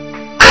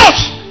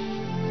 Ouch!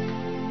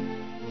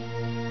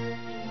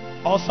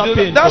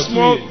 That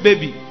small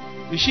baby,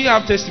 will she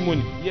have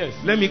testimony? Yes.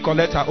 Let me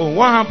collect her own.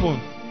 What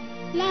happened?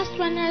 Last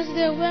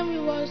Wednesday when we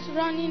was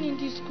running in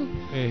the school,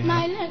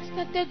 my leg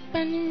started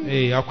paining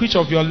me. Hey, which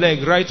of your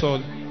leg, right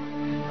or?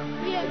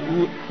 Yeah.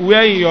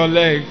 Where in your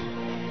leg?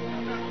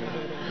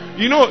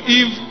 You know,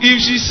 if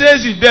she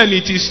says it, then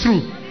it is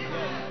true.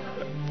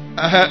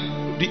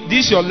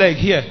 This your leg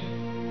here,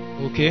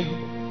 okay?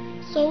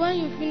 So when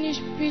you finish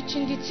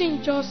preaching, the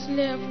thing just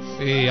left.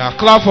 Hey,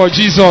 clap for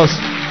Jesus.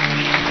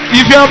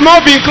 If you have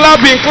not been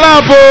clapping,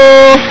 clap.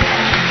 Oh,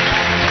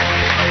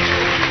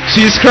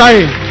 she's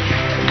crying.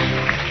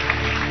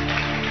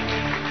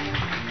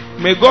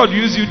 May God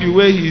use you the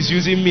way He is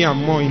using me and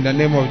more in the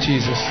name of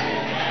Jesus.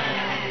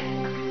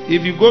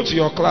 If you go to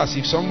your class,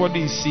 if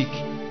somebody is sick,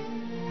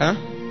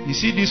 you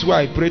see this way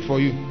I prayed for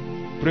you.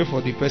 Pray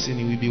for the person,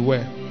 he will be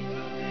well.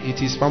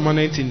 It is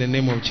permanent in the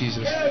name of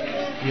Jesus.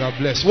 You are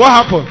blessed. What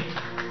happened?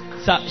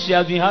 Sir, she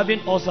has been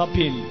having ulcer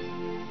pain,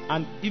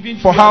 and even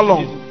for how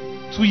long?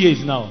 2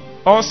 years now.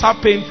 Ulcer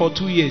pain for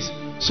 2 years.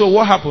 So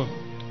what happened?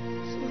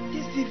 So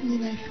this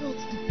evening I felt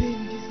the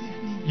pain this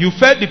evening. You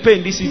felt the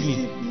pain this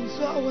evening?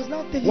 So I was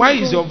now telling Why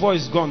God, is your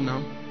voice gone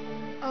now?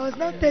 I was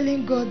not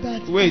telling God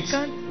that. Wait,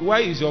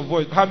 why is your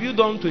voice? Have you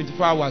done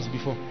 24 hours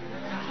before?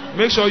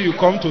 Make sure you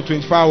come to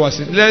 24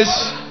 hours.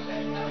 Let's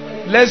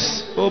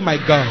oh my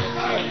God.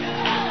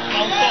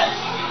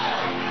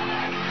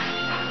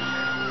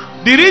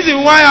 The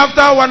reason why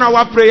after 1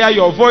 hour prayer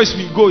your voice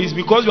will go is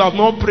because you have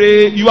not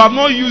prayed, you have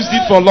not used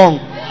it for long.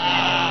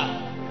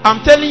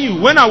 I'm telling you,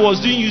 when I was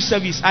doing youth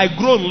service, I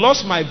grown,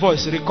 lost my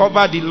voice,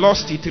 recovered it,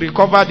 lost it,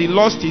 recovered it,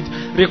 lost it,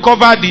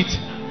 recovered it,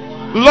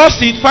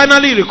 lost it,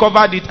 finally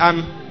recovered it,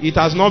 and it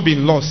has not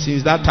been lost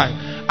since that time.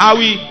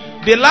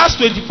 The last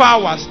 24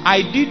 hours,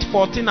 I did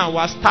 14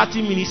 hours,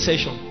 30-minute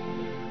session.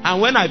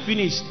 And when I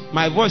finished,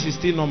 my voice is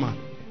still normal.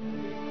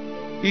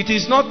 It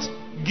is not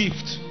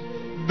gift.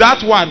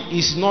 That one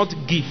is not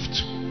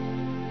gift.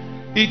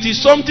 It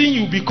is something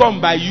you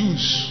become by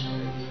use.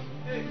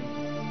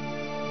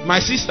 My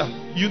sister,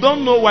 you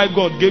don't know why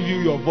God gave you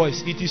your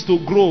voice. It is to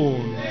grow.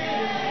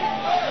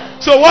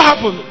 So what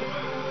happened?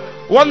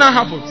 What now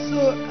happened?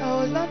 So I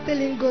was not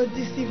telling God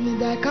this evening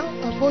that I can't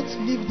afford to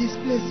leave this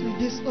place with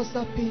this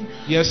ulcer pain.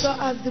 Yes. So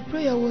as the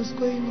prayer was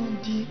going on,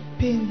 the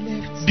pain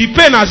left. The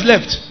pain has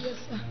left. Yes,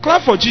 sir.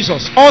 Clap for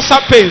Jesus. Ulcer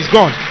pain is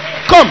gone.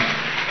 Come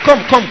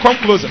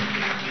closer.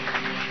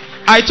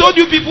 I told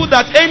you people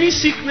that any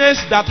sickness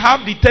that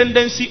have the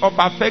tendency of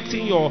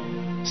affecting your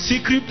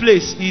secret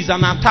place is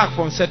an attack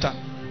from Satan.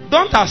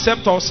 Don't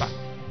accept ulcer.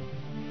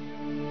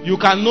 You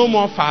can no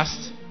more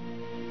fast.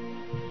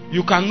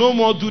 You can no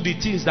more do the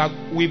things that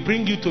will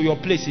bring you to your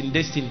place in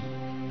destiny.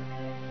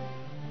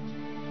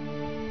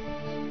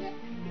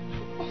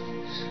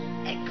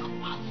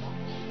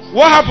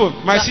 What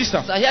happened, my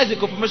sister? So here's the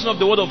confirmation of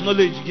the word of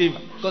knowledge you gave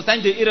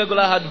concerning the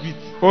irregular heartbeat.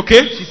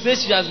 Okay. She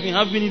says she has been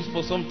having it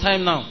for some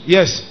time now.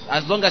 Yes.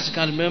 As long as she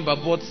can remember.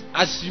 But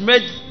as she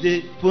made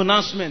the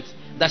pronouncement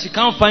that she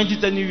can't find it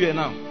anywhere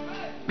now.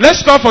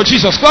 Let's clap for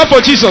Jesus. Clap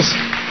for Jesus.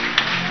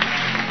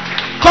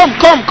 Come.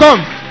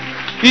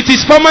 It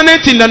is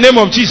permanent in the name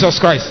of Jesus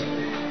Christ.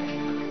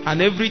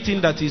 And everything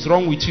that is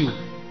wrong with you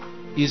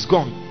is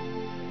gone.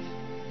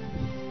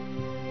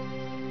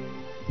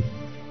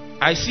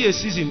 I see a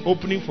season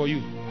opening for you.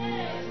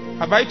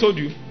 Have I told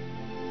you?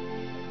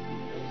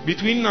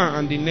 Between now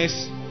and the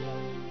next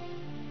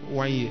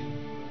 1 year.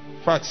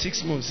 In fact,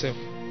 6 months. Self.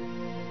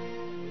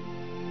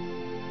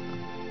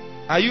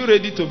 Are you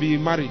ready to be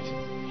married?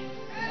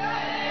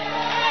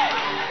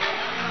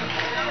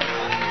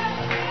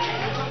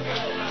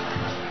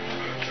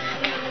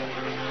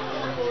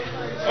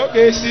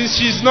 Okay, since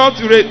she's not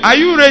ready. Are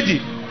you ready?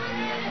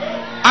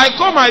 I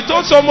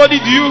told somebody,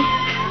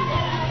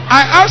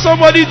 I asked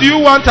somebody, do you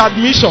want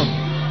admission?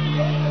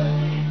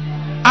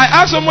 I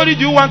asked somebody,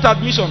 do you want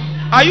admission?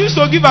 I used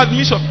to give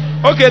admission.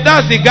 Okay,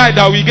 that's the guy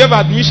that we gave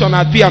admission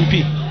at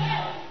P&P.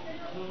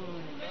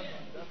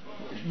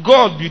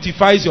 God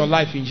beautifies your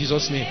life in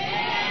Jesus' name.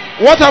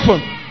 What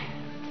happened?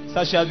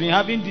 So she has been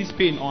having this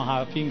pain on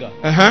her finger.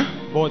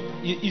 But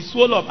it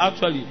swelled up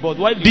actually. But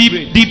why the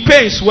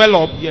pain swell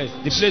up? Yes,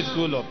 the place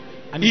swelled up.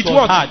 And it was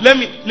what? hard. Let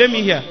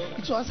me hear.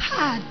 It was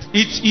hard.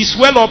 It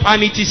swell up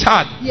and it is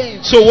hard.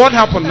 Yes. So what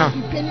happened now?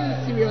 It has been paining me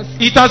seriously.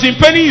 It has been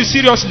paining you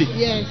seriously.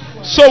 Yes.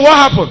 So what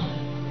happened?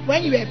 When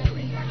you were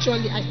praying,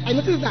 actually, I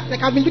noticed that like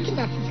I've been looking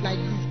at it like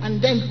this,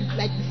 and then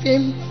like the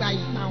same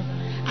size now,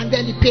 and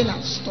then the pain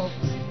has stopped.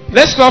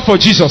 Let's clap for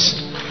Jesus.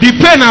 The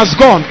pain has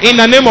gone in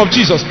the name of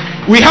Jesus.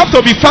 We have to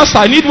be faster.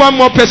 I need one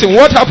more person.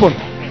 What happened?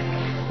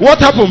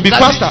 What happened? Be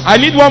faster. I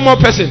need one more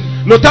person.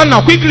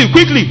 Lotana, quickly.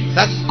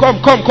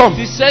 Come.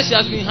 She says she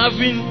has been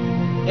having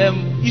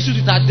issues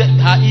with her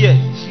ear.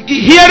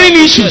 Hearing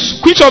issues.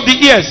 Which of the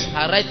ears?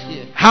 Her right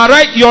ear.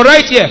 Your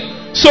right ear.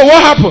 So what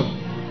happened?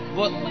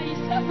 But when you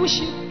said we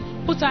should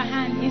put our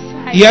hand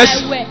inside, yes.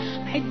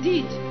 I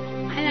did.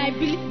 And I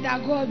believe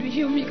that God will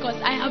heal me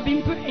because I have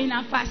been praying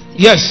and fasting.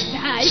 Yes.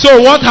 So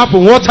what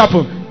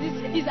happened?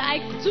 Is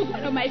I took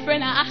one of my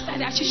friends and asked her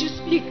that she should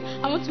speak.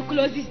 I want to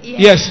close this ear.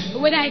 Yes.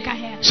 Whether I can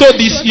hear. So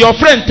your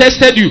friend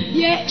tested you.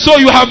 Yes. So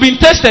you have been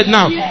tested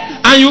now. Yes.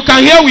 And you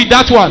can hear with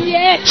that one.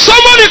 Yes.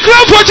 Somebody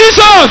clap for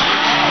Jesus.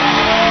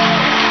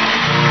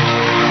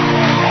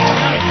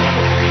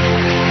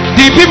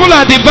 The people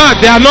at the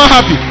back, they are not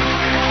happy.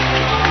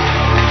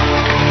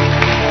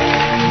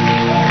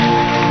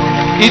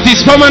 It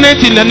is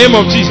permanent in the name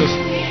of Jesus.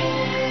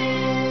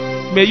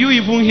 May you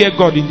even hear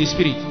God in the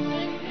spirit.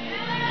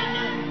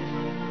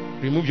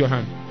 Remove your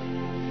hand.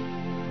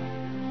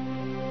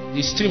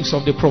 The streams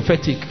of the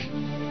prophetic.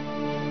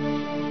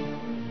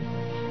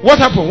 What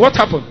happened?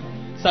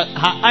 So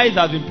her eyes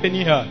have been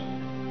paining her.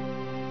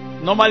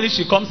 Normally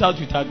she comes out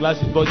with her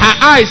glasses, but her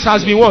eyes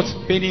has been what?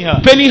 Paining her.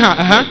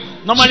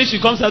 Normally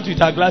she comes out with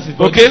her glasses,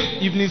 but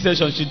evening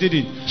session she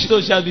didn't.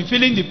 So she has been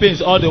feeling the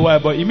pains all the while,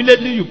 but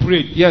immediately you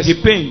prayed,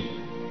 the pain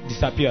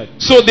disappeared.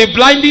 So the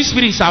blinding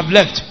spirits have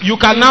left. You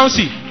can now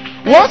see.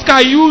 What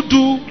can you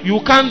do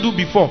you can't do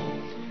before?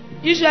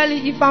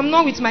 Usually, if I'm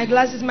not with my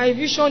glasses, my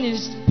vision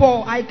is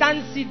poor. I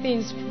can't see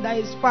things that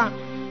is far.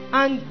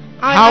 And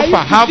how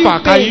far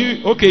can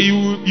you? Okay,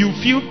 you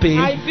feel pain,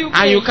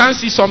 and you can't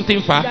see something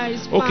far.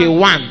 Okay,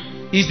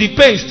 one. Is the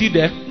pain still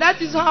there?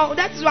 That is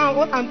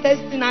what I'm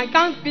testing. I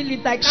can't feel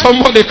it.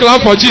 Somebody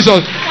clap for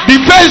Jesus.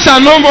 The pains are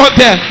no more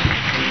there.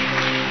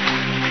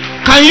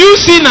 Can you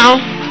see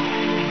now?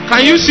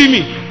 Can you see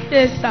me?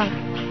 Yes, sir.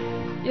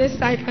 Yes,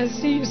 I can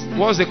see you, sir.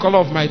 What's the color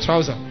of my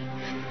trouser?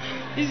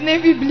 It's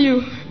navy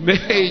blue.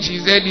 She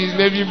said it's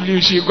navy blue.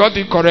 She got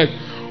it correct.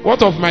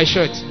 What of my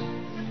shirt?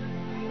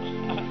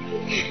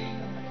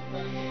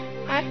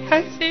 I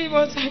can see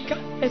what I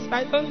can. Yes,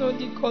 I don't know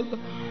the color.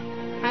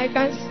 I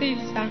can see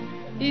it, sir.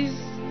 It's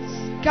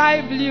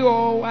sky blue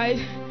or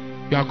white.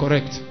 You are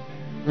correct.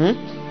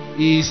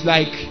 It's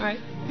like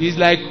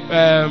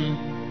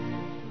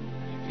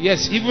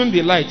yes, even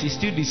the light is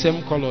still the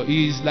same color.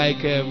 It's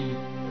like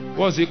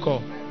what's it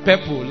called?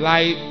 Purple,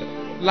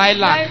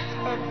 lilac.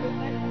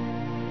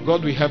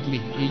 God will help me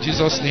in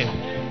Jesus' name.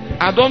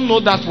 I don't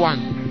know that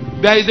one.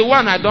 There is the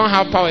one I don't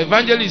have power.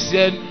 Evangelist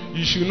said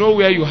you should know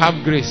where you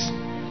have grace.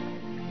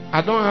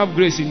 I don't have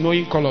grace in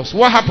knowing colors.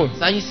 What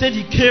happened? And he said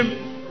he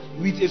came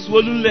with a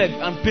swollen leg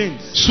and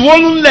pains.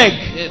 Swollen leg.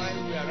 Yes.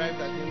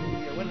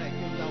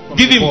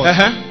 Give him.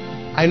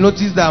 I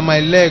noticed that my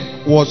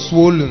leg was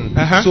swollen.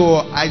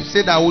 So I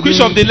said I wouldn't.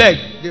 Which of the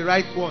leg? The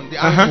right one, the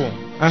ankle.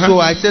 So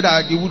I said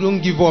that he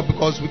wouldn't give up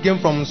because we came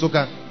from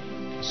Nsoka.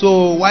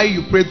 So while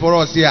you prayed for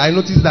us here, I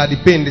noticed that the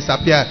pain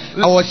disappeared.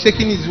 I was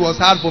shaking, it was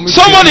hard for me.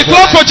 Somebody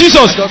clap for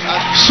Jesus.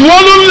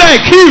 Swollen leg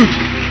healed.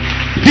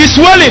 The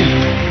swelling.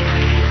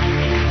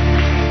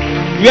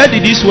 Where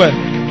did he swell?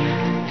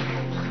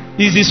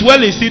 Is the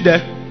swelling still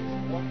there?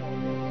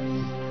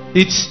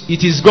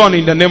 It is gone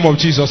in the name of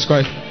Jesus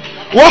Christ.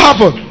 What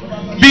happened?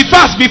 Be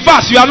fast, be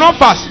fast. You are not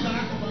fast.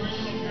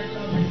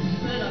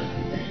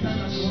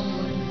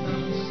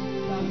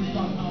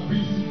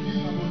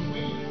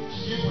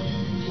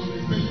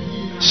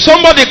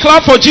 Somebody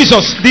clap for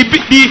Jesus. The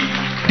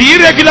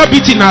irregular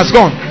beating has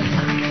gone.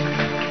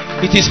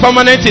 It is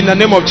permanent in the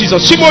name of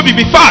Jesus. Shimobi,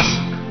 be fast.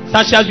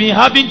 So she has been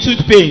having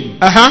tooth pain.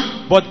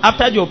 But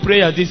after your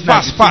prayer, this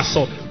fast.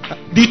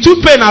 The tooth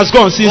pain has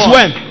gone since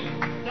when?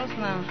 Just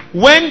now.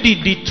 When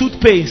did the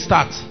tooth pain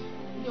start?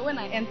 When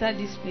I entered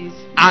this place.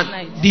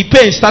 And the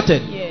pain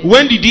started. Yes.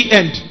 When did it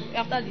end?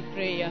 After the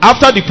prayer.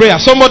 After the prayer.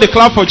 Somebody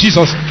clap for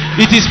Jesus.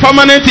 It is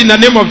permanent in the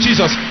name of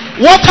Jesus.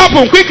 What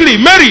happened? Quickly,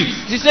 Mary.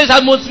 She says she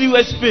has monthly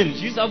waist pain.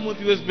 She used to have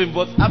monthly waist pain,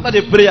 but after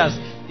the prayers,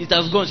 it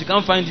has gone. She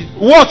can't find it.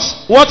 What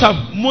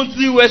happened?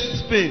 Monthly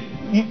waist pain.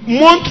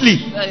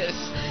 Monthly. Yes.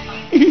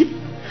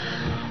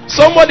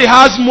 Somebody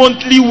has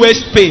monthly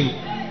waist pain.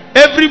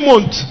 Every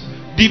month,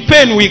 the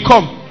pain will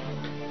come,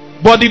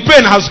 but the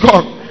pain has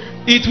gone.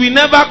 It will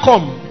never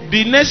come.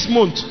 The next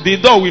month, the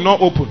door will not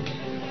open.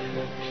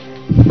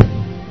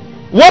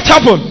 What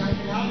happened?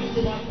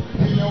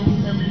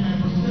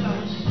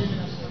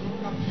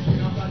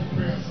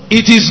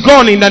 It is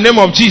gone in the name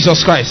of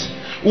Jesus Christ.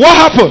 What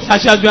happened?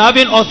 She has been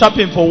having ulcer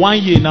pain for 1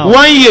 year now.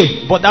 1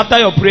 year. But after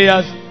your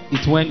prayers,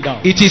 it went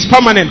down. It is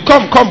permanent.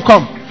 Come.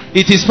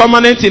 It is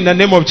permanent in the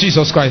name of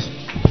Jesus Christ.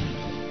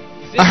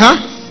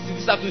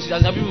 This afternoon, she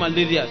has been having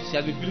malaria. She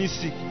has been feeling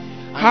sick.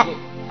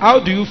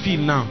 How do you feel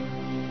now?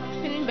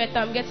 I'm feeling better.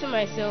 I'm getting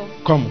myself.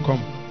 Come.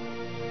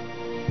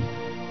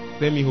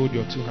 Let me hold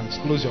your two hands.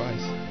 Close your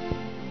eyes.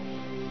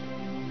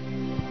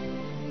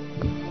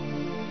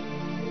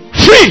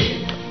 Free.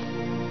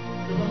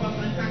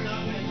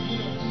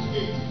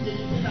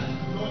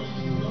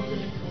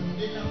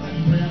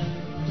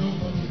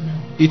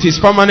 It is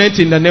permanent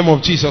in the name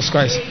of Jesus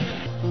Christ.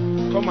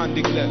 Come and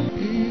declare.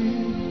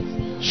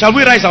 Shall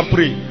we rise and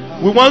pray?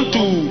 We want to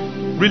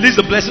release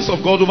the blessings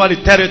of God over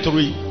the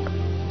territory,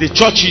 the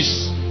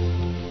churches,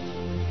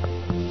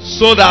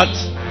 so that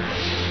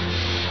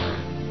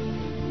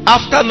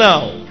after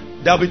now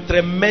there will be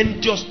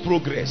tremendous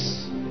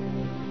progress,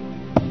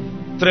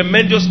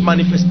 tremendous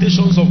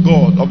manifestations of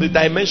God, of the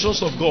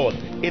dimensions of God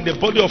in the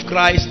body of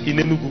Christ in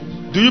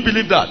Enugu. Do you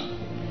believe that?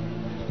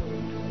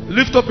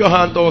 Lift up your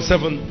hand, all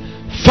seven.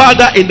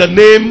 Father, in the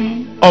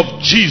name of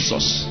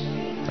Jesus,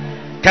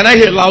 can I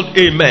hear loud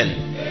amen?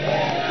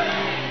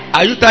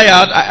 Are you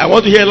tired? I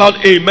want to hear loud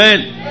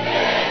amen.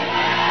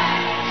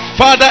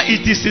 Father,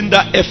 it is in the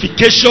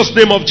efficacious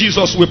name of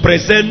Jesus we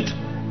present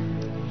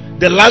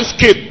the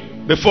landscape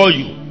before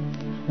you.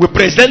 We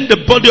present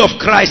the body of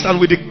Christ, and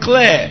we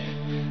declare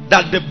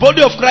that the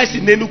body of Christ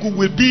in Enugu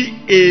will be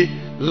a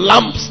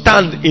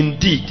lampstand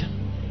indeed.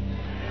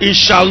 It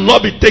shall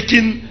not be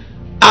taken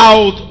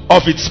out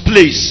of its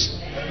place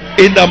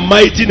in the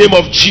mighty name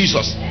of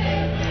Jesus.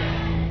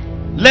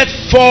 Let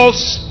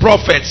false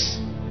prophets,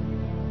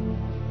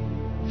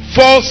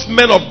 false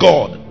men of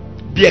God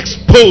be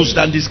exposed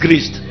and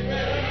disgraced,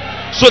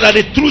 so that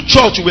the true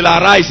church will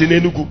arise in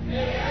Enugu.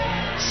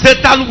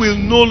 Satan will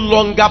no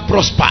longer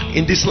prosper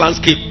in this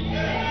landscape.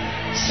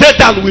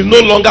 Satan will no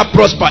longer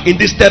prosper in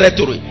this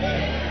territory.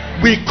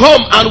 We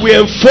come and we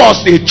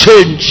enforce a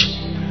change.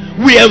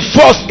 We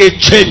enforce a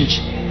change.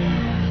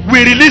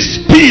 We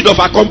release speed of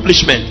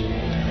accomplishment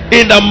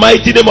in the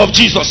mighty name of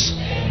Jesus.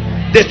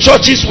 The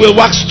churches will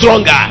work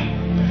stronger.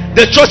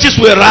 The churches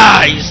will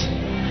rise.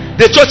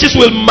 The churches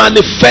will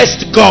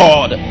manifest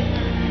God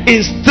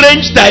in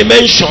strange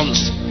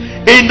dimensions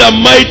in the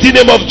mighty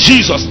name of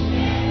Jesus.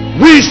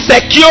 We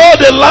secure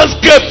the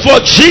landscape for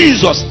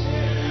Jesus.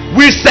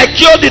 We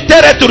secure the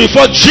territory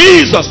for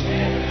Jesus.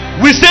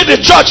 We say the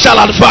church shall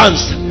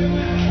advance.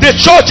 The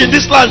church in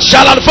this land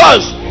shall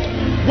advance.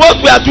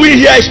 What we are doing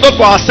here is not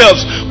for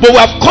ourselves, but we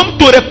have come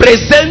to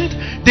represent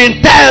the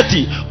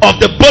entirety of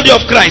the body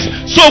of Christ.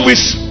 So we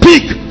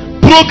speak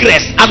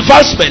progress,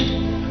 advancement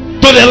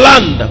to the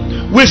land.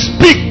 We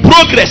speak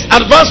progress,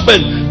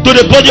 advancement to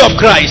the body of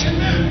Christ.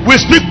 We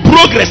speak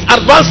progress,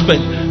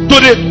 advancement to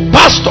the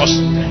pastors,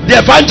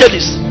 the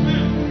evangelists,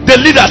 the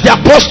leaders, the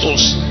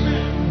apostles,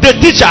 the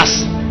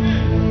teachers,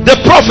 the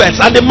prophets,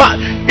 and the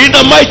man, in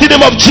the mighty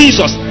name of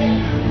Jesus,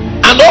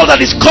 and all that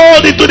is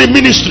called into the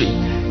ministry.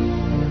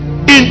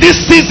 In this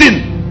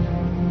season,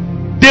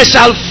 they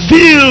shall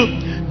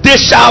feel, they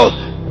shall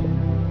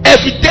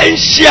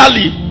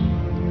evidentially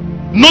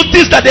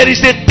notice that there is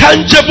a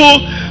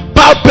tangible,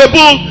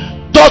 palpable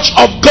touch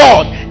of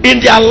God in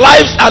their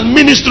lives and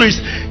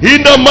ministries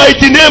In the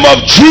mighty name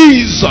of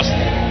Jesus.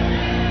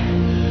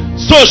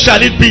 So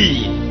shall it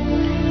be.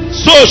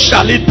 So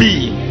shall it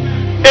be.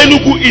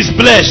 Enugu is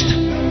blessed.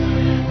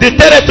 The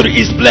territory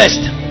is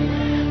blessed.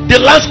 The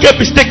landscape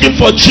is taken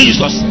for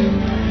Jesus.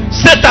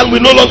 Satan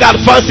will no longer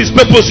advance his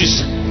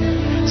purposes.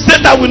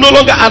 Satan will no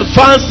longer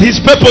advance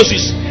his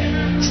purposes.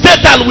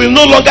 Satan will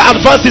no longer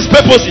advance his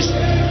purposes.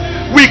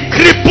 We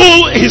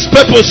cripple his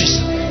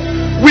purposes.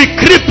 We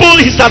cripple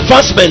his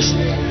advancements.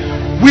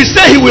 We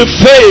say he will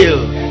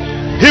fail.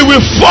 He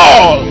will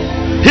fall.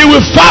 He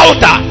will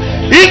falter.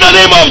 In the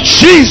name of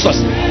Jesus.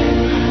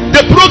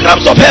 The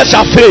programs of hell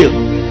shall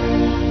fail.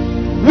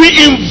 We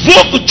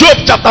invoke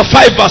Job chapter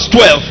 5 verse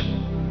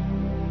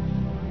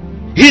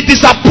 12. He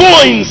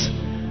disappoints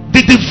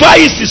the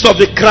devices of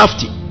the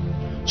crafty,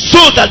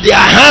 so that their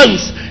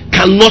hands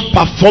cannot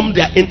perform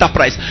their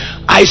enterprise.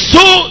 I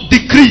so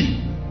decree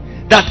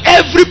that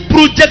every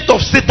project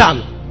of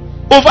Satan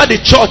over the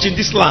church in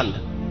this land,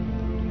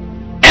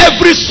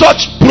 every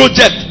such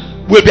project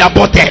will be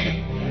aborted.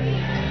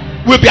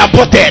 Will be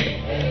aborted.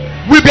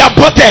 Will be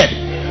aborted.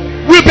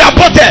 Will be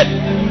aborted.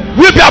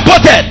 Will be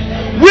aborted.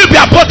 Will be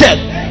aborted.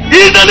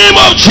 In the name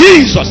of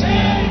Jesus.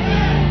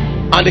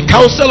 And the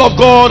counsel of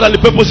God and the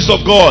purposes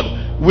of God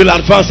will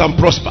advance and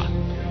prosper.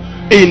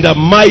 In the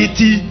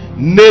mighty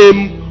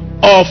name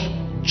of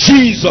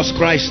Jesus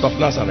Christ of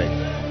Nazareth.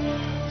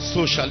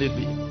 So shall it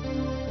be.